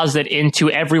deposit into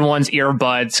everyone's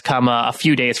earbuds come a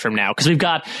few days from now. Because we've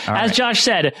got, as Josh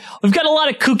said, we've got a lot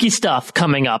of kooky stuff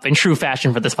coming up in true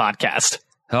fashion for this podcast.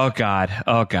 Oh God.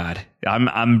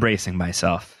 I'm bracing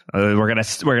myself. We're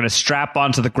gonna strap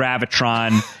onto the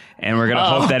Gravitron, and we're gonna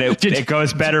hope that it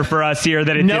goes better for us here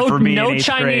than it did for me. No in 8th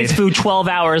Chinese grade. food 12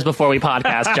 hours before we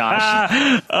podcast,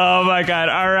 Josh. Oh my God!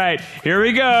 All right, here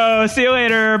we go. See you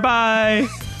later. Bye.